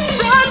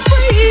 Run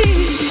free.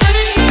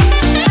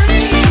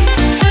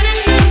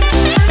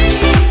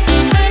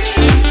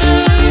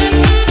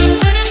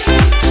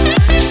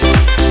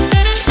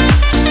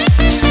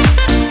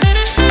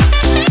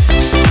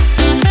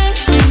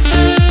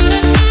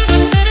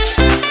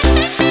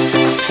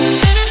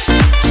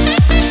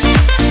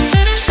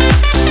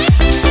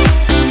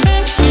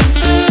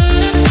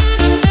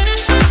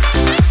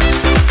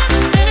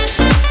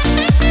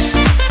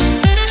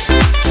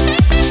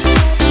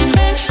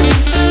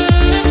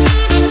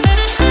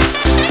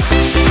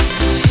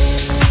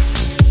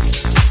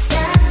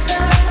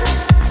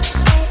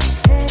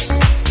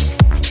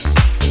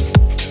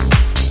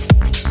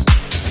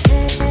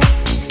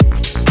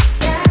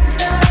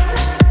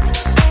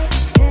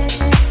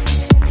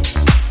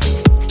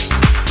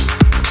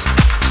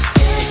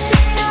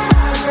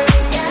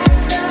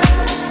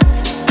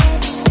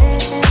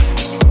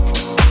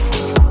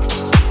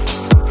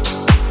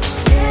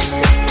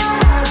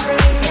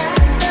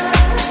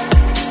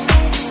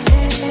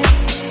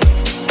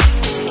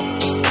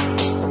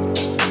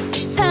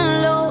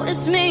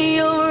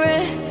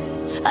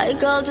 I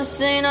called to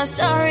say not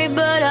sorry,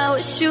 but I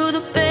wish you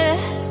the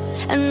best.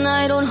 And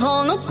I don't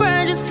hold no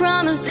grudges,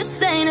 promise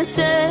this ain't a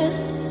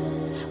test.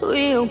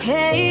 We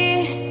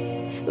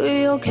okay,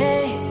 we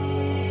okay.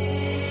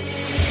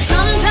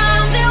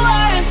 Sometimes it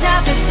works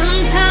out, but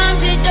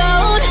sometimes it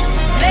don't.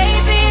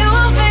 Maybe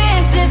we'll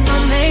fix this,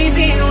 or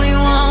maybe we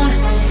won't.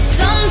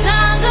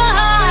 Sometimes a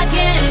heart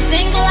can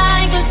sink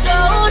like a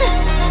stone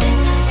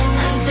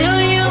until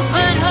you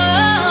find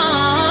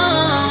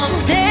home.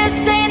 This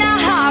ain't a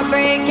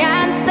heartbreak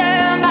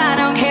anthem. I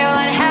don't care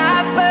what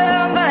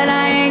happened, but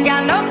I ain't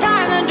got no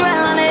time to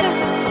dwell on it.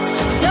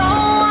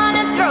 Don't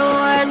wanna throw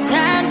a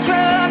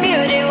tantrum. You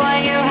did what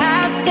you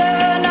had to.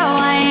 No,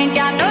 I ain't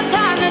got no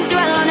time to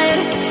dwell on it.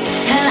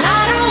 And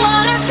I don't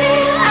wanna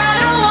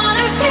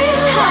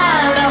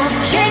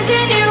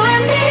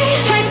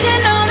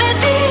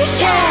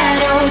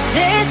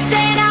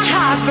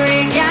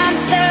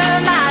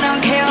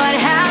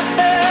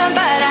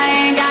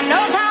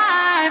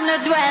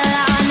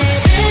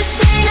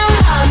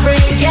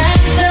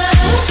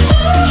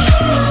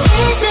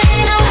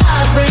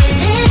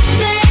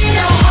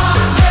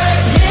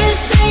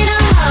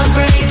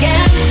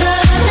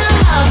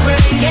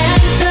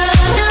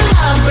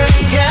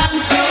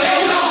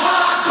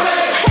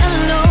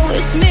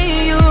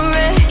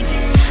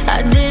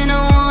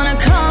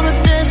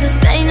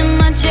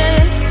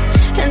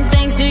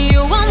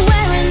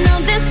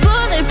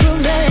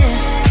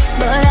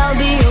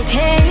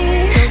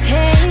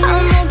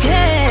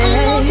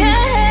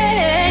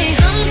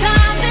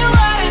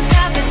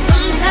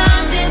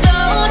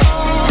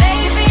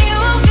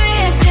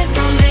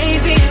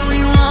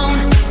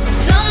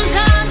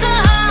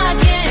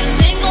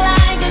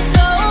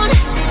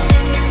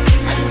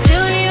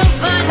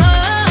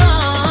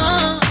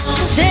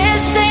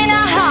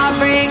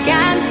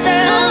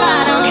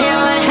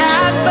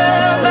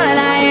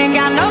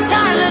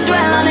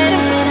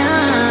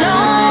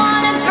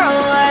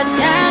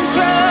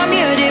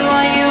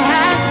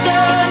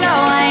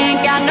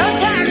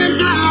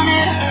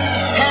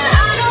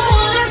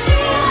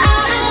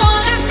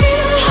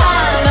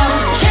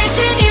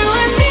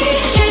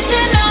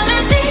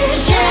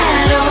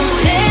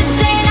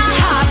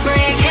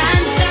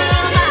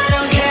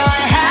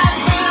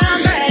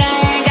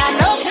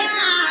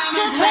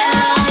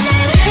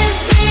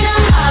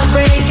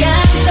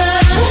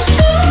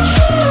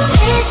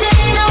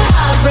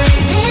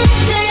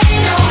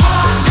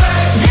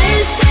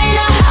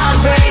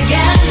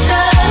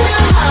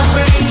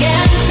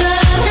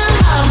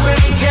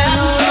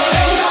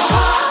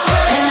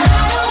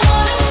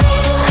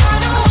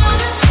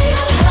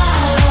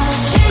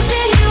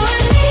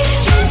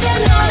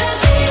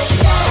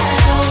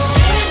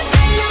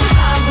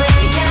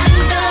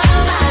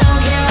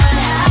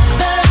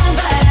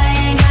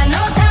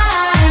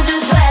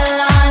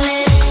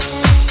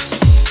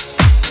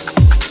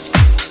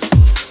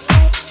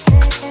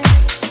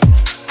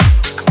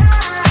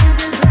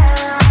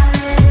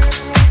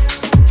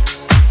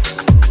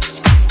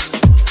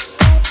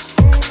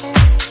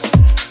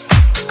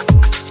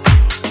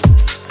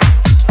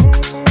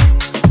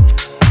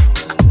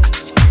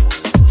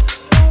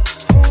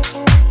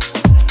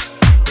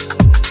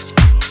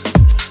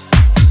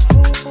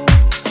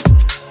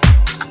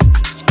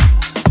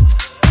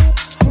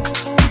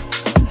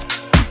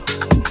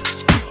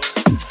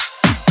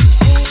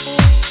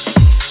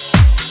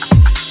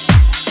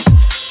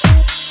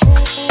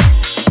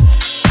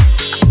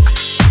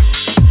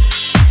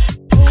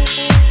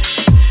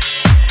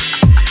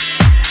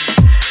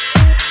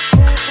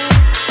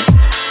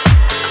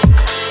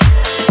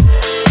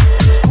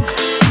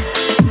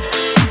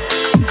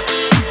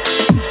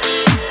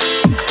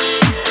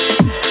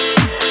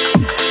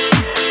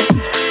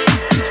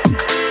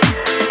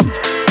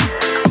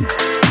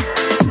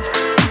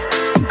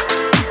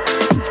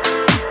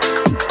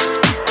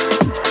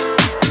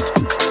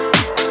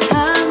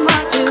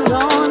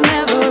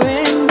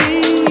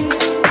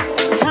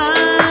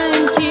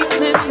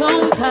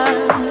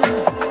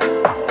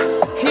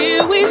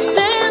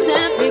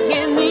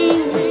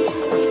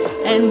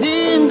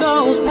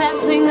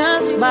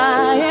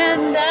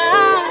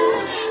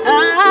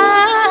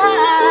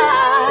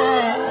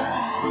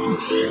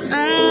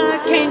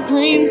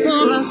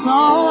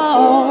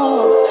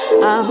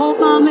I hope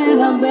I'm in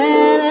a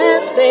better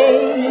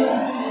state.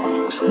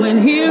 When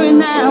here and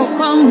now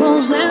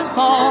crumbles and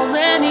falls,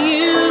 and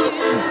you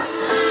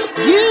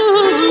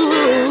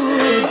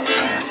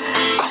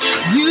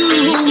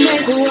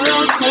make the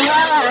worlds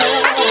collide.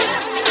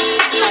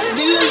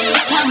 Do you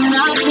come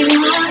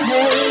knocking on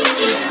head,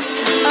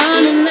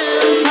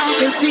 unannounced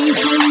like a thief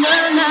in the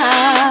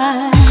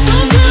night? So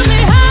tell me,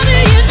 how do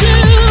you do?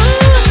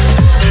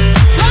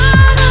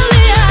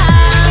 Finally I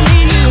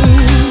meet you.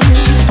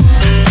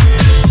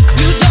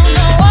 You don't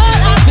know what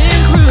I've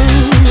been through,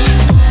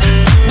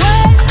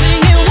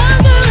 waiting and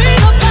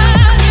wondering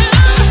about you.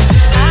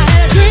 I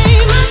had a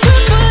dream I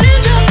could put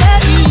into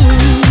that you,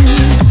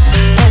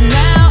 and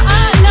now I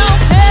know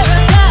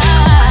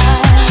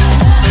paradise.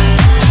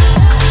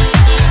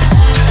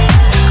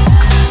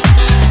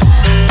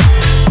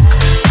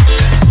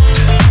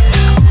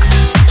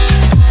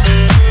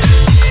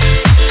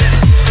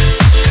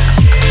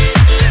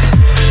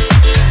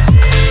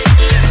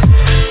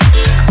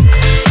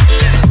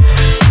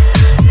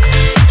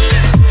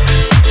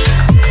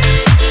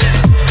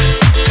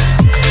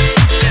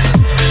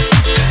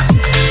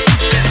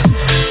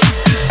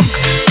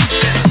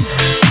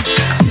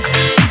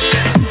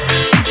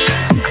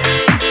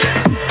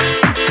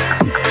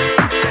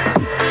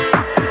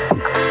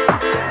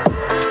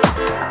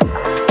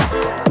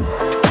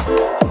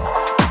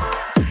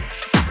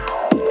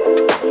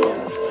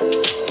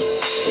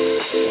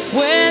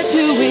 Where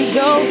do we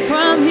go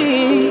from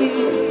here?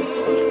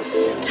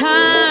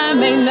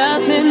 Time ain't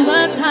nothing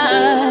but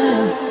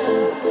time.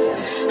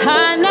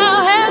 I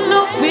now have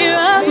no fear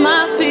of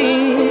my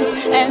fears,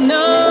 and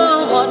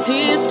no more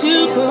tears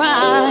to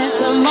cry.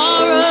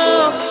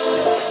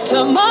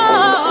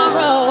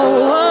 Tomorrow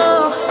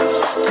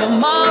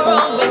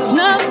means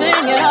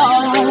nothing at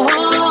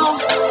all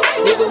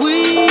if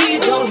we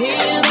don't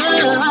hear the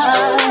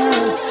line.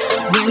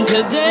 When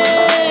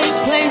today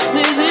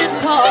places its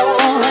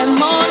call, and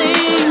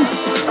morning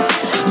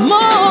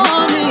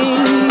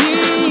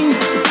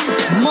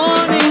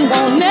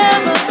won't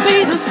never be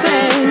the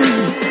same.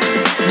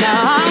 Now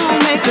I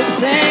won't make the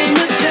same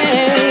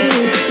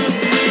mistakes.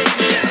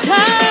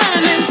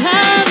 Time and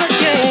time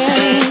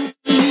again.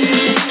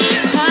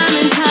 Time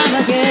and time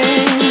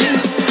again.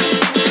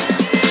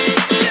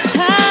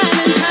 Time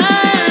and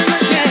time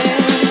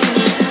again.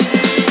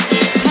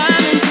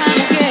 Time and time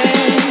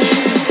again.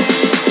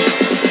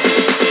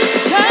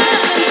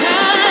 Time and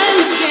time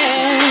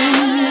again.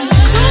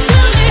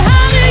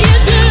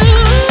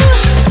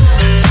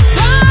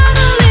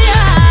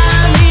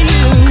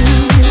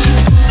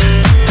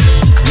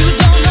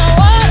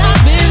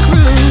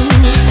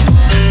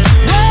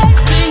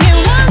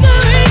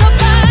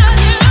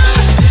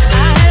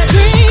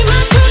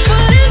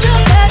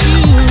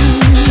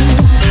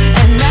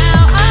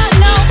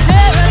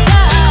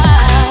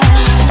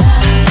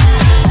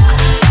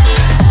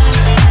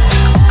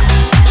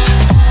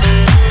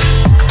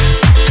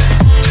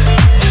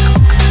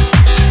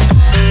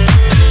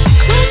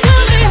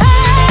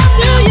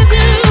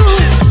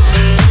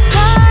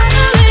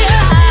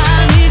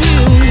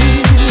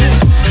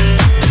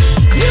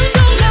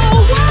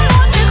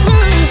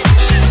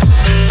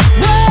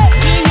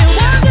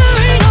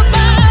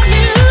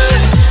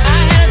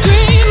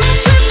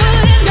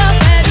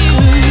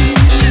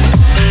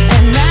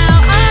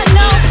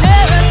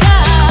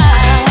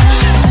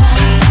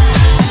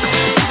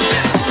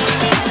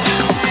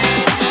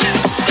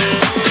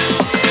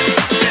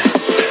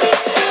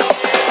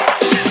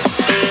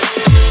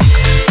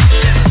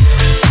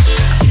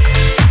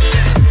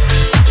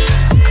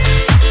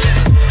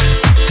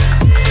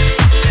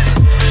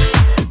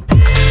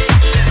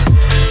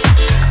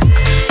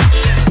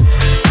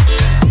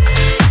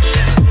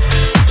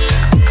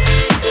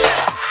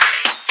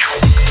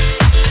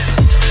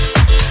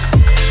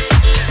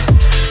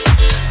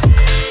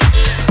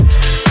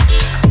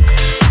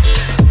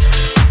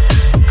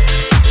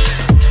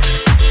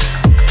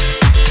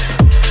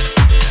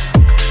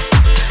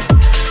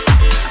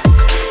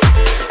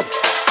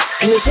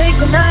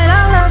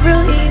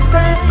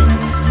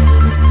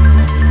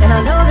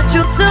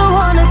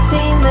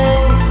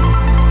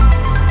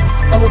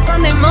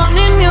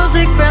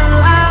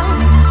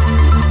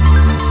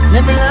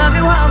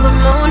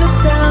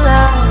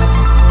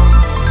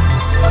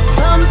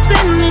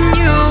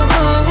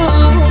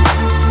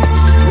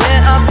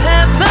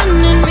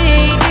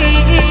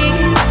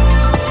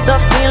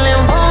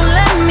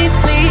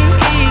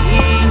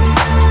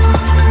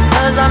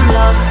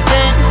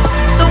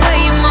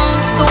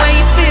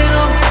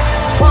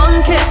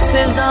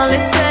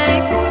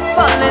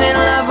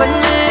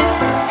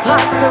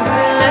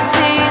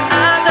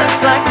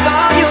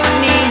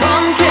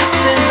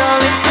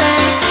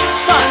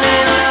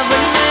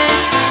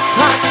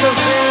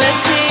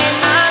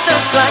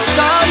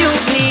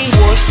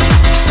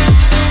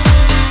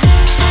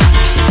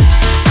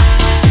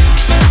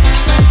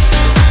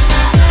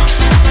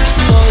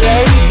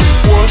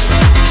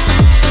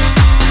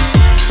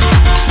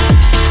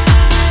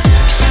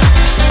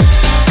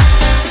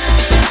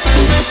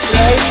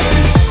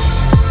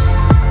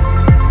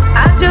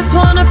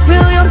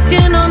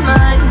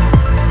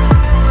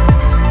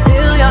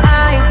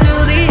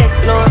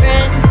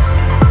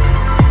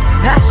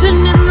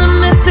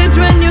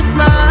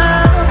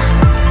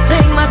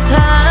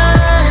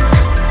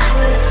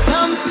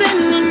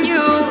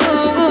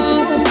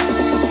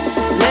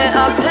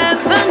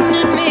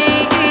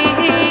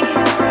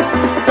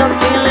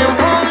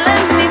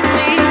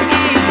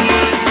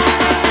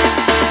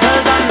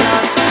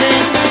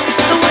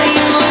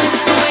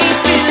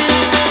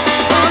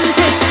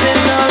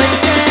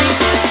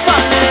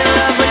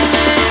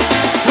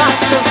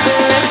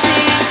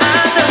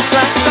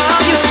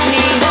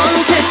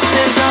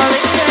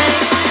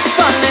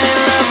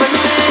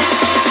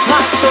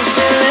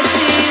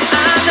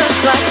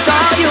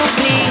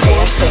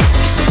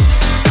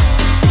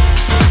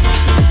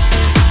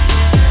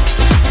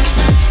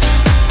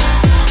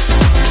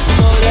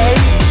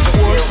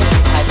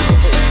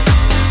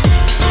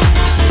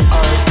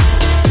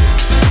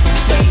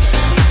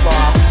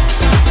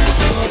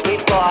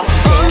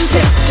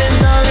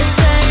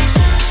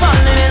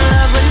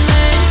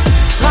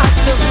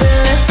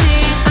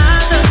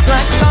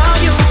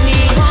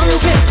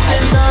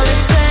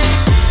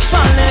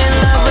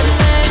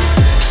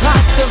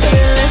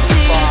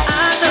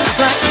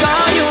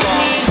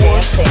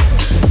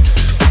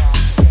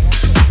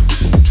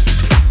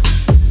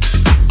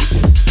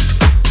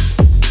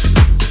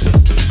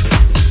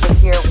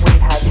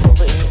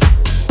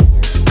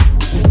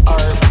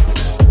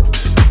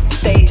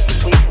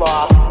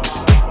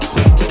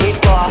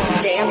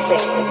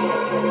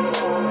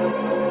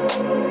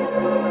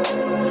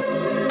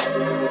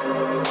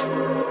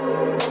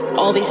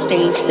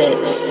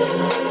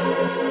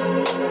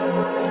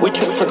 we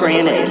took for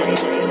granted.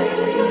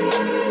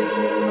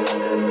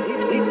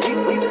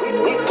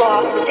 We've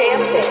lost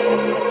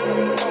dancing.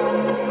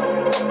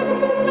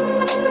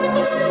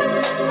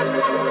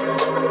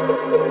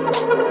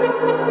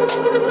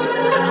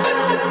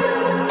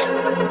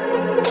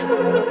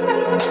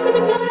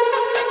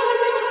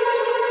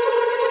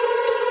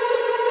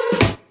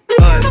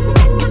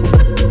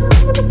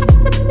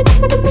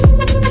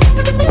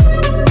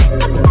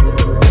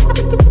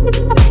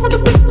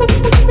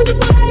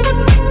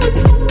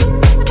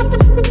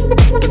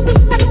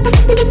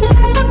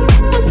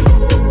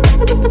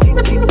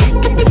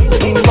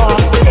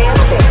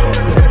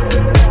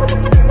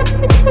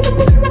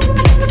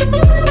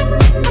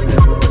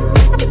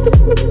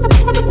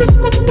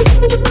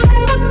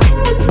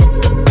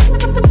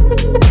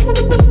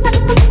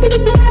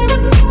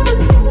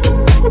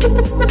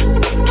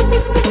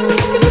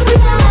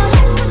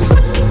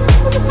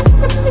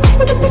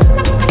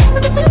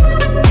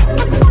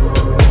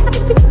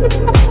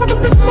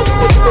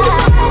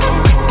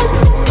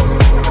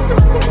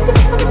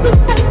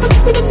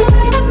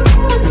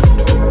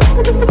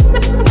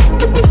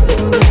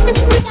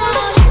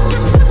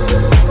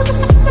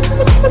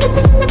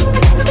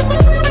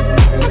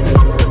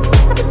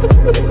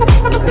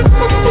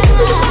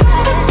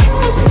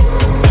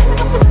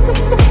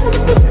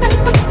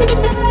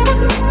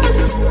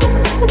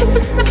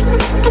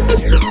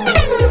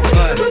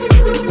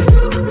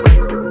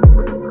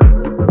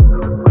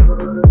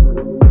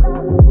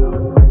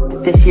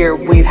 This year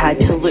we've had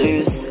to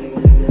lose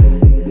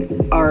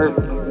our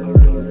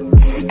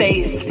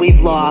space,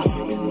 we've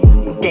lost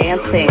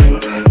dancing.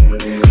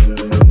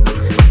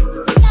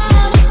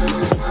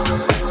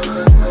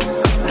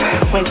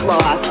 We've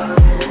lost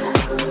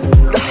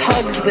the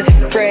hugs with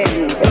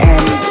friends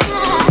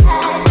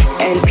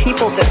and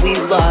people that we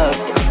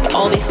loved,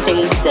 all these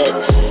things that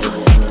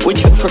we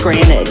took for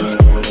granted.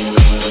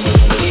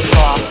 We've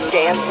lost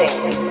dancing.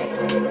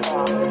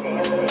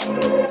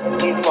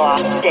 We've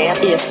lost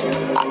dancing. If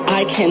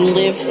I can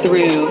live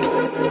through,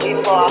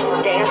 we've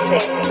lost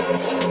dancing,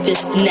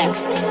 this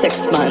next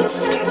 6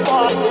 months, we've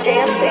lost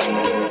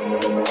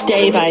dancing,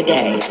 day by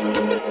day,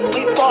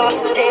 we've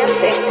lost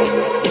dancing.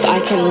 If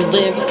I can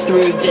live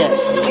through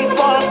this, we've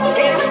lost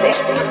dancing.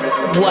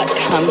 What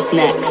comes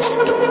next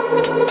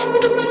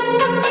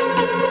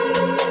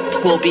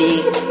will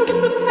be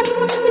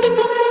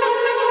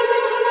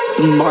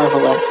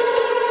marvelous.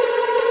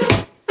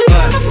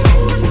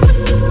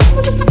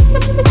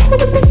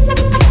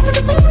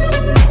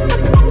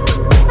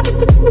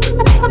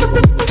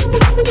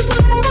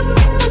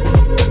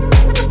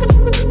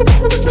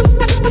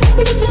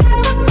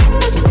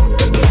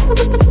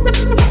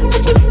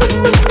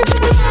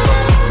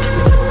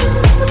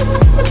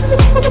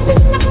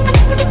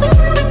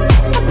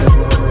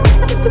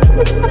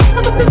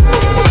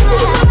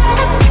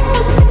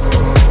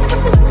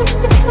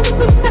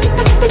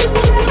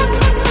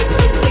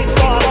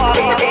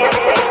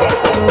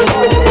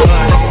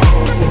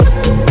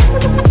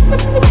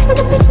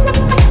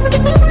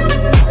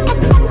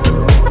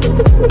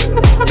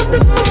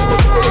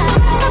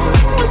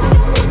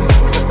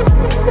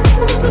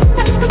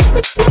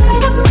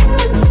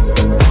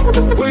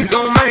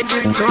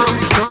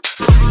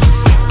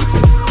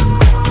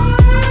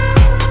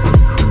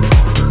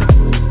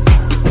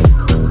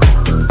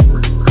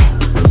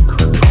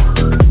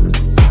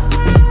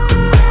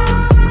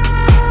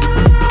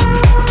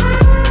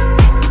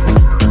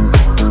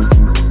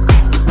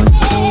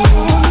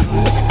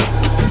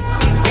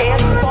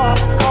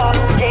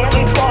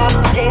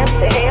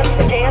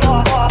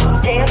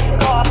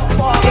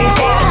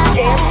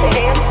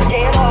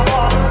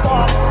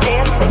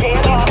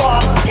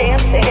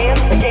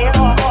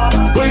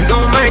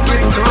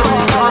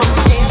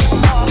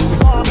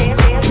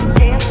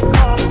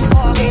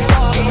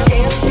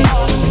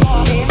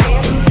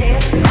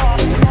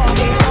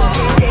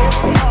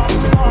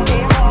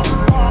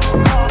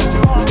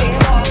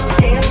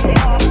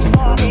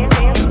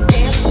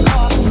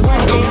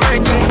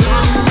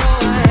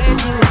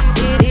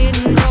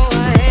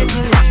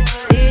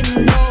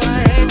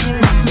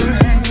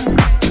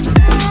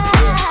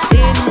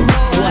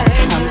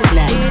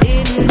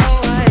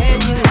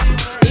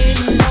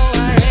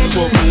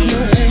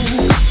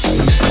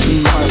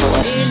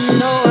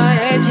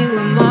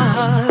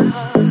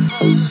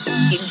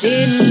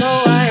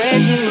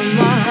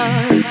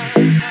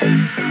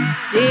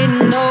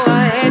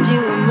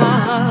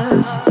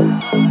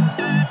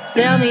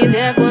 Tell me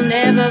that we'll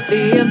never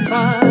be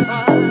apart.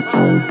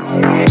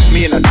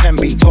 Me and her 10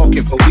 be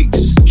talking for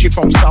weeks. She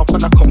from South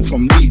and I come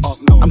from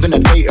Leeds. I'm gonna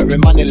date her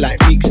in money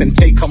like weeks and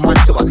take her man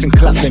till I can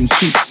clap them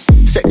cheeks.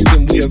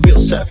 Sexting, we are real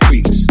set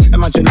freaks.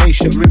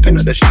 Imagination ripping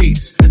at the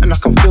sheets. And I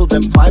can feel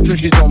them vibes when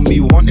she's on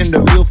me. Wanting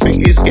the real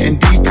thing is getting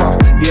deeper.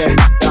 Yeah,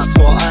 that's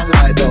what I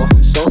like though.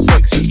 So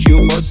sexy,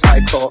 cute but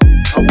psycho.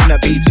 I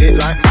wanna beat it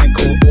like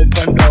Michael.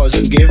 Open doors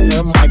and give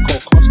her Michael.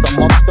 Cause the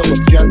monster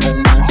of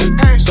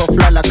gentleman. So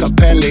fly like a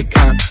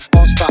pelican.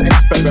 Won't start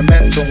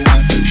experimental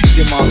man. She's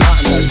in my heart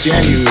and that's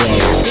genuine.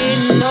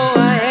 Didn't know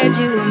I had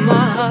you in my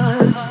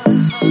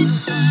heart.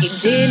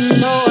 Didn't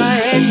know I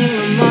had you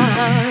in my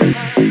heart.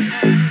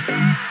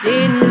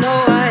 Didn't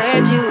know I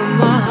had you in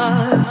my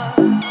heart.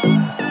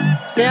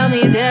 Tell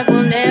me that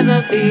we'll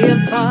never be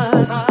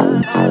apart.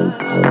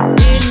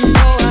 Didn't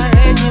know I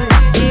had you.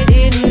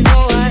 Didn't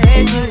know I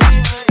had you.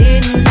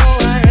 Didn't know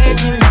I had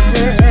you.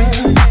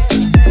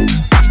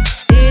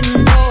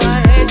 Didn't know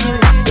I had you.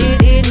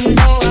 Didn't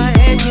know I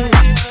had you.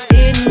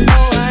 Didn't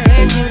know I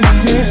had you.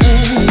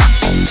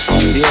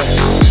 Yeah,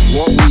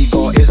 what we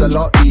got is a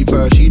lot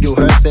deeper. She do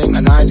her thing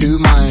and I do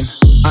mine.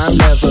 I'm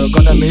never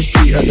gonna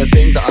mistreat her. The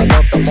thing that I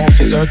love the most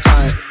is her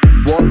time.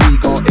 What we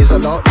got is a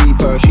lot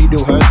deeper. She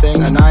do her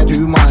thing and I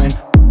do mine.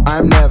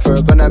 I'm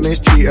never gonna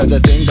mistreat her. The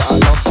thing that I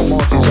love the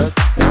most is her.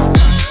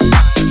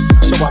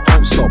 So I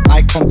don't stop.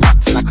 Eye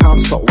contact and I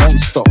can't stop, won't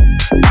stop.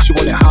 She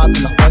want it hard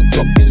and I won't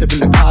flop. We said in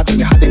the card and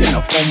we had it in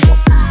a phone book.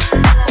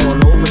 All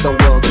over the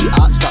world, she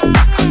arched that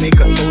back and make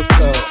her toes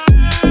curl.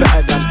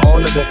 Better than all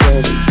of the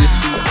girls this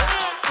year.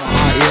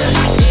 Yeah.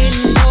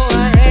 Didn't know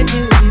I had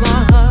you in my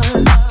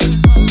heart.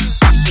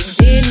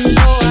 Didn't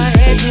know I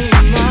had you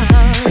in my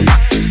heart.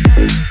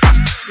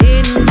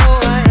 Didn't know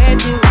I had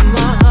you in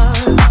my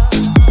heart.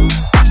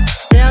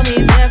 Tell me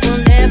that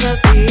we'll never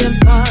be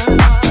apart.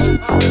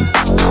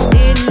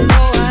 Didn't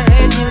know I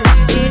had you.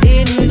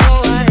 Didn't know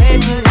I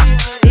had you.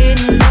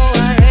 Didn't know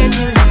I had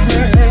you.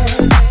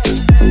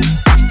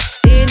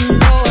 Didn't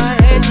know I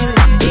had you.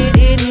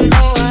 Didn't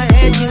know I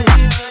had you.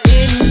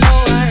 Didn't know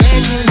I had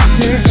you.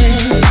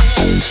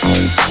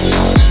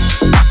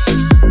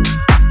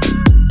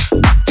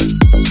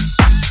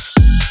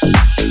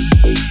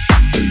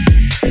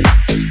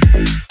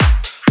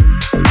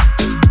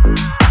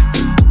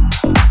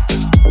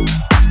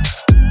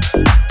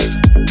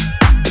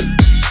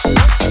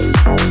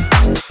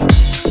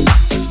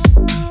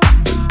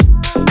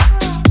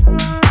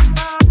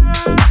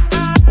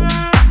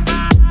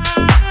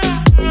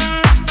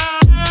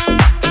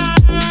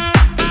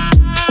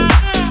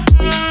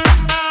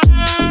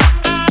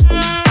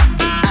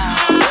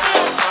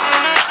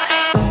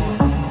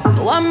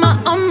 On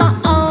my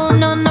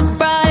own on a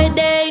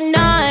Friday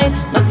night.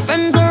 My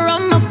friends are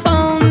on my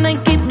phone, they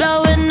keep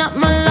blowing up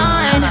my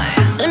line.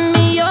 Send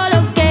me your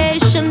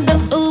location, the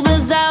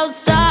Uber's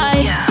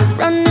outside.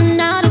 Running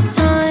out of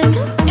time.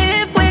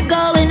 If we're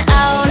going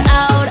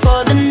out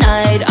for the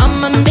night,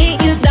 I'ma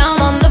meet you down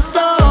on the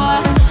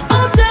floor.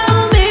 Oh,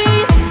 tell me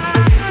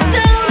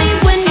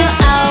when you're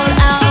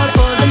out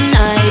for the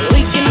night.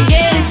 We can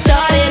get it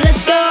started,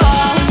 let's go.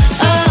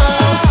 Oh,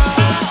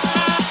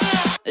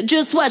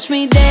 just watch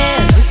me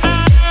dance.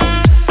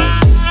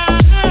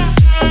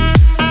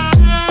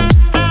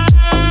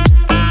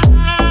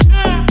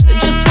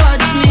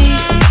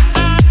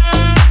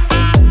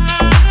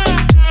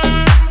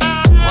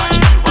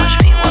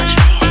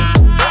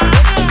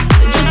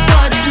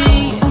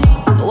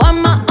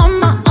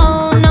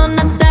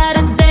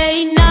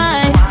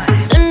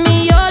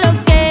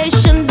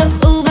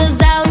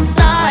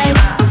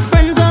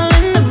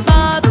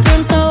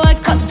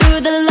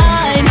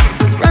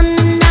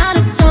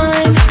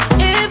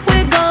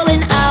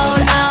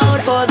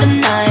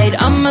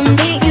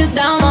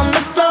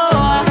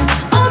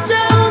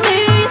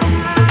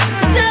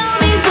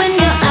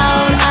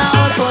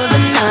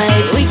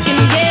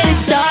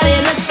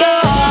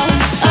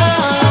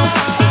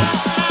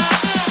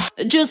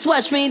 Just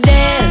watch me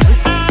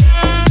dance.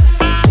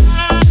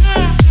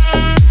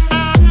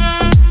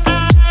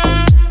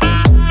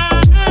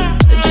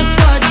 Just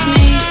watch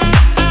me.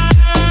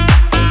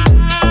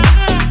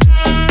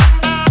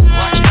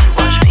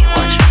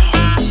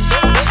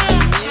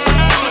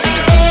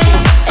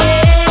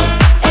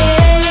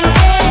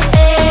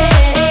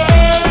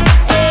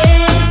 Watch me.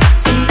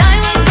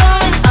 Tonight we're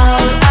going out.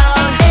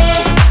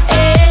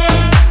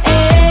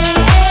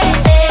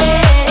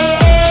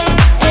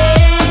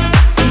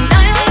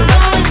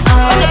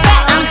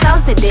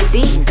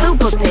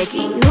 Super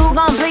picky, who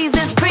gon' please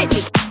this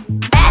pretty?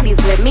 Baddies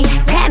with me,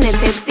 tan and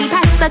tipsy,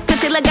 pass the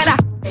concealer, got a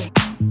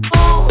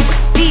ooh,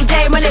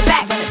 DJ run it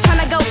back,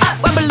 tryna go up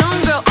where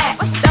Balloon Girl at.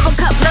 Double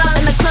cup love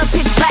in the club,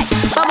 pitch black,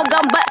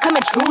 bubblegum butt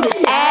coming true this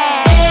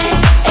ass.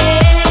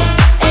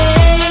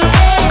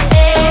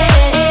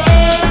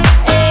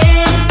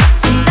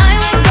 Tonight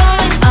we're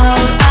going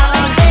out.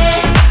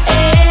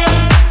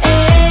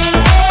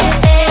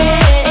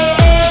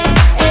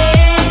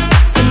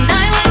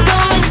 Tonight we're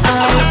going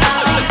out.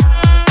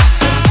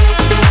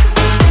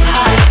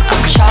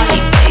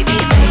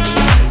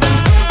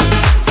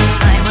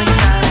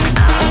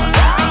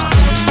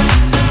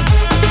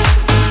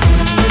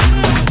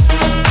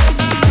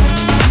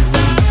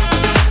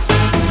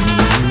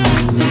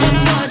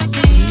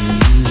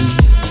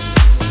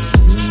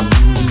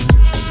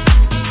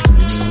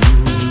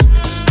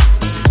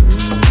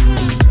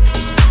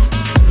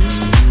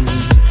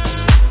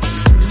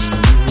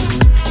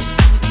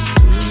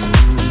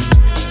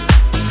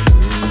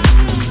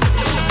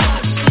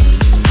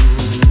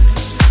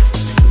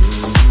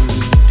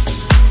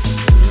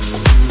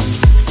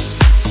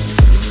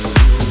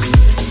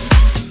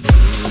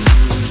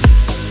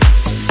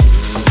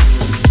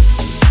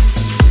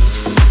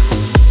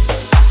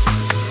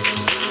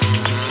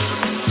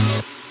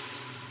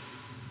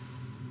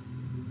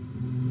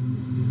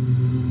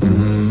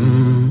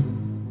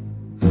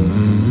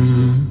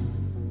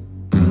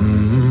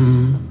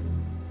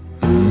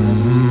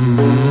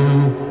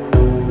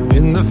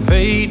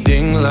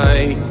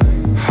 night,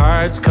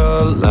 hearts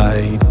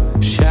collide,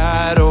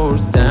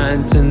 shadows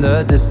dance in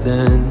the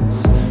distance.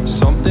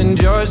 Something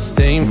just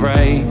ain't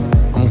right,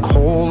 I'm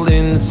cold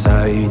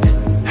inside.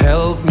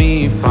 Help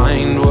me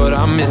find what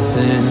I'm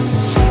missing.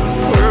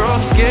 We're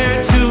all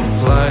scared to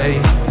fly,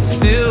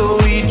 still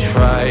we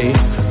try.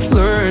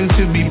 Learn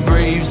to be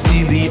brave,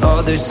 see the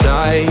other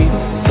side.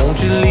 Won't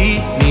you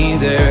lead me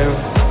there?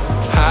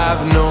 Have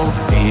no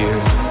fear.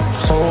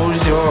 Close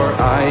your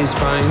eyes,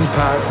 find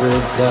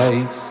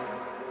paradise.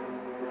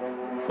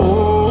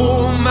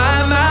 Oh my,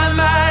 my,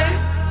 my.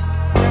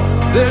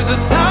 There's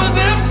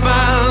 1,000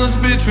 miles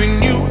between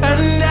you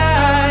and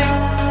I.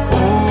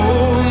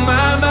 Oh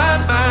my, my,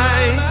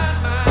 my.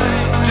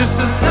 Just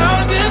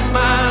 1,000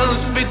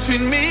 miles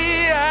between me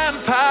and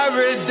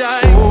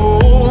paradise.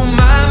 Oh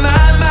my,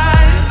 my,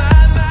 my.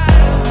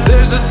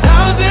 There's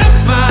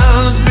 1,000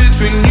 miles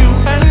between you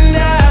and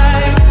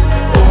I.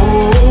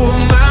 Oh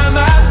my,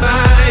 my,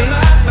 my.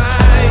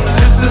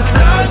 Just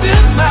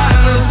 1,000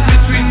 miles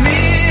between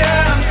me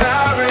and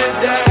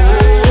paradise.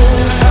 Oh,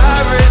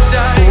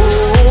 paradise.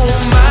 Oh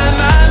my,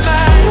 my,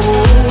 my.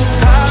 Oh,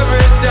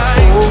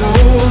 paradise.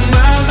 Oh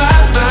my, my,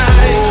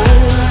 my.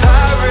 Oh,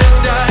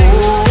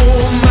 paradise.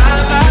 Oh my,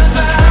 my,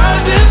 my.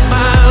 1,000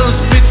 miles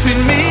between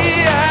me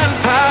and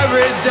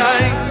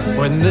paradise.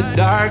 When the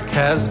dark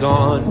has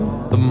gone,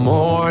 the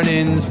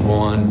morning's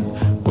won.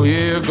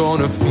 We're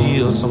gonna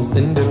feel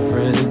something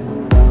different.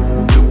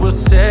 It will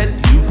set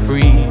you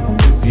free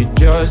if you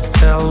just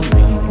tell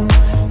me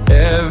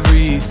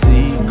every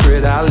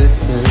secret I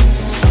listen.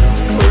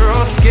 We're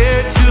all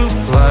scared to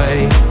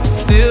fly,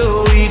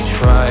 still we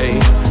try.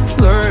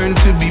 Learn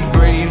to be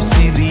brave,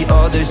 see the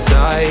other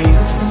side.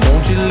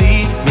 Won't you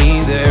lead me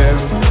there?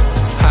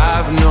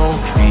 Have no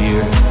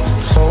fear.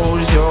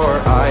 Close your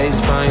eyes,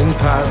 find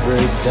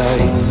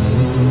paradise.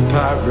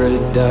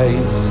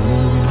 Paradise,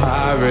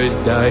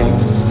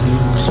 paradise.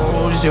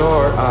 Close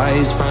your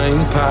eyes,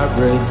 find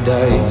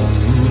paradise.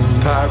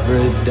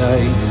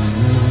 Paradise,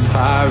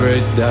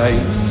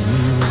 paradise.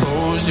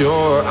 Close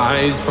your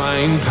eyes,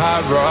 find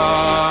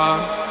para.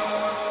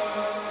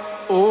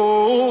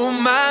 Oh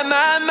my,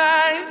 my,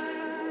 my.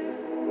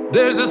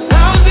 There's 1,000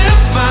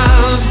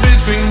 miles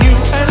between you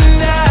and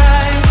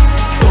I.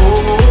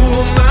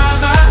 Oh my,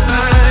 my,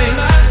 my.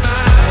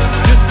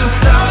 Just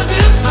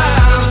 1,000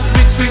 miles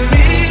between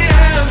me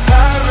and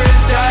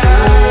paradise.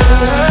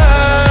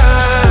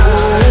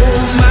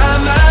 Oh my,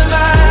 my,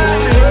 my.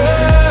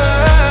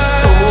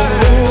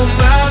 Oh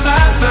my,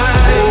 my,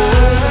 my.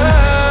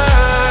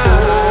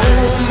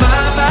 Oh my,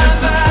 my,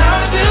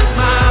 1,000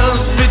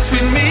 miles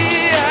between me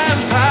and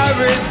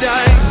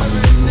paradise.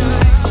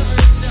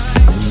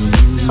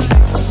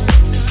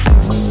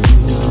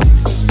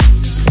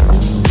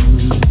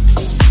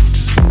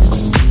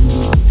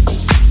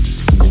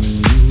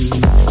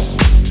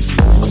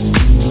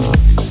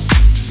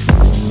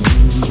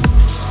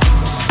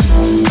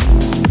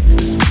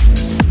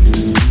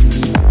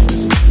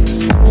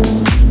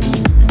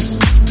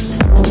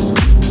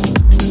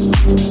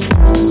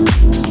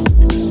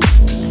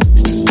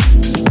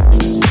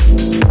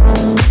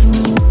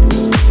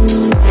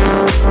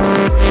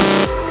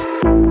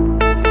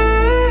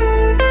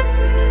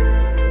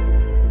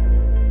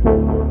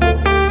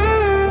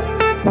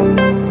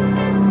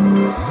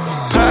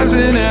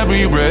 Passing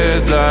every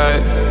red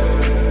light,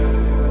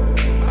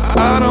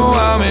 I know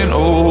I'm in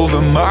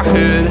over my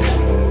head.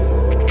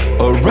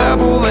 A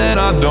rebel and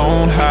I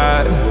don't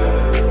hide.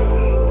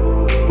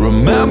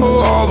 Remember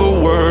all the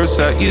words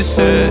that you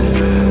said.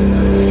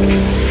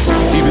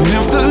 Even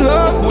if the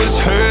love was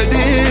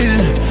hurting,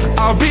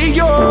 I'll be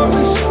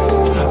yours,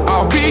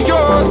 I'll be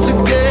yours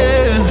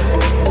again.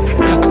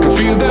 I can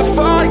feel that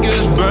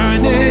fire's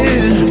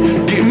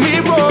burning, give me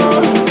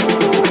more.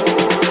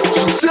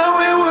 So tell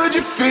me, would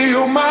you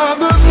feel my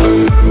love?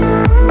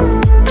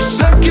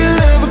 'Cause I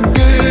can't ever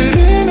get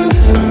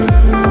enough.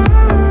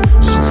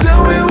 So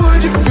tell me,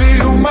 would you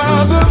feel my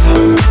love?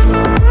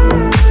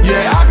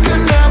 Yeah, I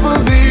can never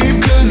leave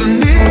 'cause I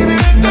need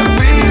it, that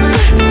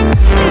feeling.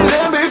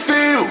 Let me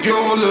feel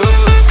your love.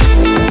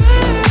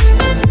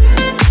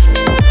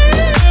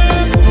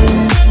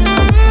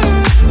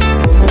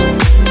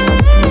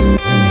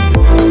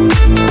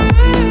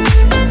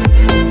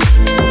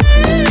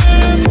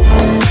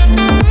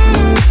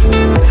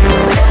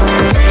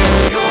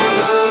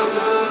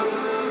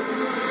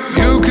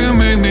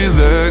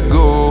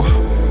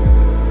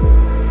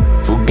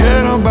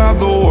 About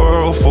the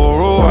world for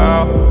a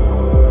while.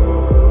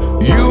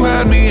 You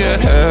had me at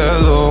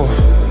hello.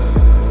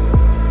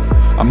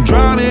 I'm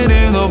drowning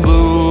in the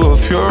blue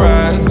of your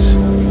eyes.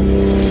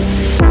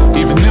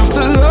 Even if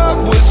the love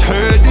was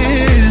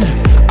hurting,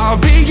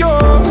 I'll be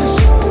yours,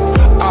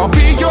 I'll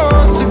be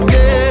yours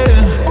again.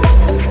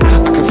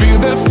 I can feel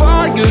that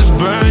fire's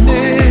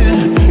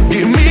burning,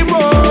 give me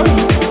more.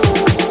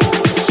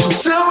 So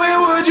tell me,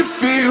 would you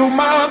feel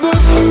my love?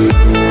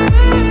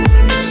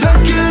 'Cause I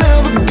can't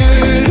ever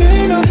get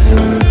enough.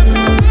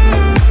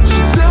 So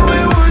tell me,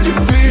 would you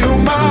feel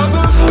my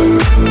love?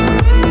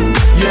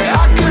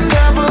 Yeah, I can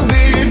never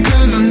leave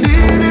 'cause I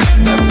need it,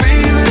 that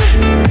feeling.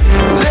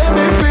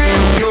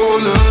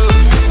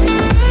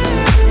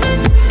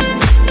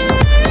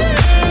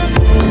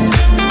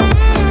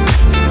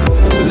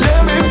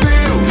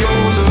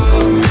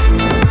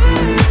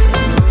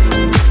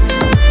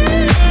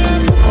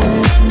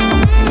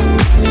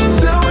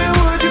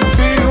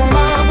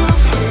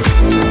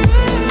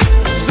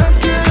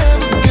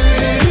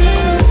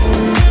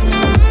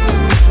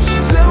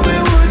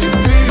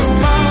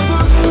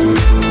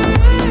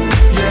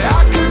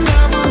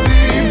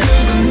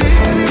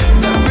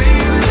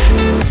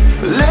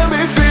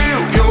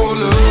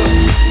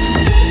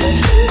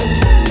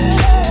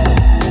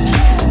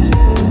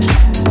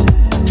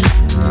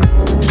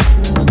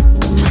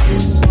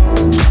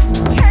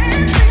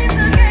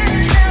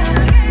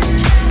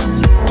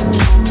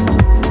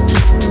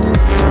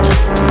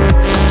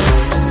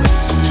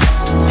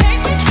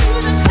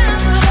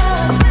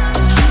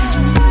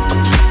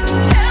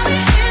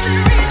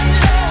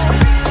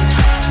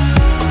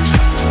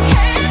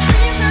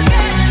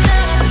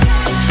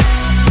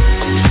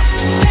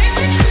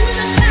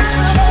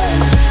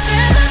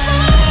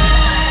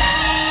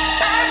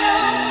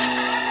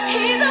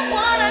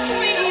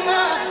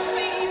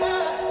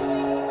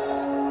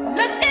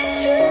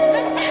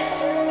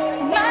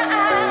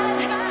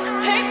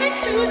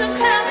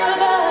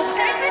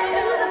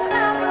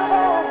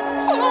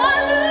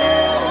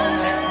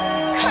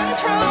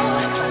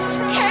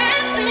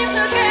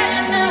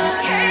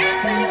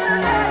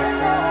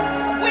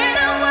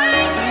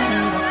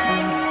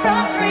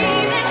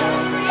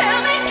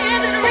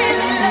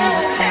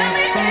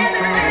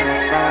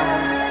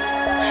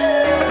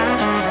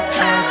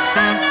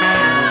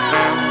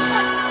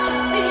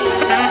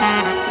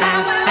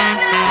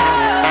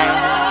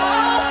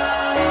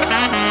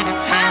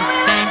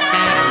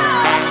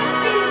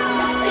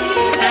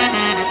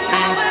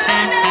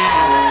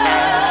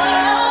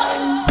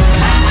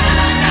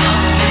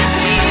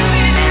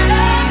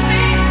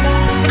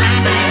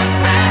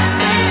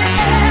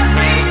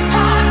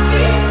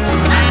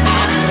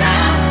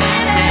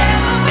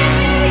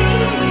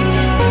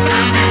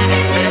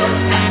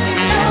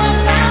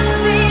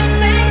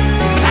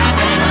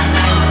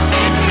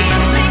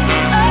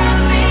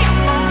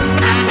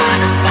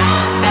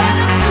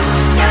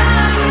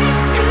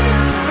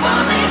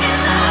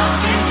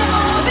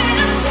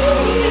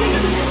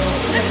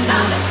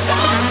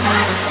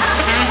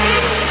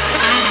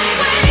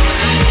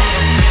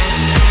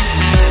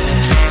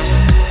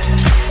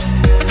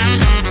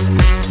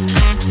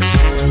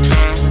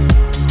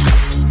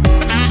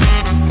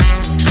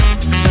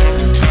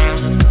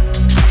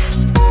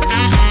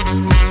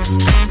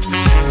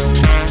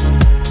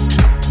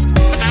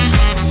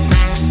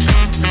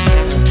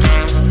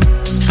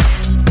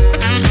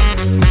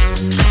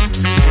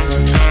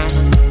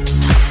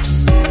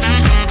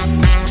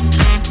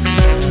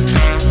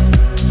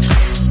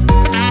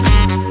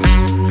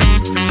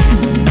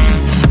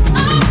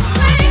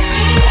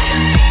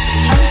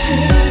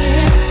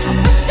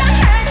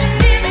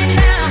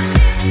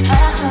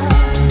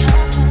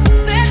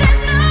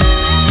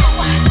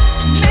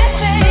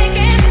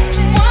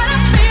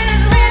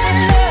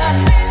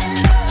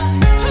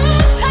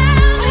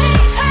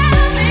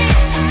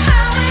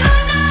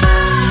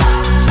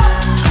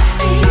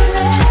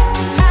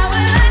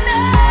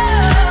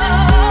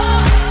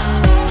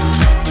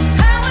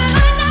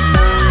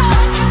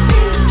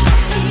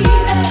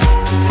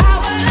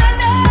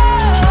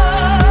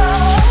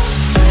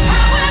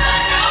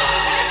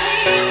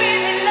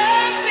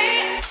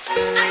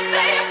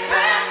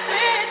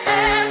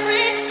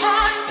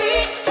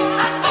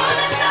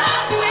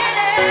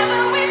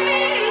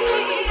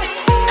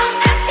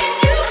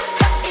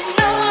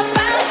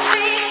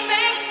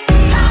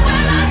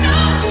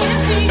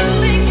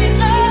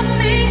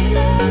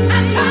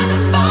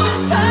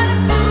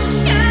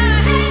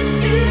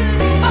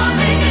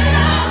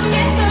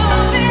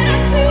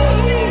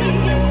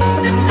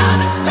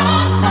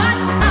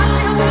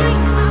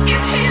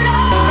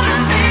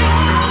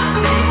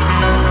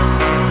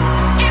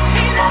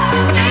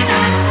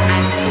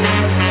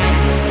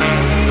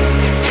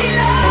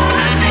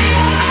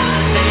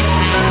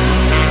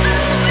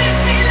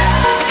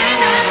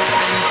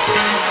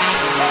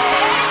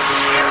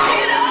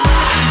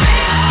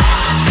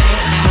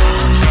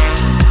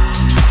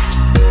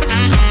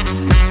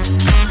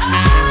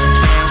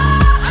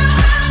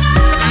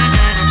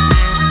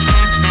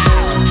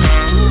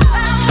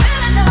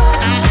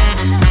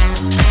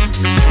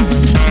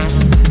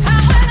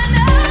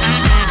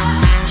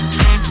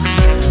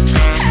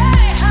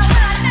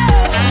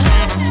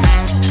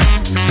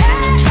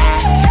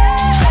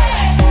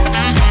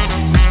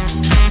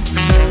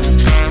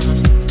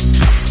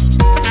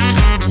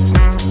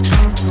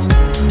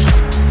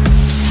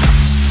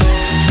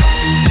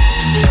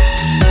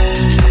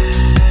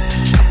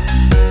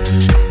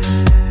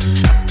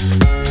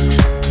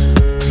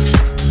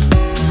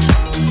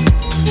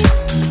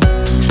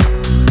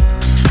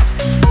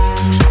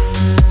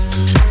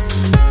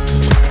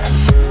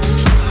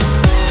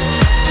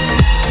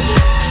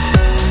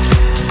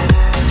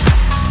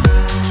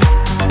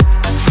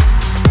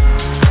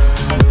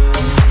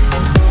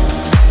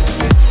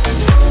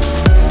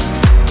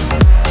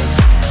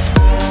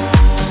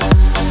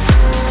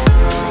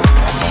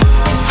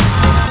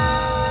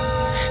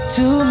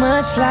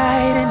 much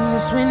light in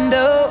this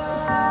window.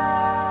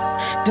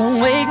 Don't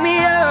wake me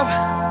up.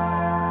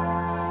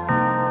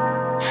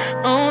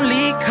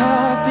 Only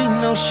coffee,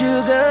 no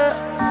sugar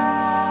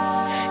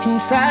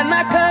inside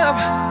my cup.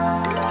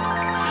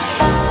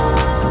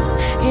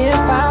 If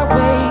I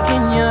wake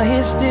and you're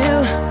here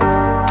still,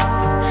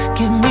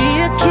 give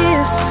me a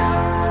kiss.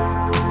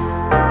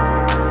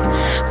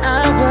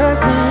 I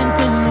wasn't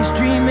finished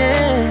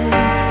dreaming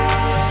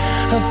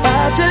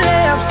about your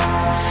lips.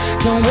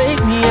 Don't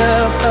wake me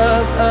up,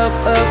 up, up,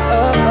 up,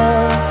 up,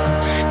 up.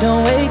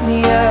 Don't wake me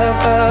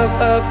up,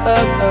 up, up,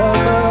 up, up,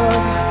 up.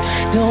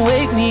 Don't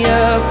wake me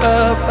up,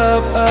 up,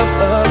 up,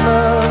 up, up,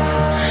 up.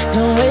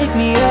 Don't wake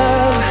me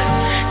up,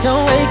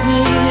 don't wake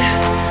me,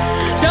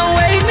 don't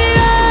wake me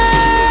up.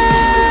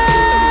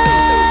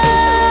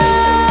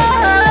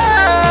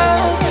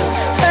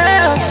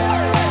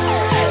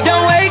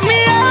 Don't wake me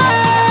up.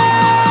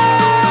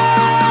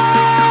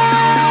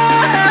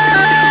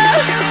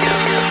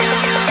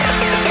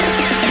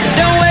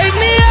 Don't wake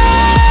me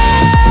up.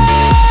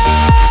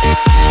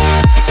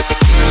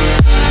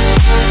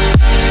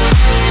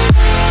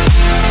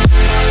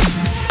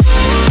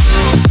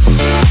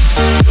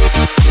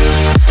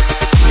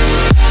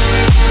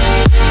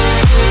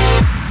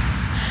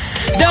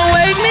 Don't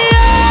wake me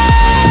up.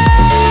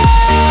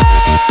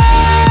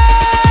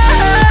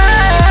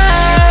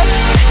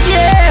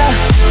 Yeah.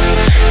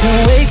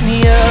 Don't wake me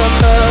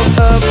up, up,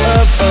 up,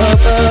 up,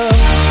 up, up.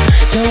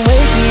 Don't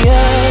wake me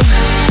up.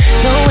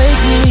 Don't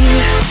wake me.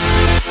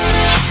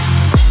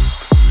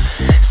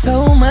 So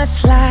much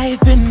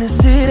life in the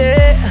city,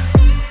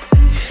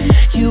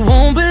 you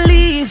won't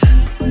believe.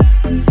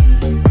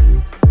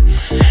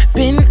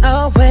 Been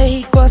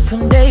awake for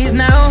some days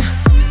now.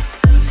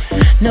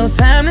 No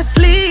time to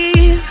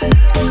sleep.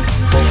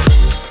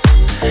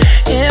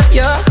 If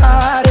your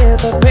heart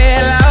is a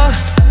pillow,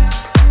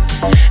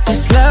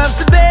 this love's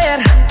the bed.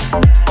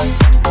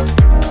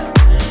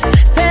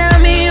 Tell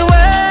me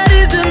what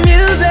is the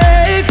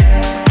music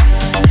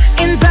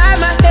inside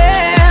my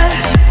head.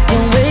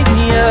 Don't wake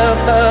me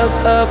up, up,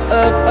 up,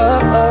 up,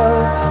 up,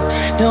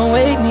 up. Don't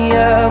wake me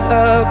up,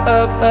 up,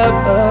 up,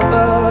 up, up,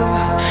 up.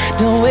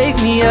 Don't wake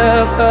me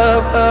up,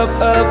 up,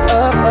 up, up,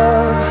 up,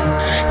 up.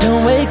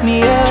 Don't wake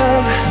me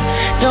up,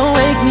 don't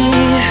wake me,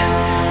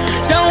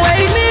 don't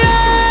wake me up.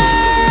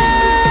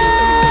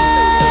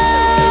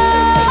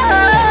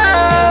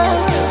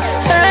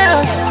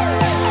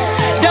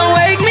 Don't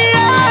wake me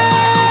up.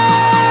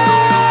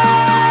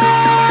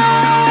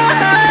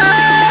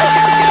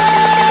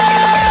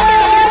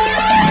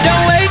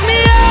 Don't wake me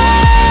up.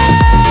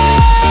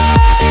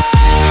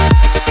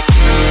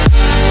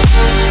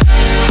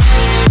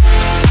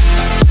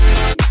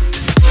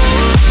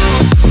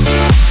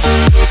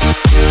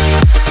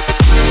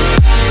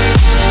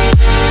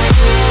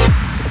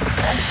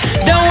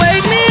 Don't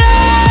wake me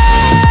up.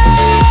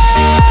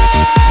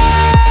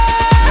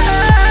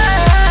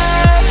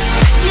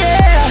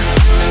 Yeah.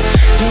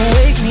 Don't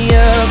wake me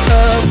up,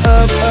 up,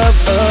 up, up,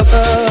 up,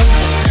 up.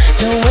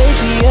 Don't wake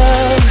me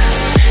up.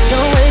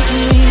 Don't wake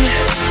me.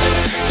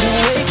 Don't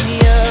wake me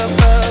up,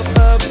 up,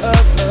 up,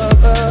 up,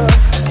 up, up.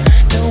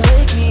 Don't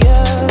wake me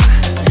up.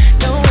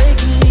 Don't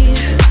wake me.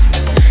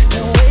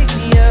 Don't wake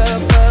me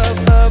up, up,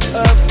 up,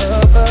 up,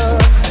 up, up.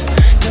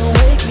 Don't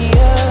wake me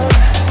up.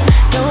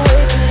 Don't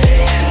wake me.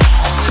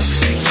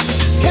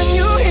 Can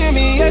you hear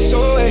me?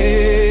 SOA.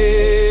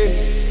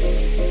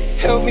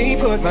 Help me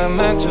put my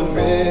mind to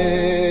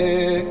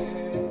rest.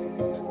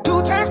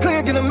 2 times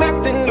cleared in a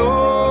meth and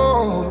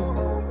low.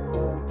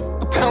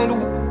 A pound of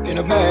in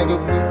a bag of.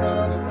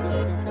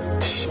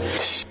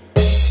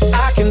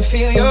 I can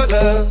feel your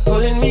love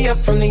pulling me up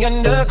from the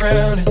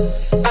underground.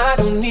 I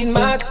don't need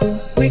my.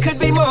 We could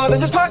be more than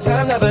just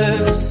part-time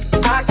lovers.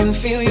 I can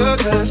feel your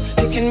touch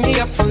picking me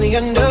up from the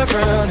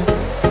underground.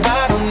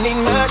 I don't need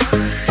my.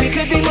 We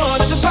could be more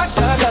than just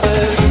part-time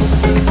lovers.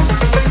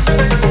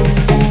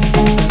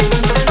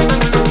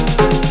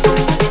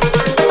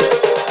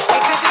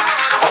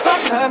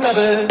 Part-time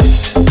lovers.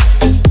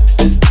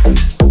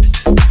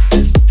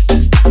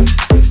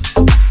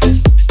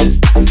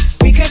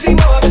 We could be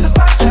more than just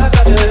part-time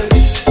lovers.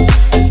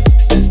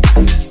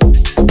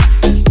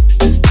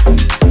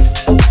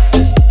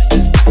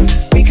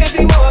 We could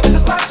be more than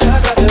just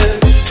part-time lovers.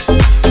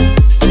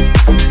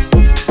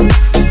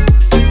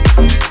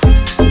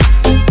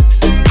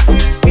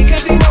 We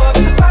could be more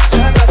than just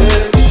part-time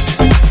lovers.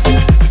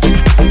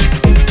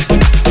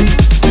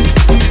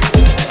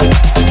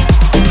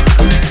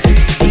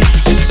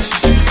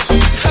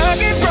 I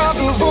get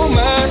robbed of all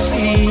my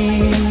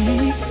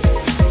sleep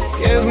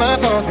as my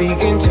thoughts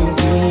begin to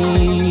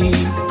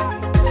bleed.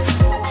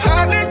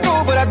 I let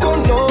go, but I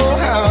don't know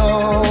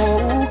how.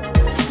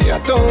 Yeah, I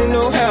don't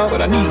know how,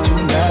 but I need to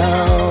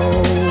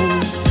now.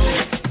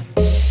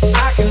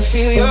 I can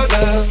feel your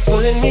love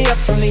pulling me up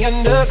from the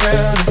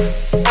underground.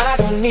 I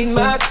don't need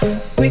my.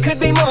 We could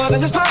be more than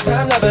just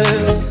part-time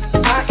lovers.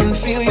 I can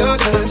feel your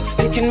touch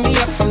picking me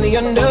up from the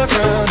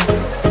underground.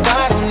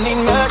 I don't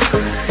need my.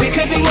 We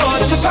could be more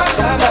than just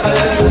part-time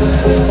lovers.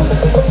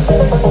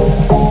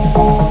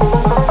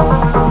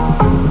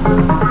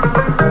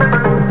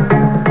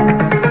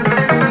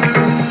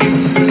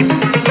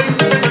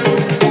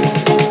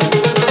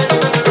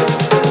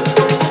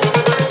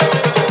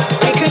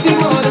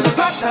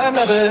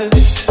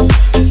 Getting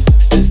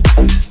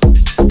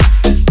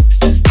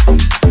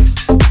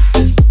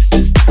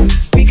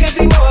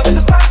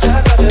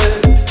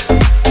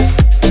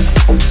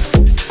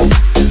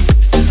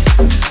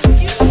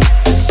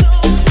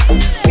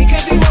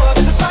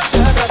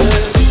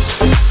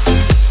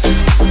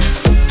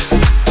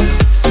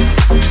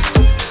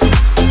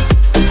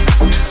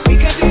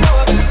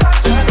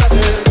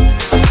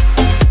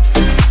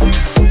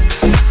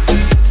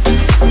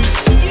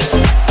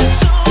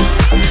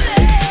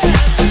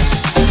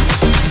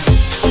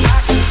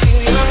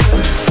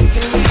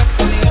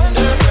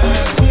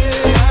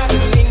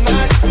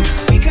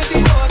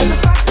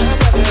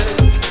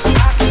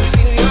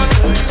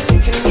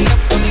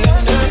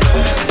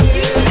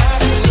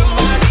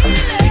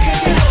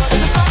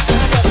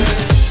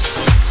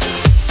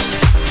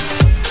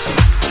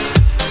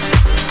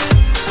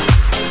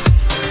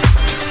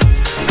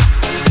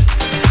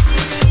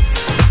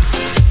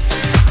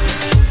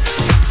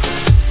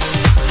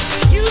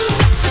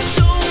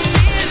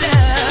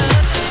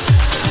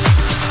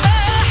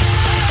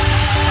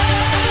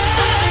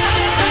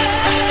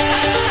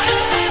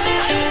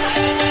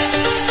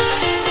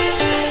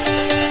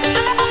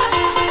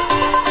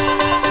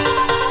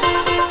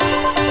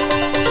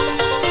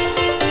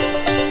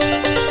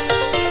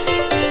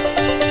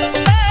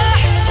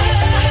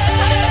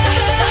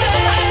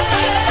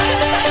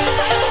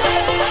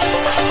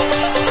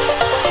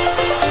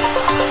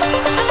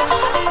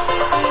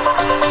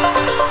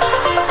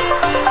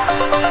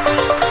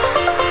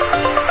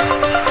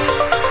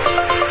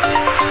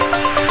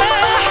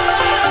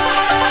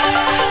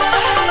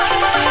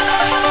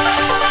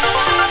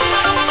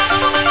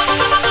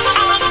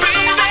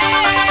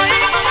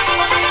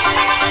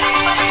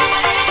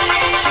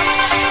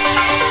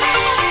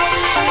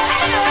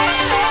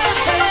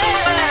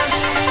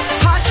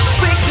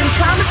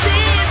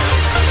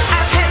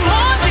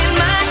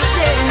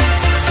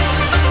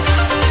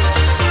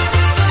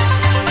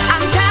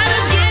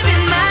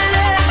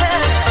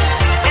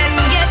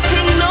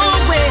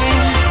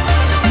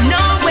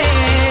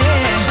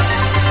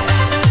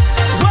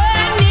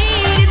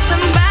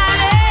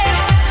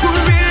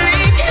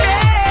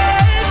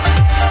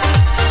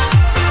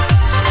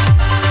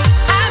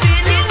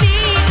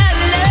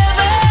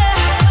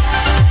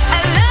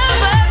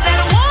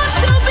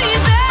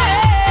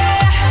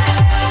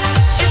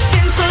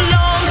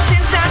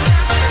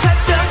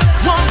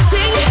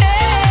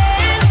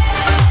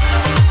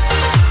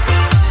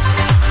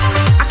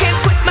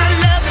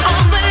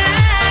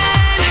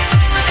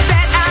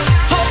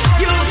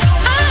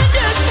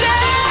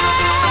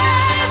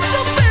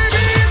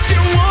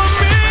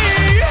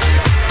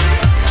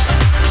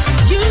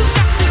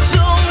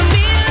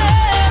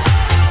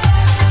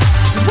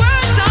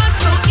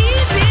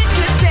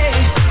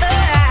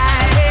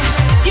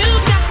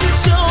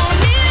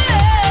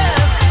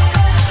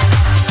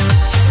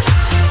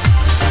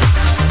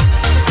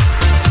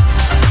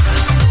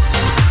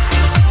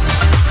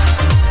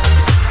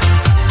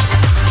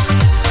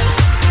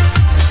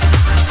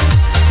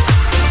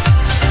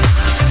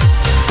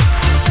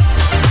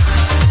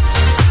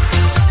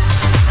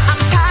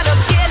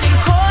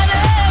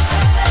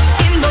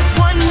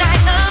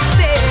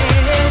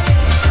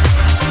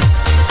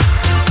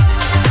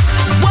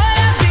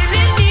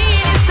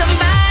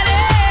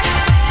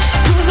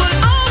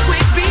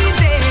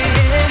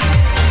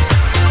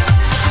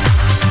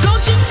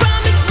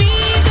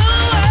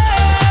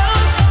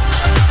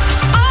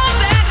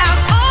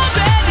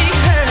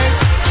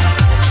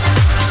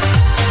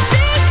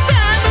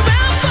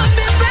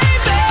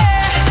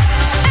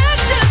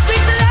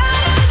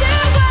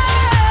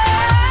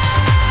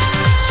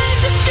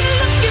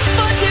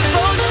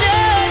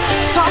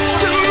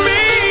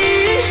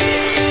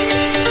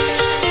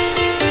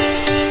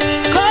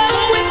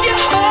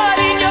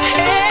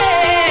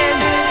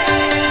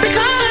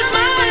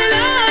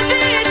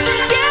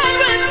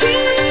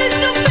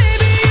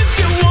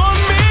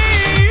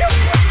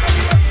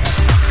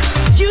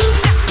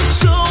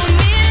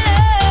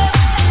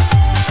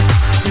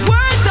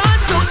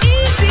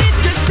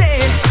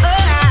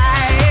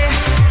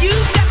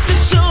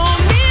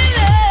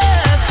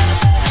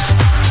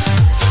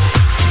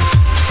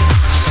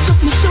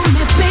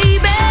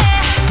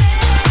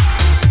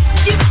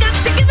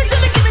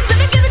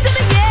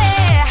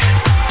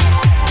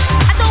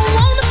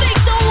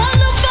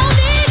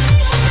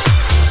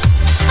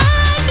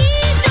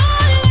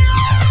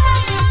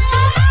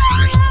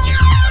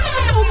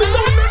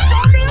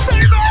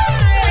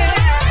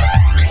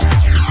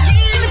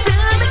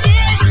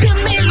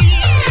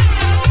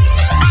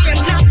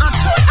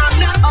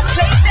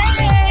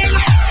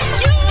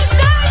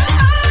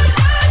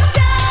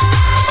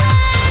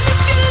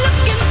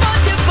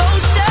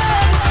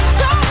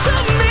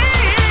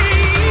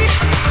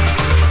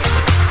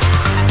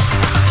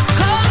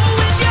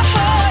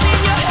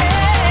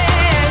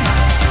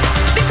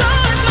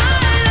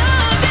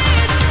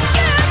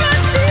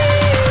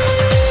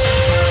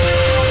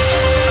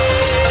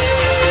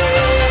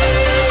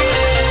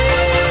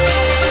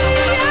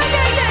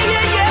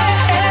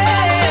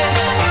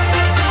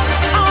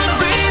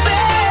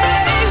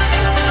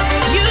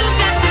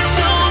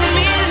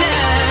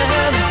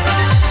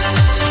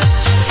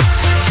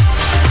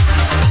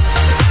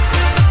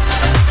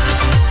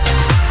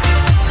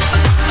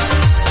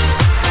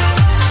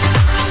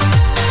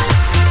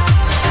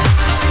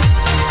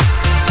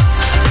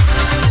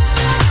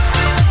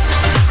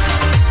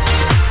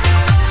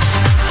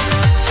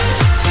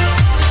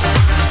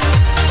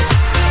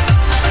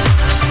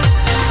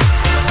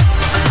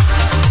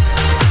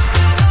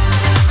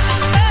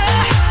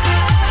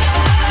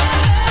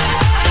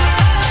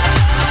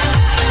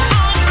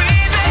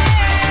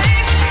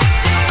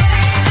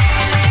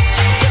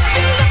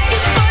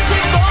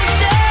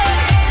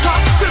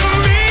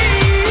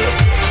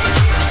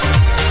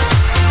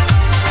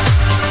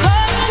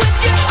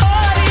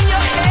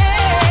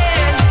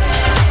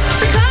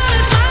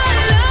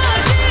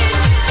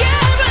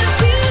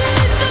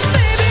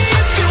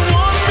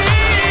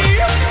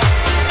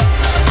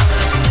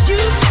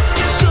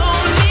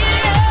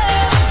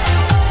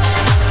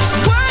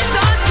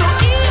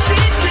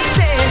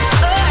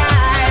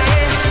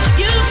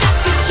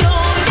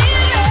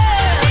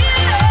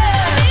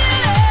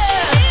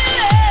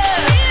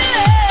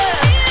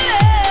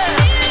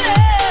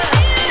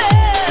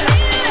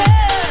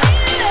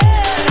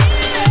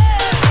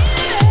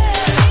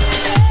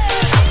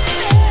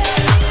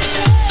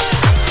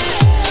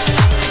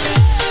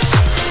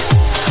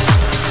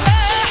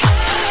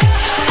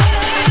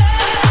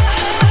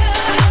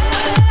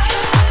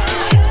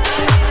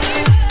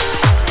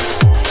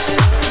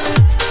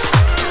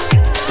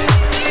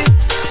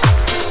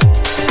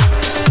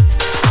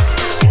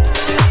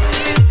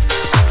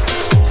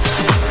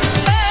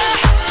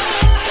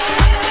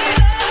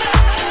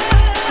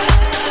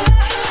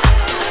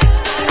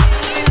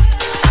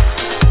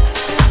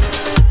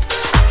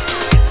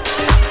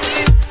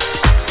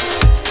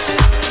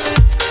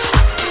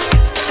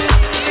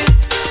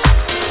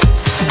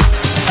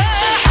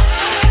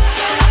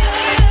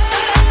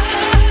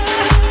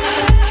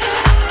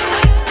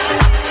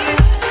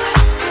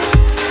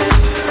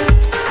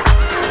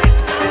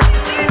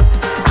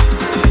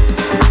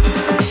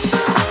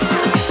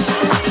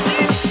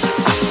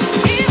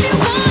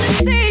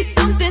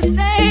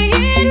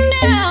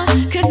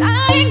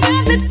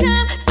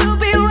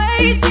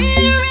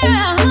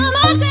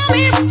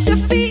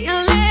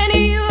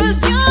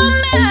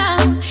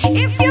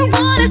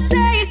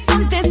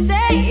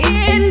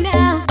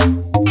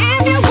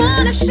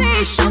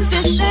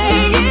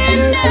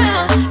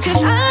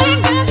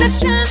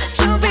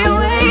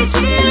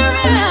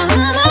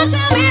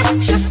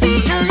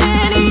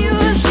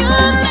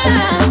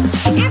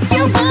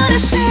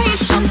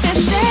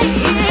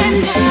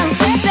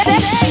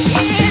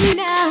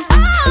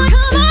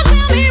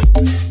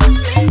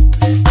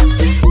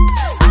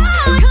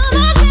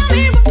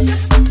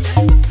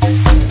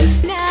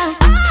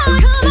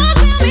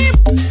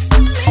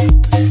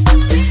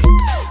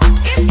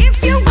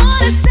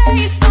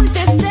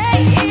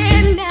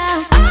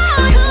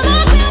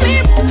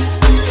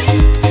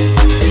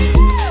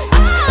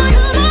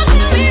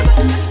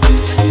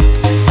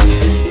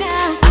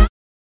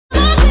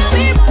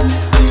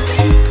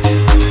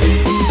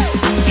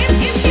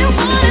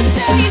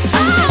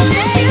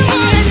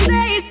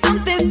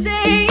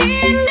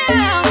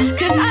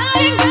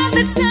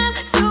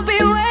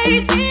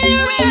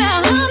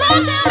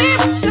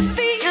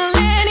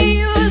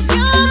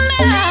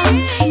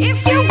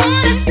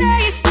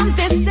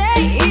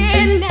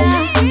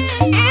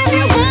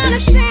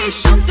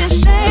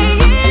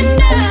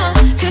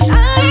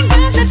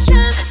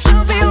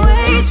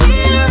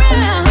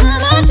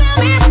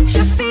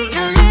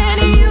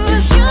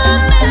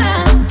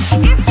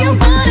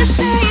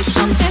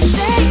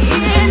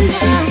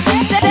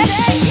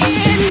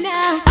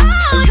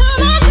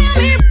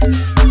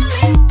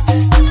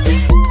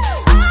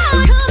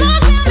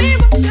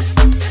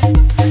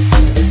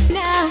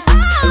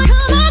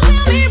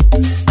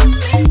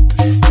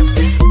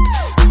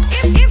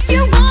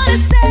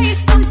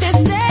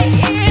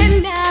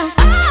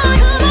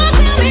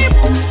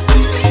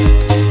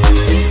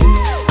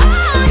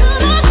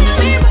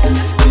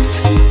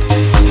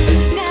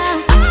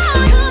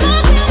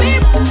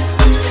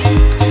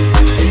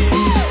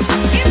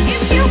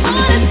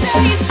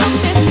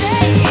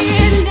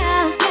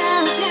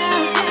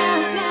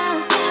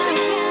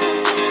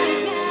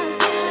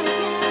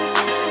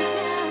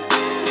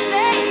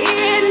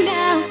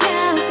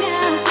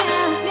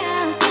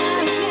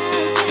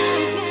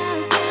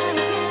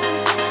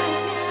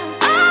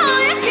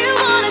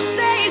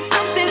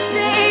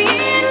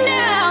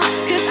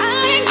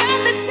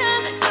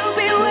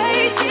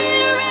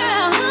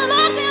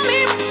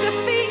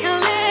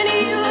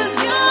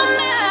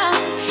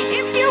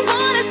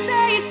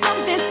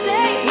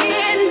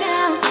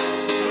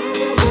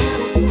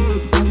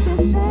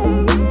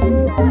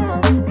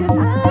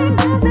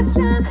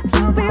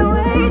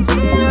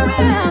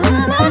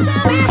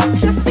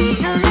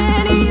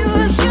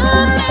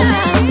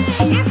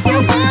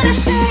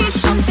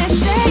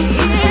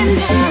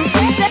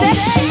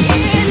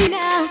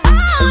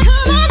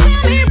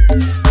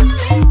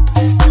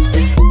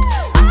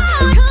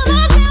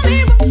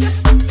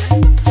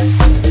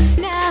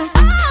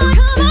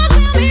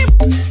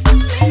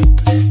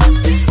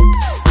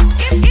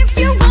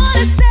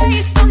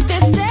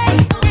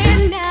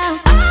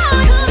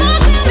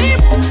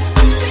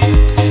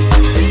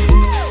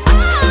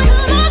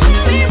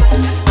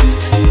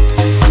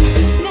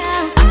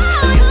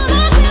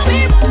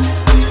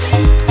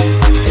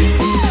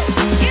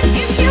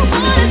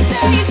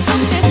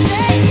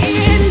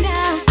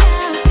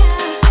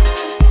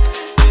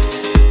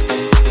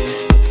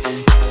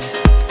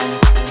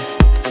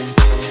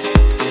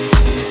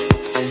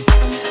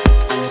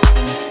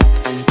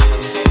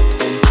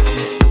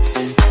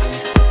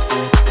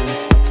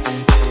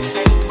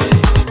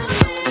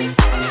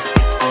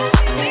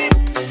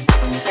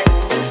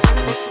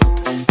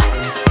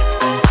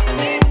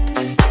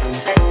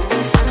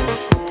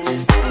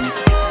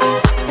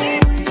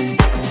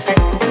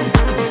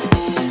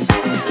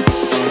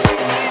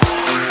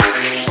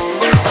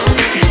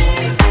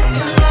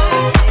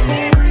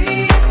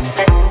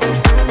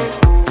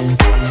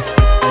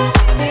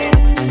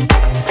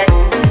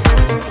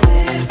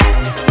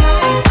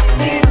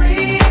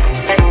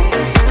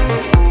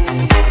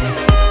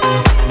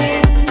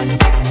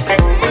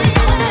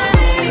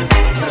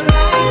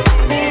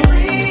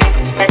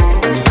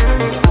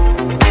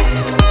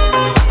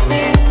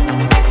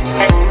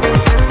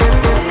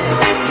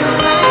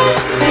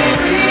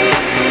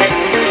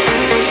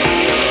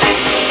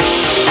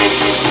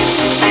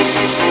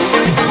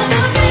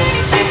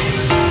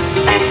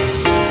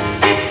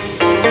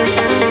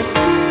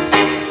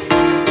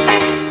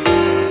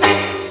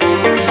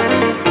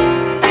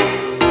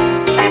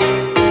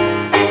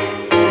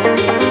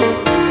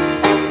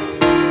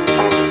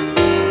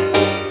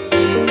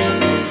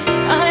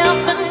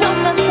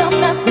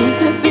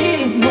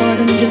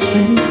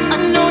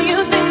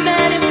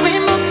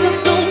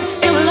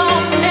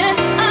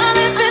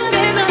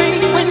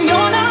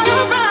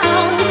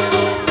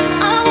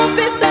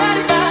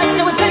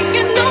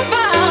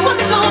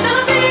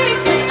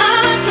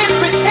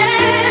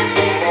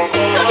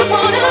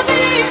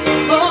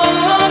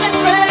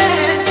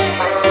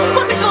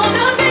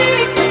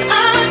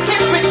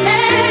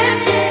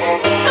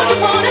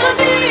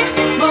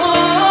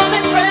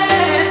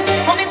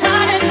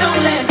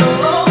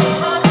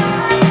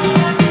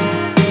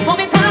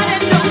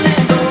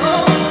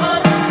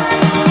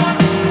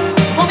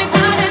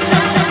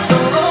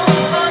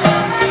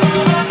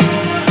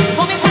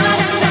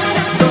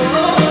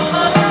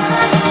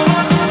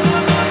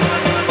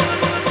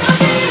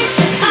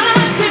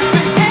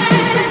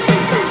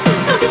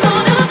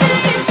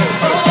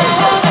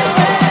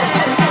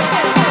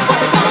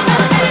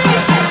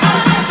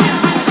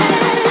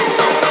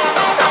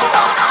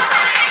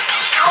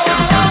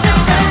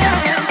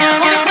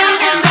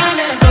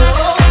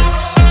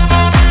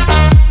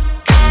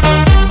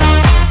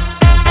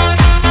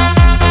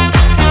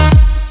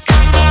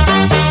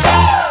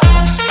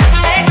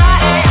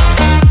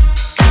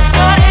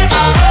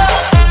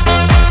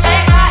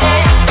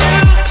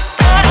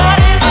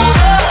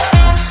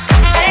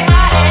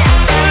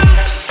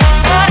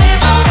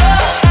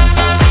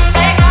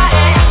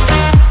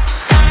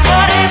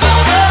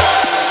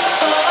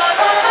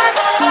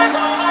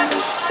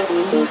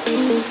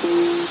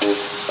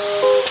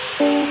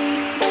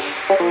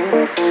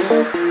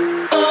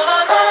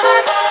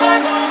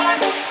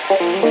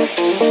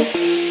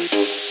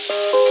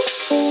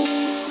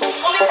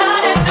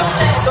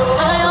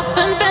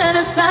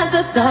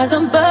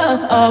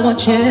I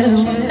want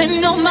you. They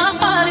know my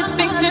heart, it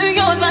speaks to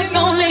yours like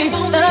only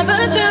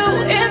lovers do.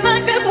 If I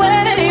could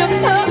wear your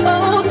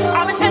clothes,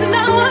 I pretend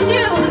I was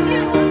you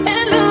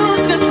and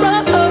lose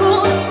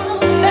control.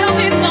 There'll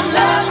be some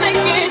love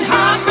making,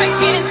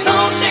 heartbreaking,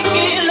 soul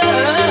shaking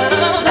love.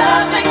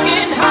 Love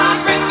making,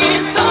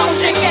 heartbreaking, soul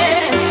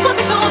shaking. What's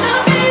it gonna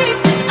be?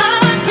 'Cause I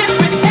can't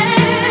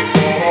pretend.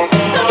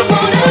 Don't you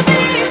wanna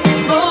be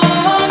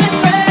more than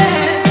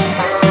friends?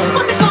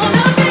 What's it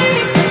gonna be?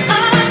 'Cause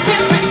I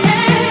can't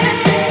pretend.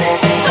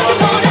 Don't you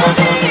wanna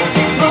be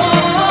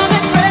more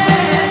than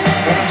friends?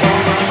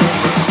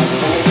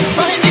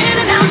 Running in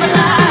and out my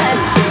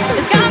life,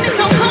 it's got me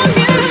so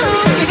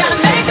confused. We gotta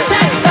make a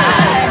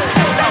sacrifice.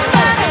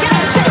 Somebody's got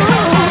to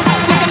choose.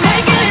 We can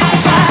make it if we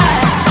try.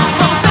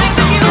 For the sake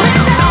of you and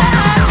I,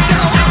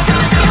 together we can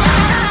lift your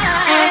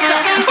eyes.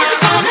 What's it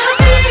gonna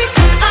be?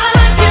 'Cause I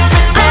can't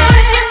pretend.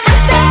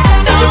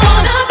 Don't you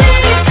wanna be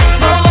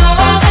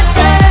more than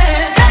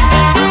friends?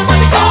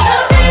 What's it gonna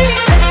be?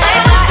 'Cause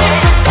I can't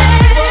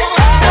pretend.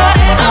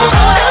 I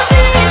wanna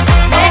be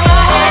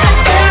more than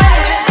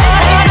friends.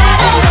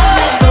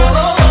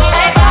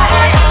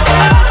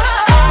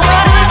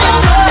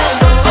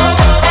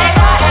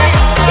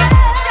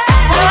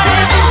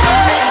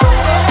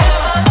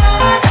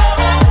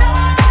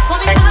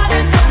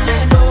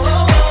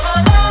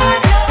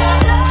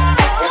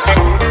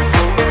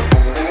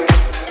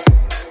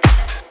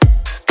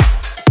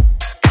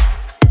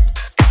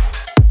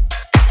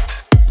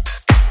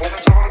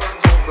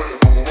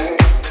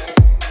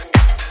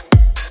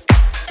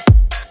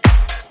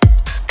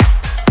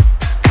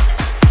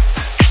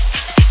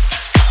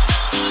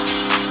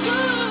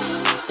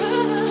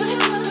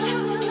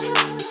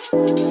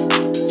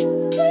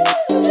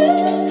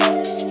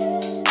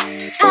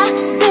 I've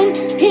been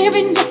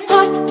hearing your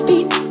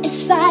heartbeat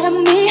inside of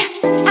me.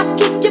 I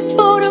keep your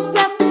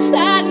photograph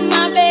beside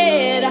my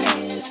bed.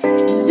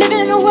 Living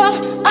in a world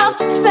of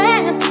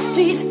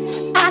fantasies.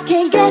 I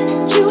can't get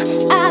you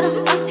out of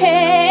my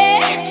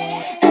head.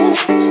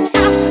 And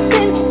I've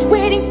been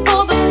waiting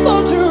for the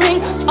phone to ring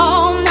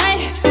all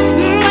night.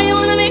 Why you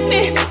wanna make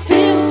me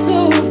feel so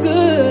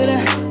good?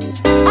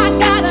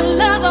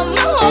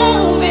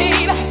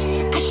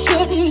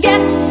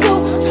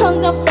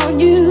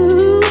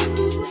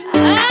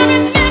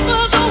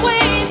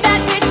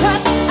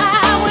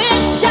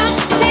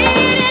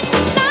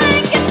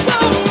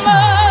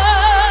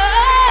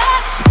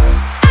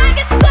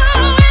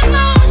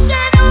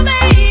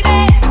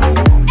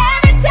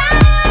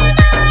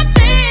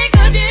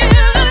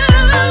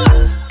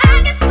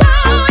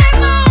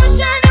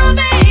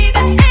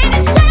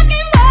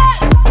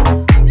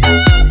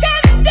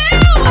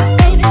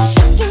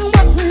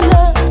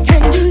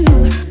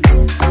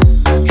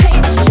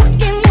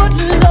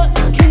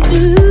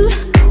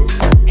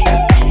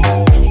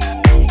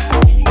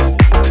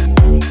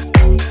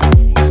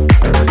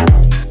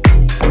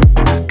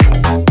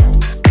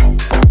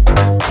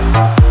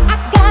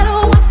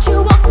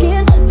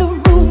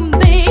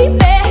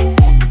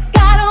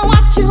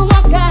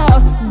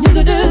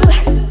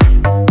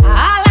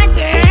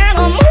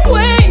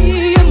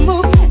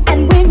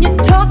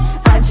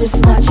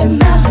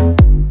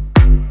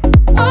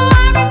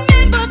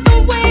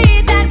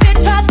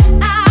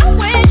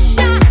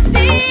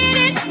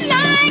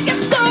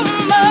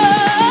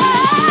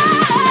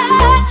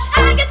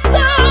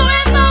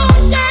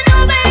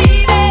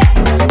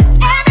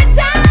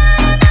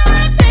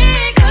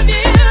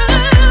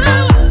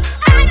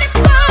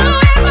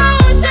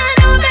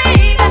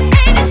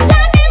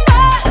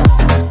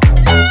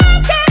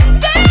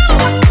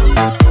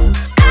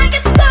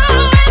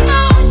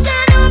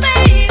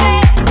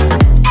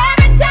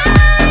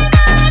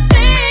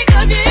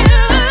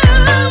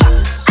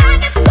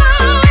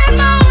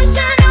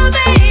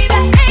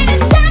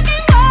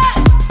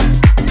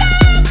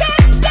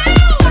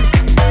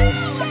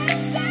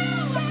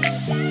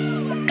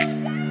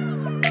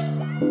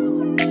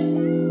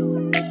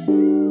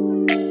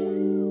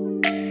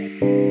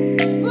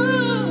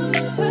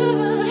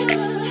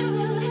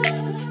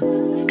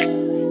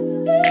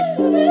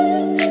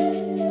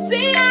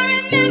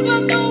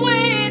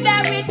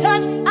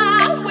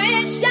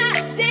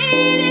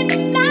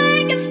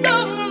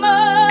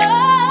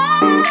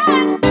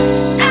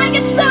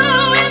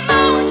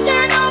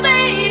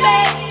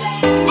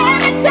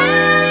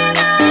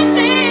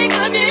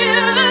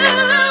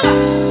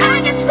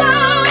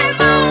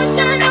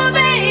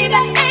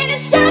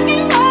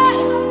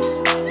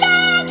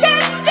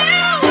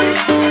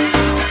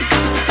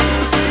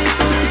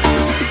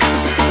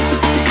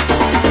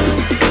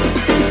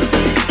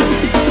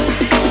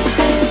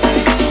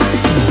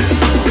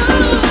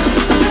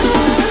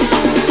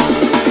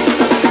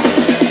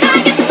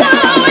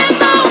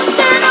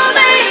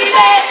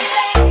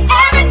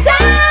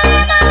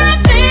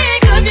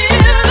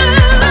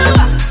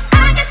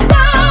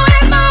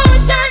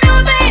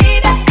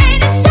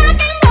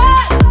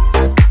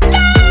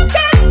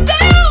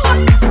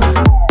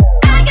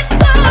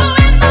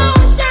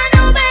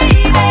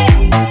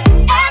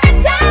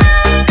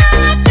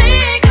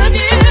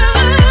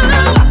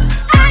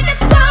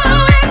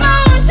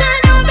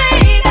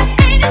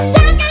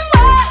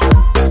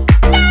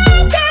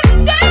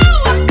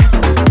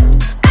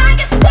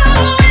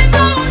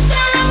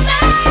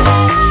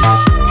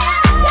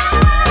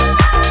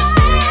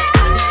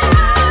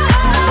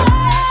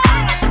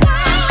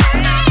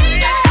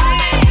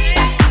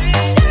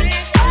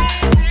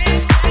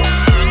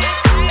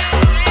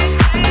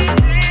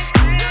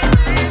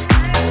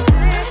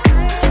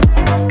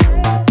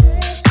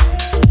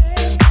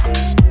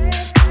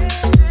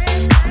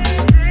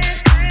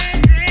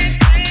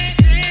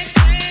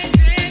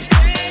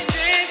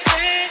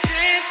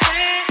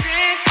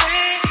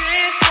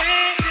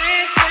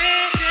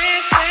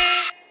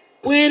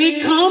 When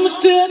it comes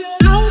to the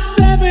house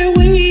every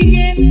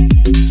weekend.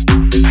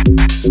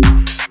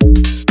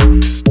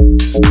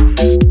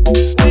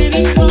 When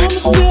it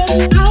comes to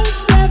the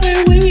house every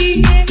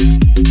weekend.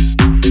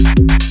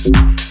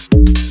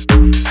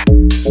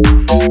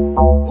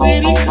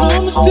 When it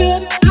comes to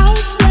the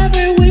house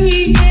every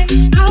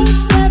weekend.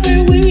 House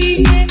every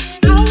weekend.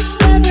 House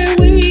every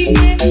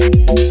weekend.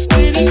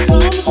 When it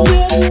comes to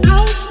the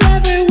house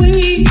every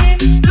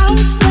weekend.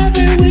 House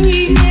every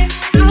weekend.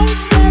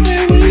 House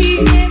every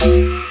weekend.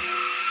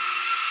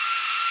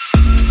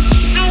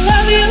 I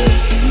love you.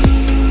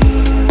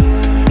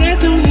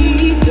 There's no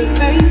need to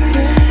fake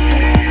it.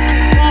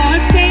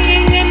 Lord,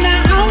 staying in the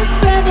house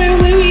every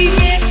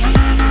weekend.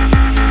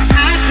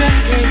 I just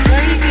can't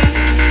take it.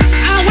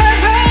 I work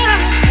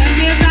hard, and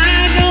if I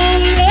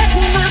don't let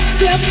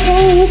myself go,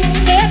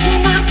 let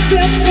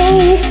myself go,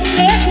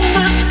 let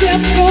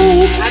myself go,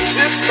 I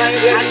just might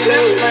let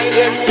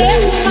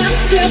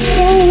myself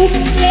go,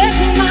 let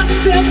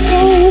myself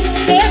go,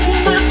 let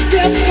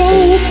myself go,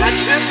 I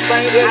just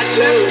might let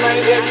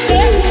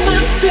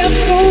myself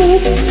go,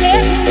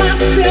 let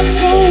myself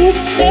go,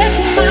 let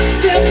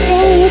myself go,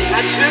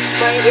 I just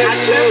might let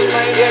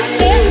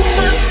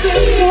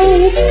myself go,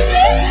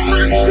 let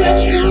myself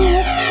go,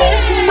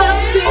 let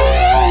myself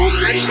go,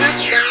 I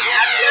just might.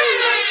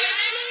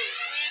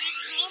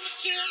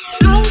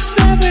 House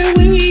every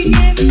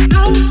weekend,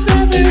 house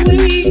every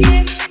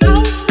weekend,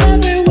 house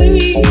every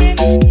weekend.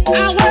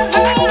 I work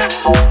hard.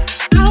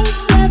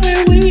 House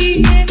every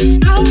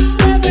weekend, house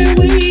every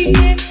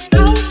weekend,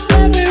 house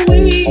every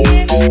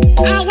weekend.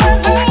 I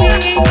work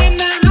hard in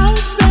the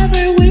house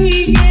every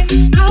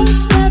weekend,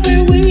 house every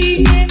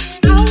weekend,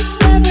 house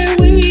every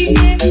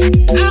weekend.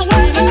 I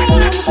work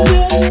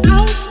hard.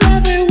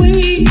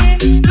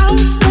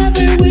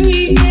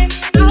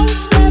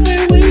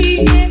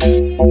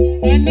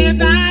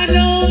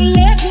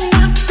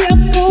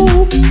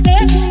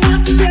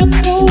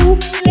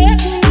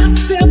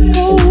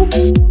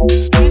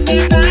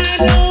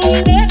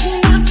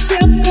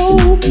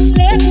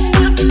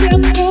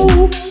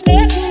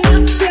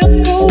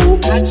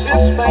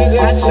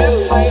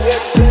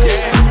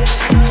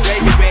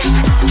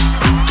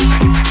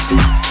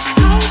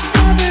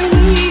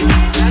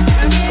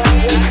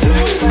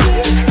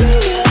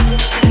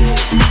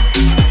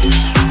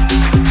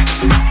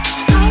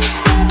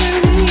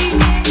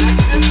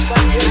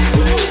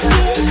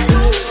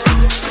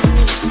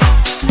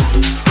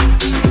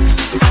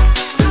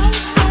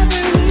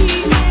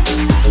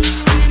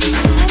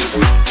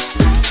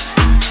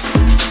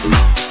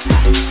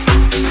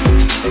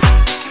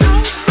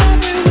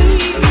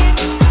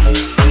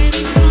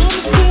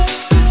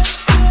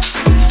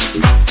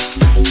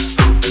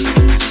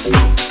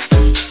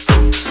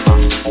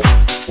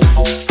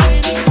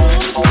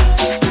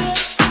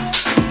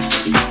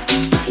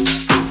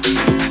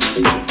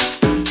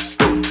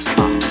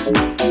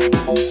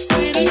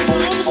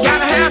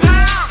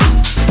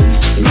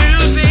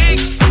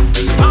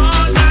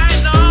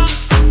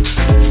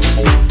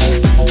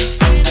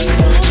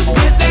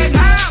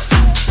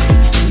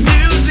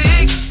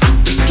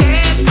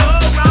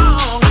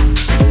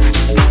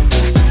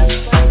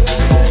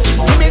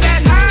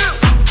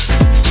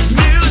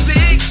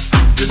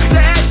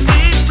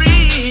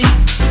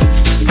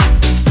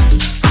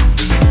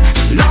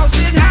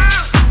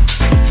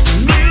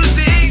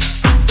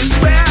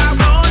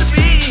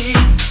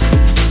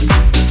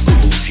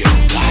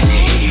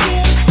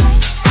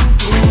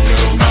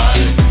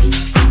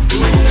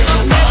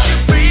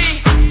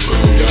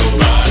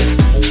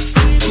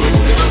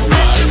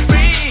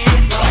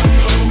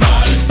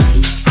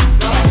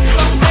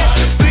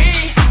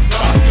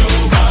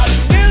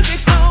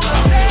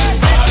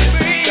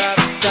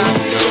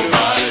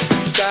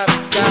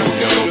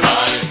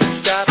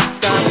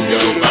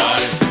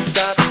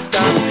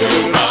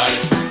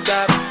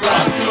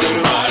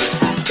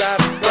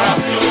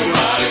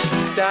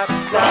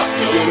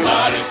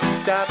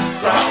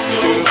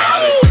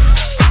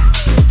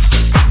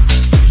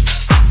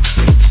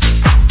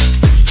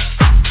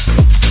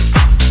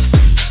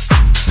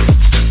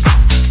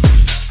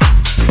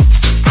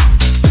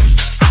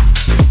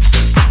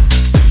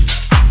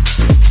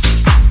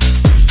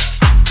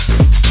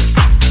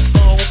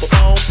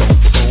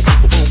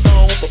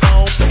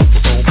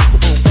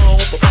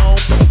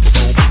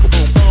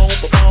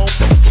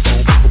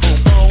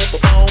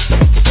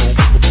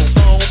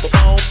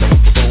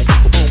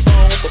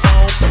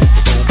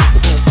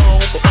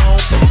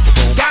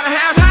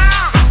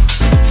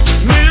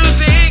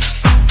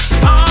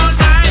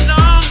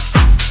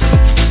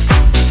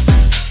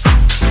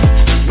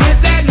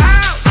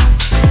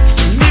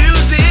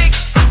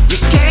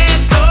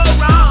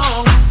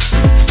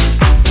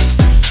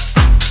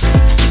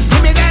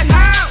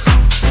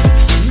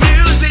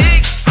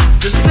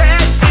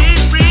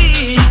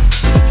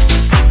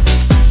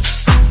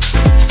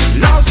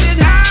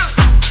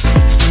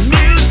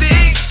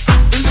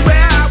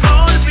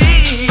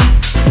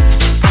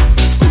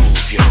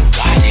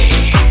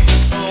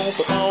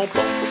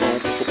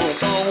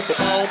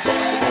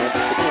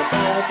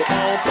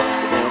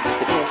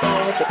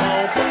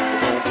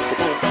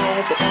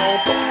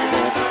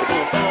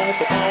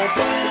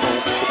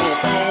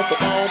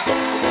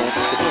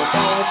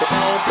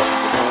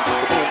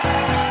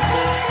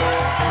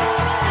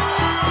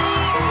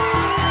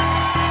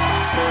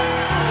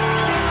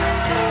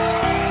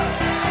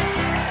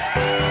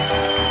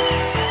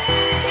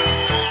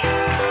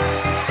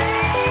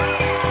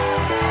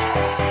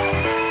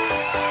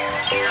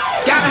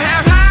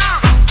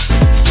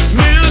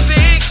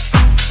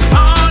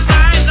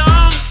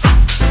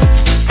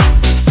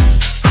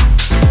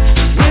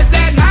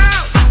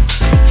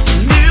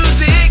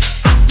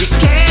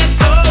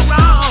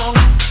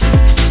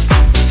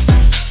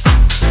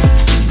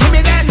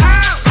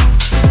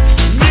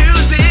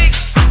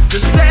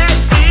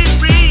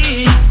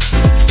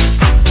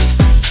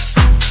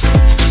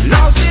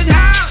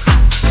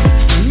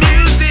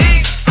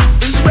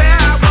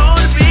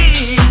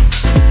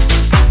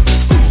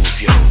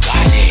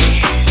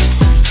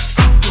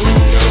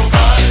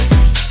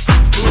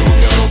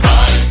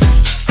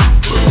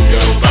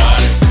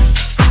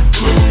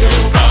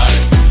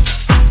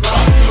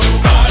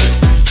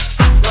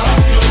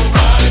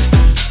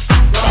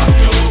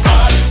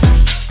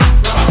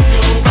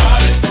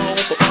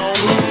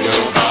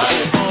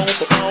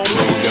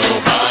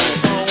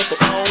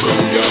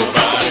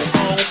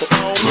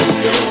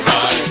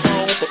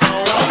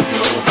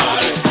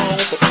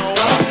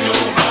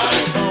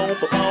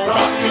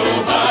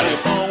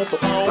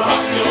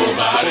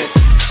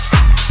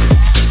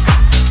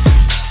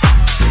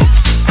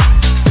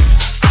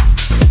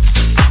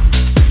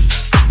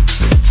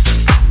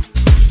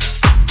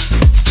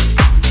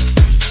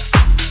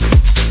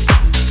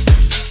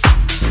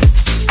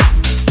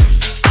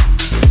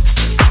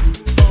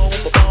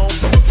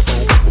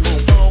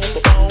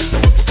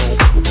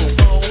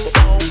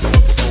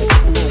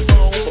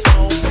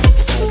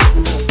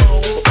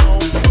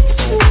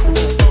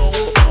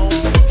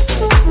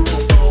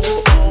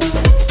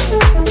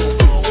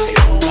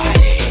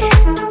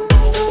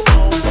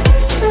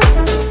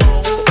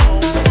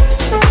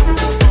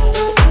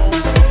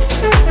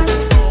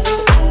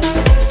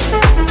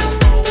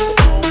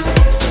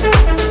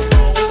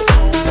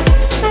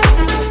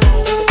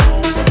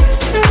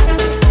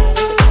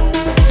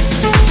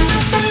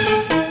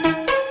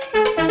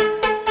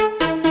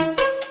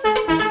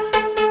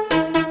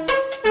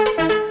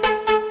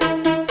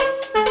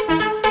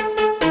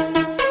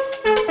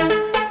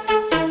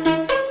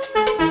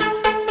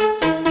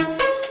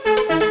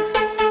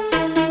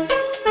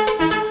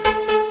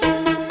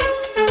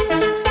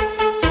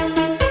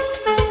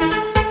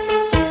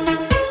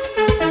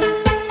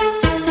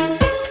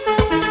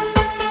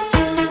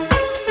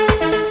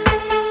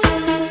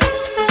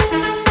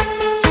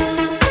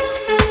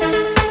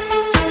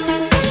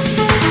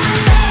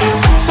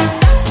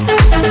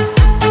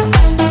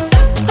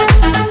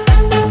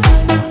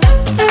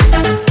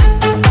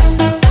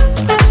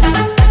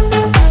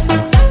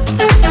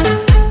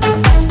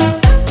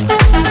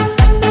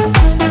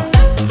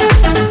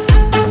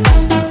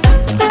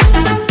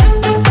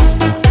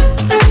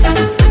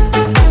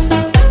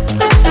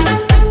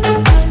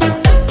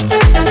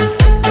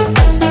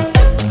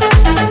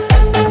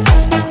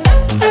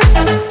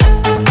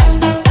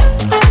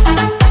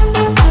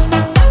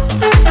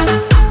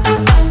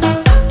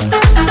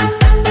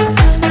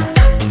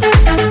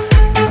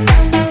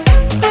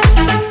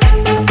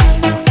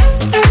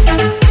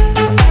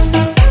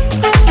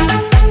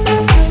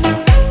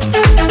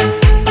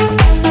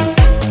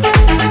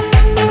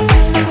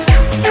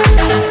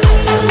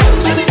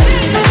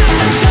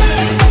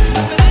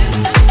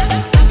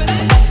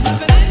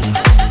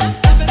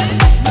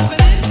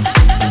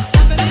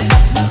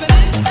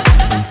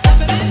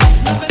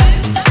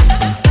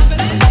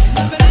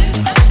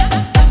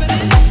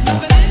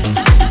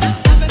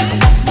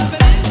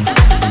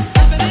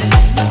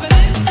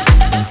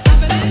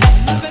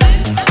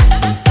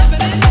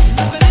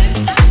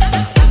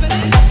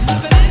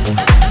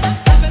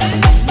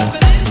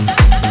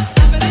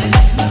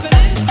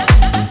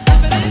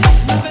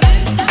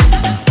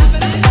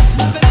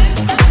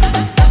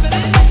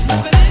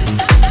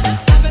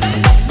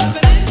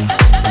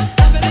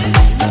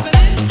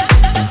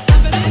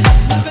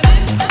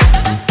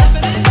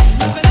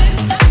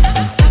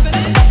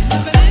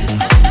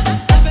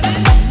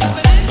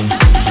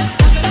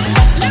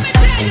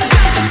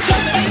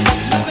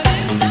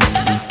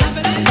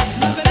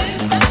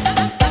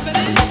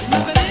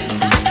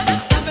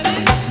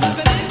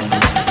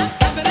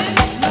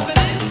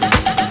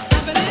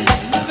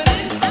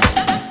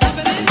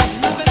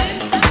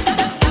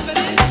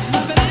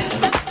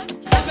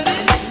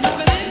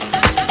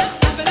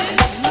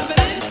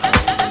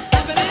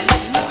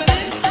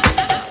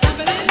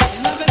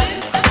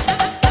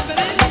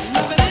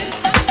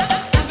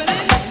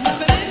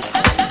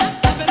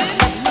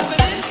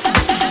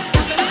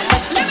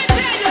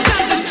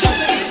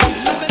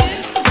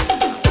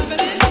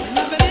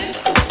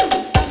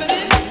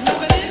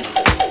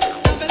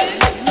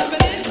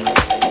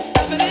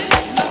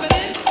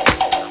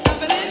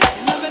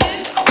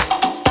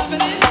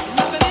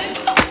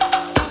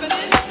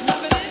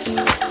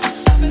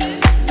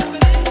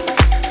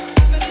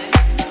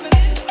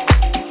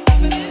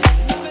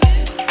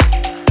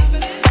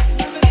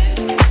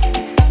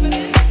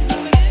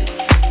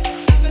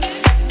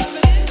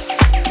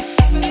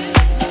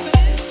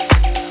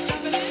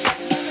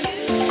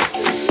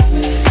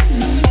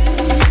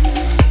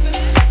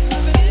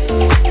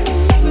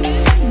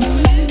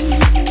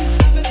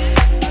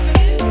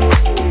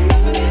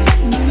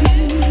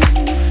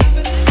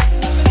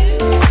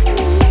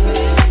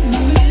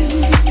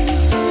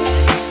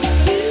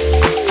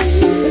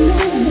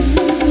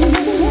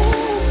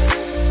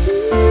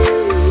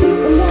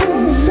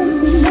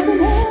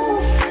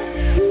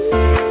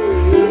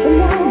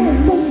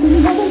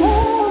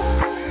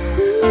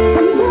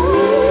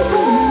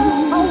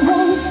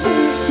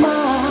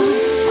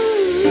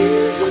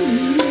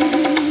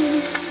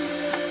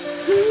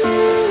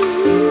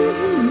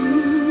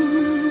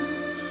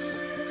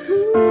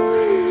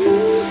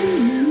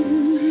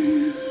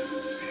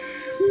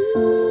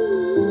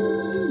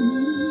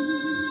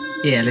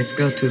 let's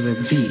go to the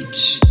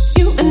beach.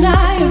 You and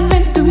I have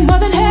been through more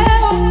than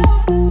hell.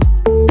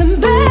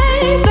 And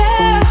baby,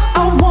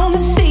 I wanna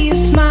see you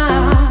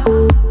smile.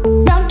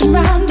 Round and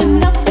round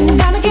and up and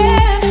down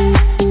again.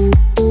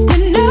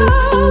 You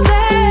know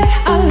that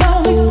I'll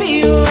always be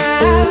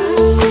around.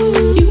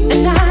 You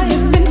and I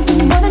have been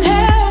through more than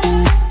hell.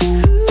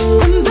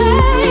 And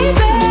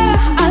baby,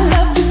 I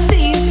love to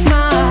see you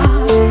smile.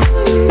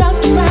 Round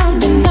and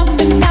round and up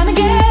and down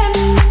again.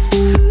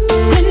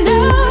 You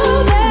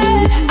know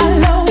that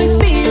I'll always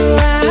be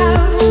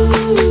around.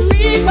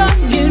 People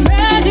get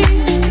ready.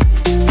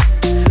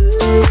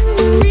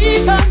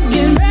 People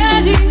get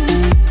ready.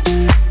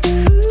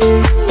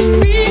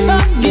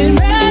 People get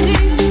ready.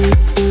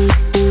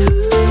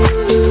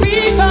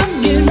 People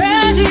get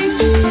ready.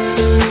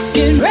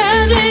 Get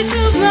ready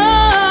to flow.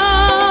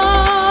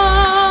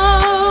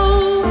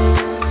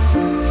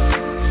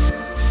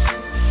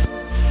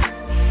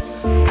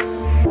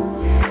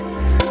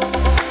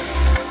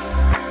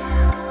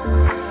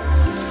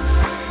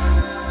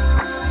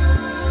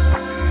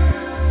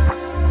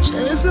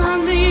 Just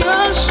like the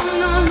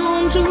ocean, I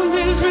long to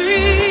be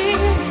free.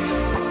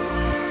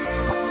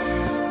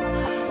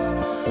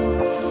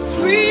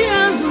 Free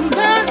as a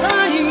bird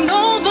flying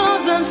over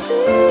the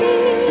sea.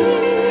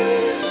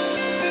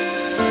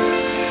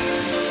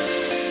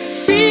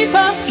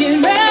 People get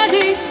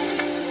ready.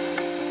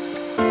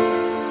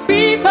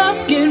 People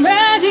get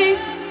ready.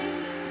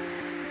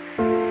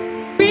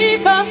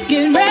 People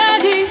get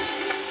ready.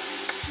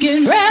 Get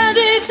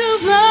ready to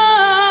flow.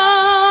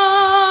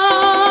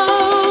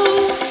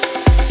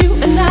 You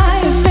and I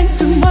have been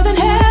through more than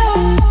hell.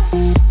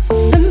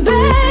 And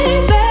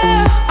baby,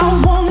 I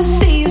wanna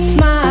see you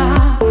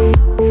smile.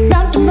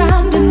 Round and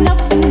round and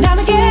up and down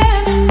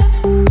again.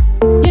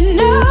 You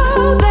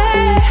know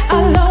that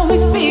I'll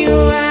always be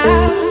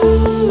around.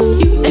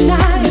 You and I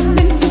have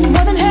been through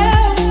more than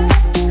hell.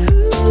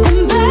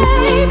 And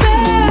baby,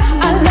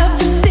 I love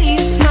to see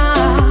you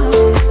smile.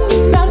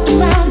 Round and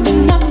round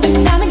and up and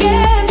down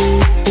again.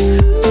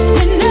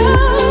 You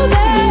know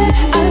that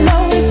I'll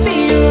always be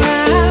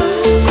around.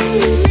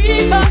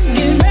 People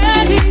get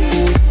ready.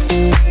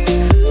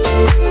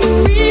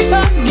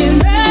 People get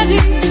ready.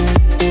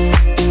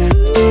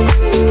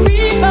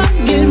 People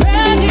get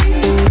ready.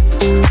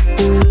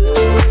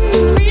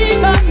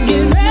 People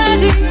get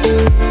ready.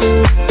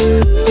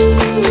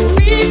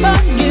 People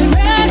get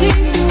ready.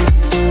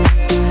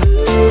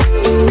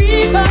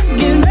 People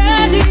get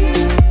ready.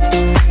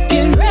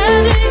 Get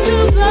ready to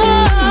flow.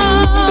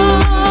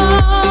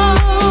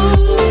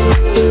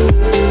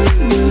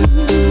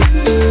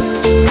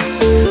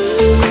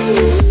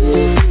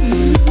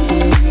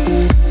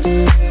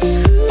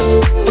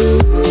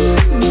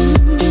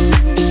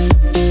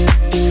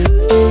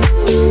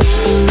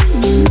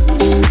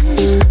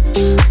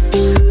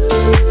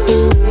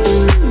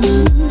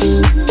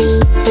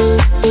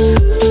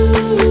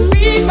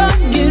 People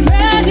get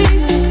ready.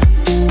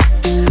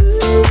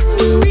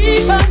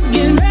 People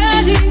get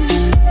ready.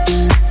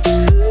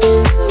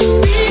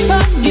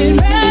 People get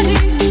ready.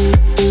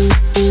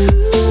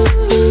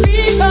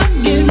 People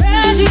get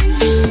ready.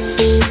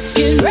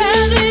 Get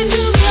ready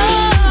to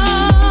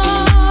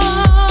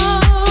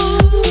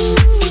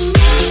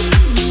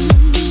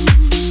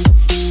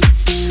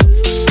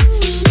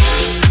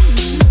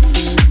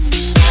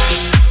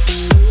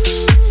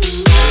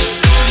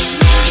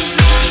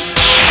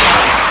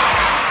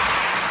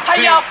How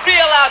y'all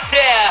feel out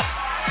there?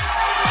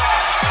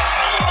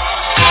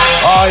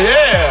 Oh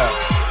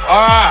yeah.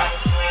 All right.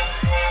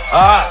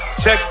 All right.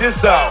 Check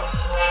this out.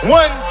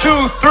 1,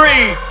 2,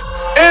 3.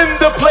 In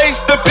the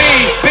place to be.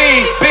 Be.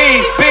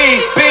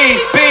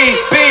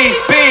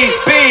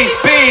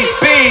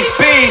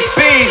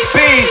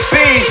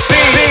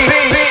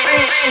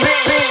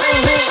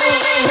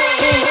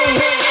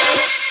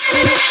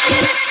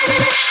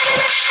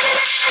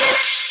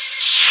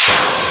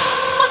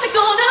 What's it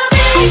gonna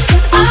be?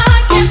 'Cause I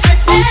can't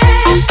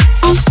pretend.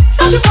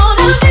 Don't you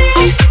wanna be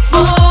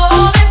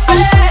more than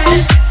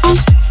friends?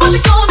 What's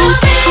it gonna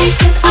be?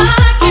 'Cause I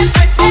can't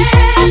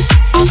pretend.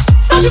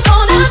 Don't you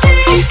wanna be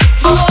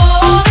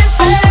more than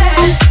friends?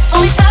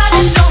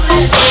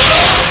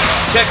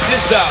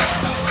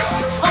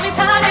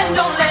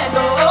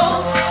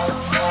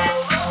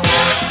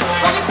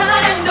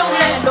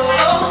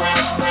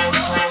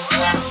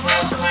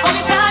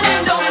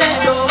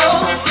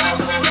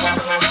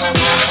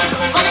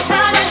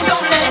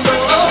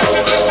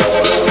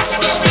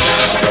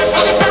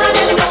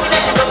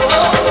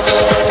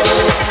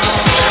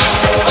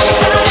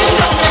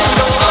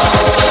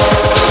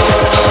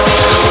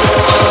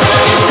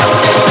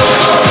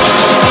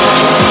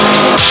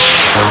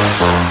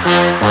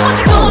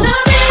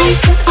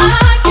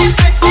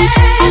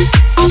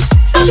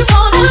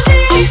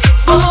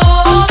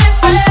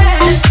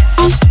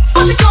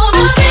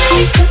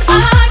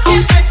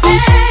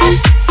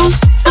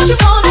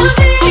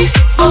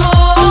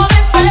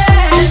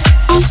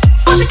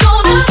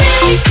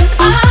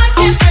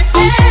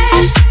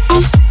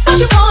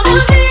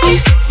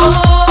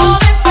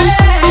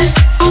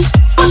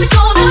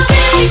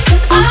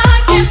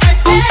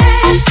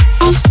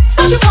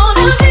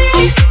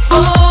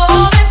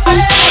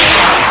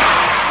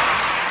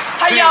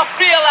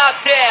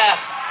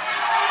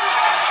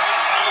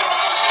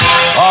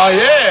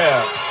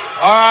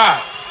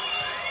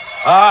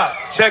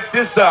 check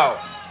this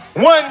out.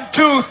 1,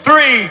 2,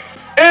 3,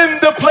 in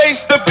the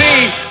place to be.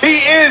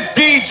 He is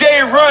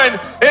DJ Run,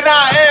 and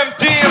I am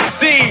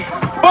DMC.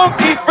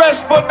 Funky Fresh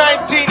for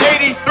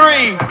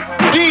 1983.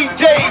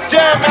 DJ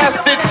Jam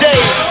Master J.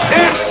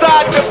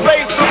 Inside the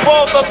place with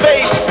all the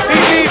bass. He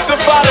leaves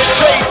about a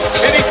trace,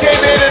 and he came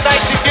here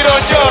tonight to get on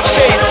your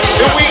case.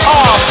 And we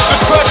are the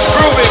crush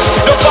grooving,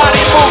 the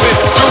body moving,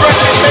 the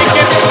record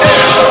making,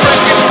 and the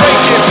record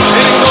breaking.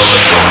 And it goes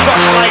a little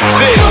something like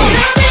this.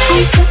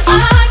 Cause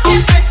I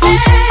can't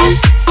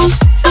pretend.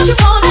 Don't you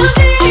wanna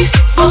be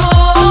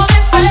more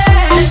than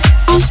friends?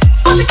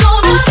 What's it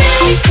gonna be?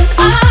 Cause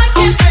I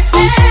can't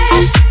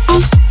pretend.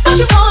 Don't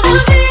you wanna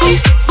be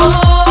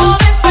more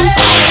than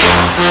friends?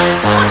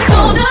 What's it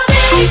gonna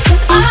be?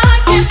 Cause I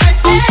can't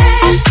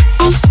pretend.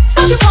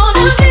 Don't you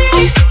wanna be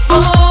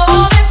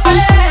more than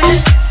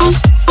friends?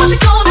 What's it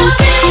gonna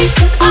be?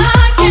 Cause I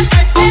can't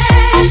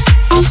pretend.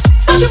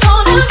 Don't you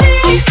wanna be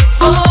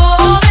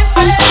more than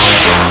friends?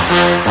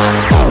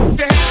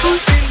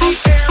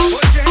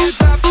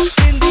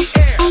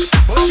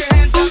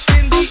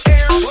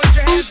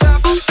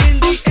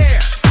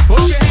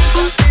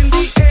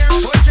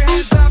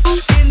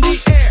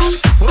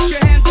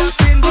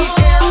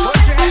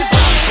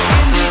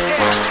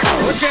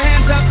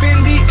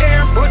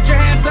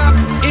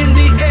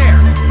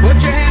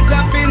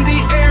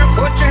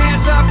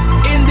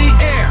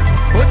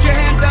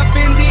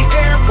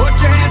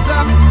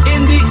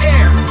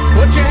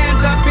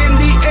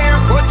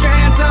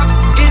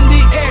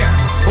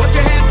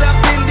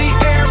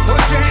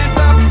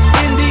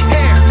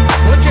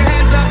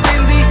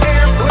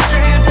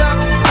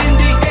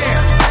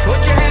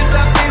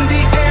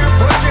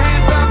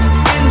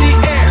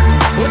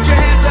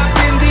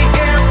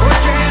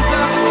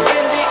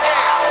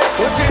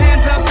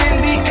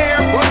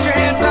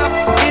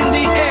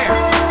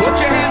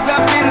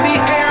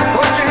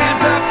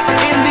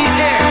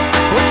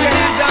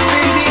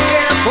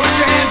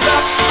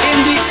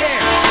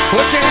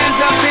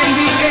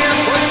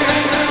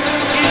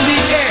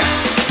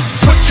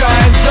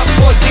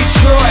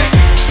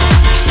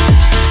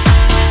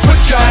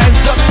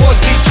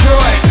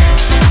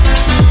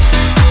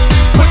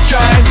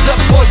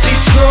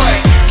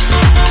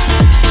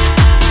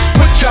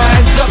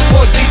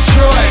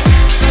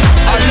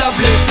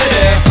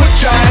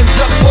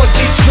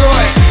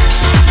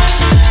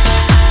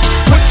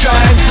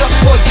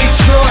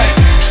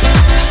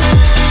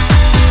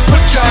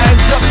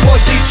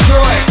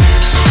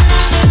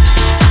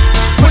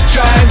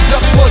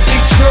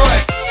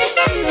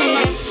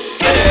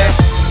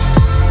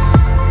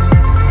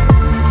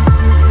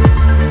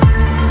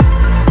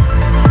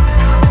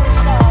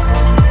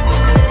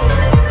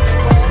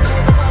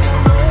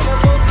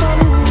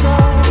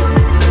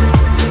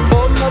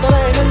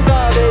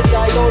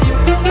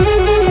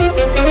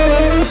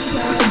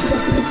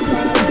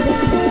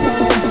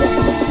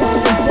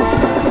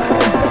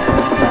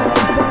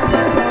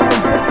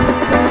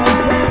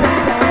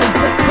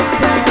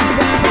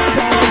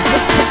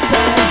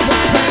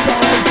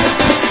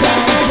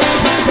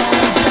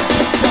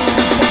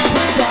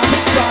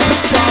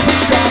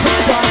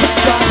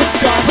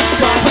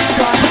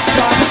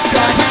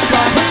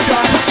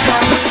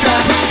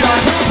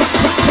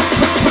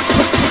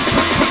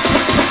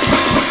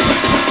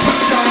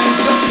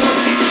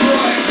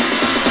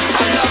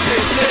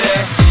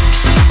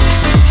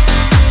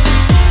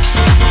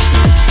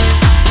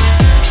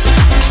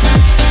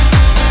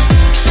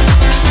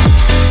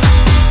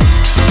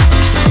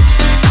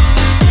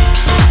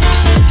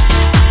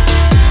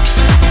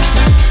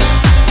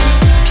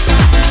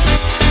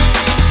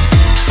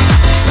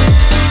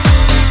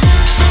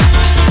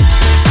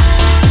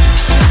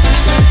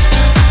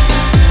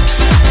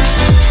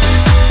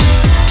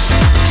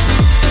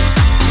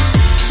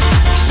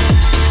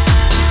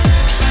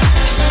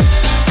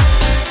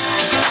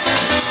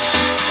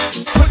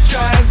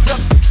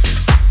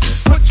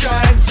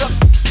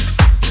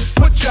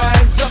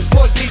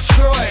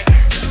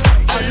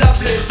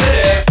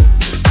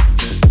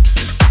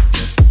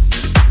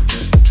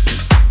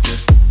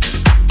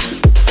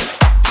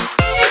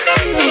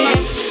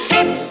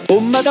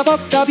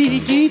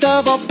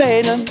 Picchita va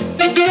bene,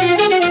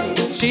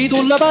 se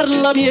tu la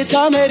parla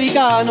miezza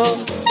americano,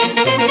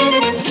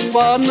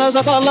 quando si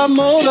fa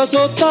l'amore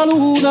sotto la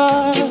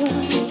luna,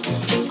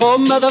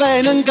 come te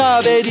viene che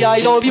vedi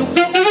I love you,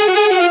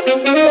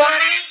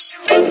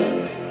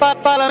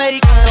 papà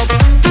l'americano.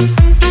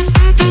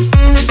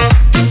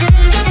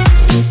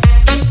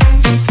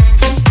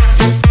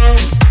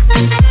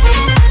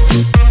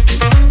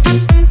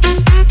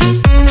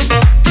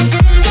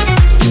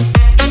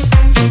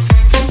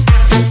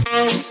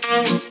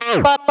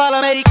 Papà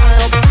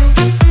l'americano.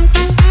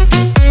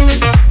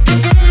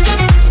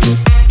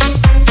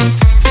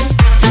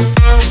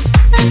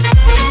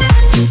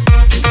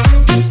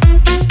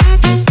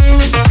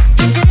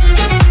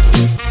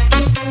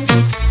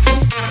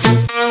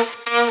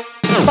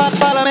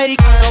 Papà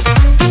l'americano.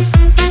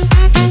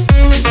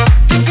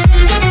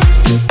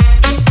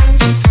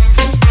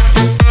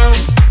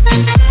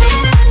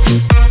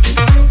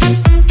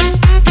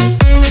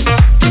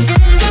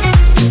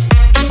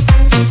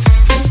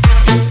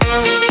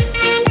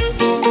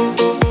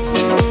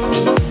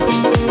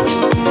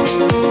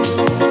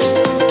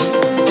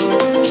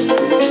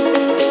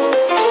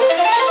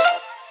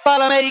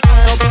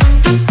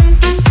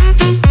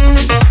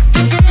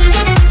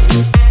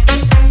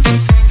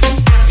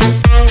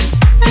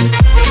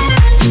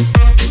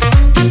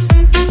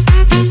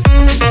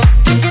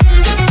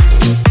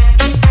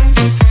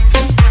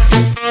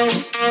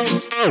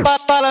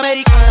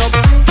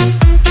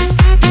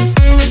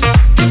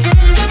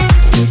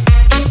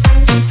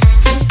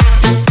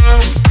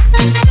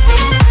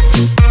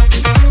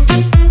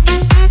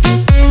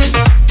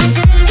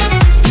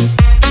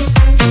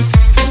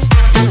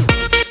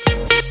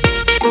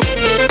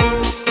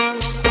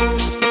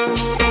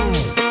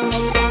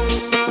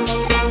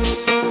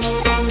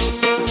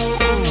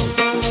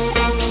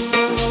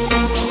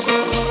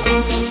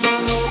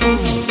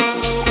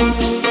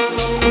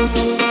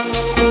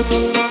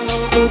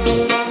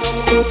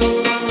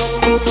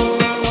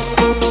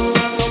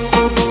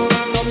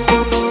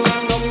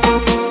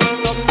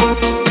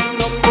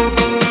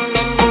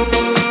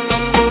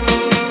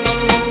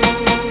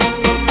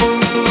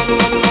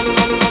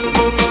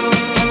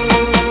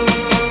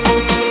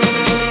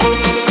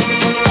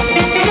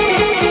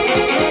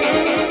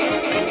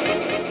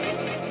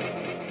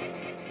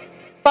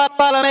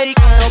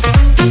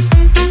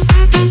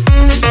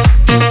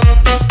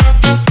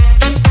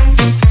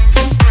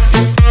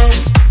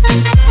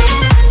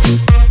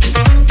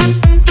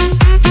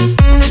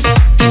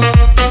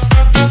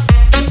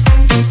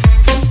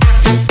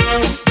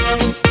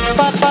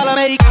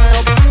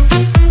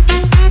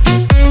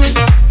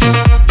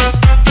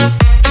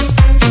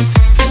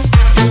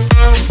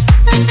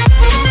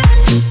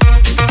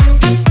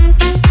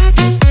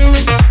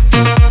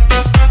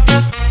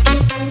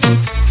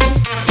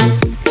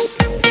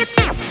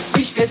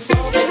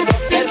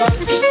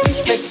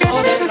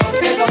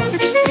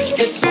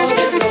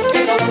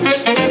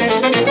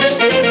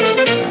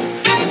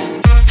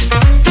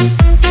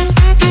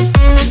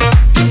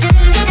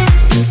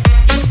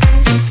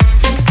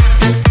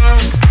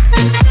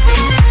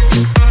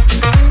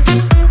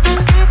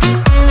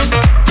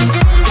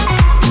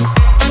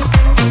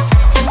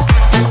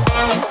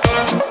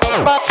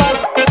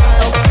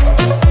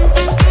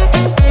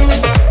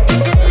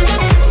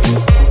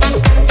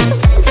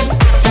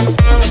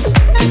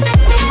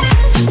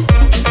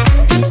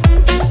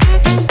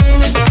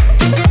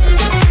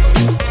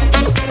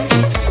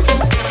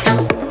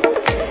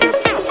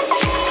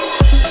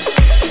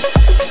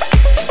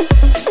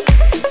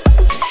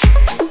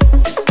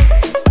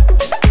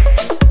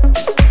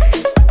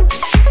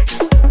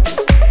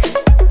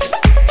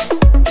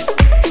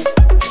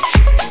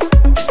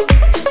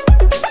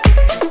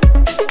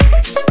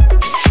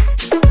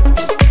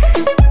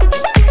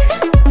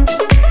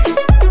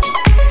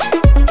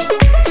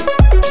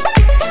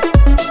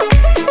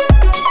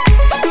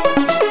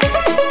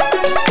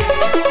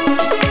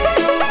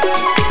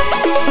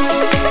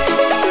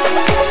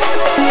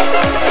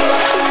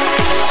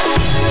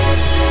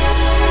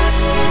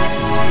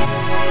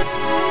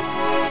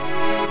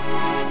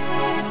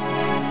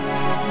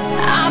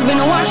 I've been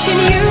watching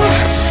you,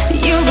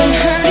 you've been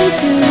hurting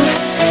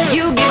too.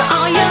 You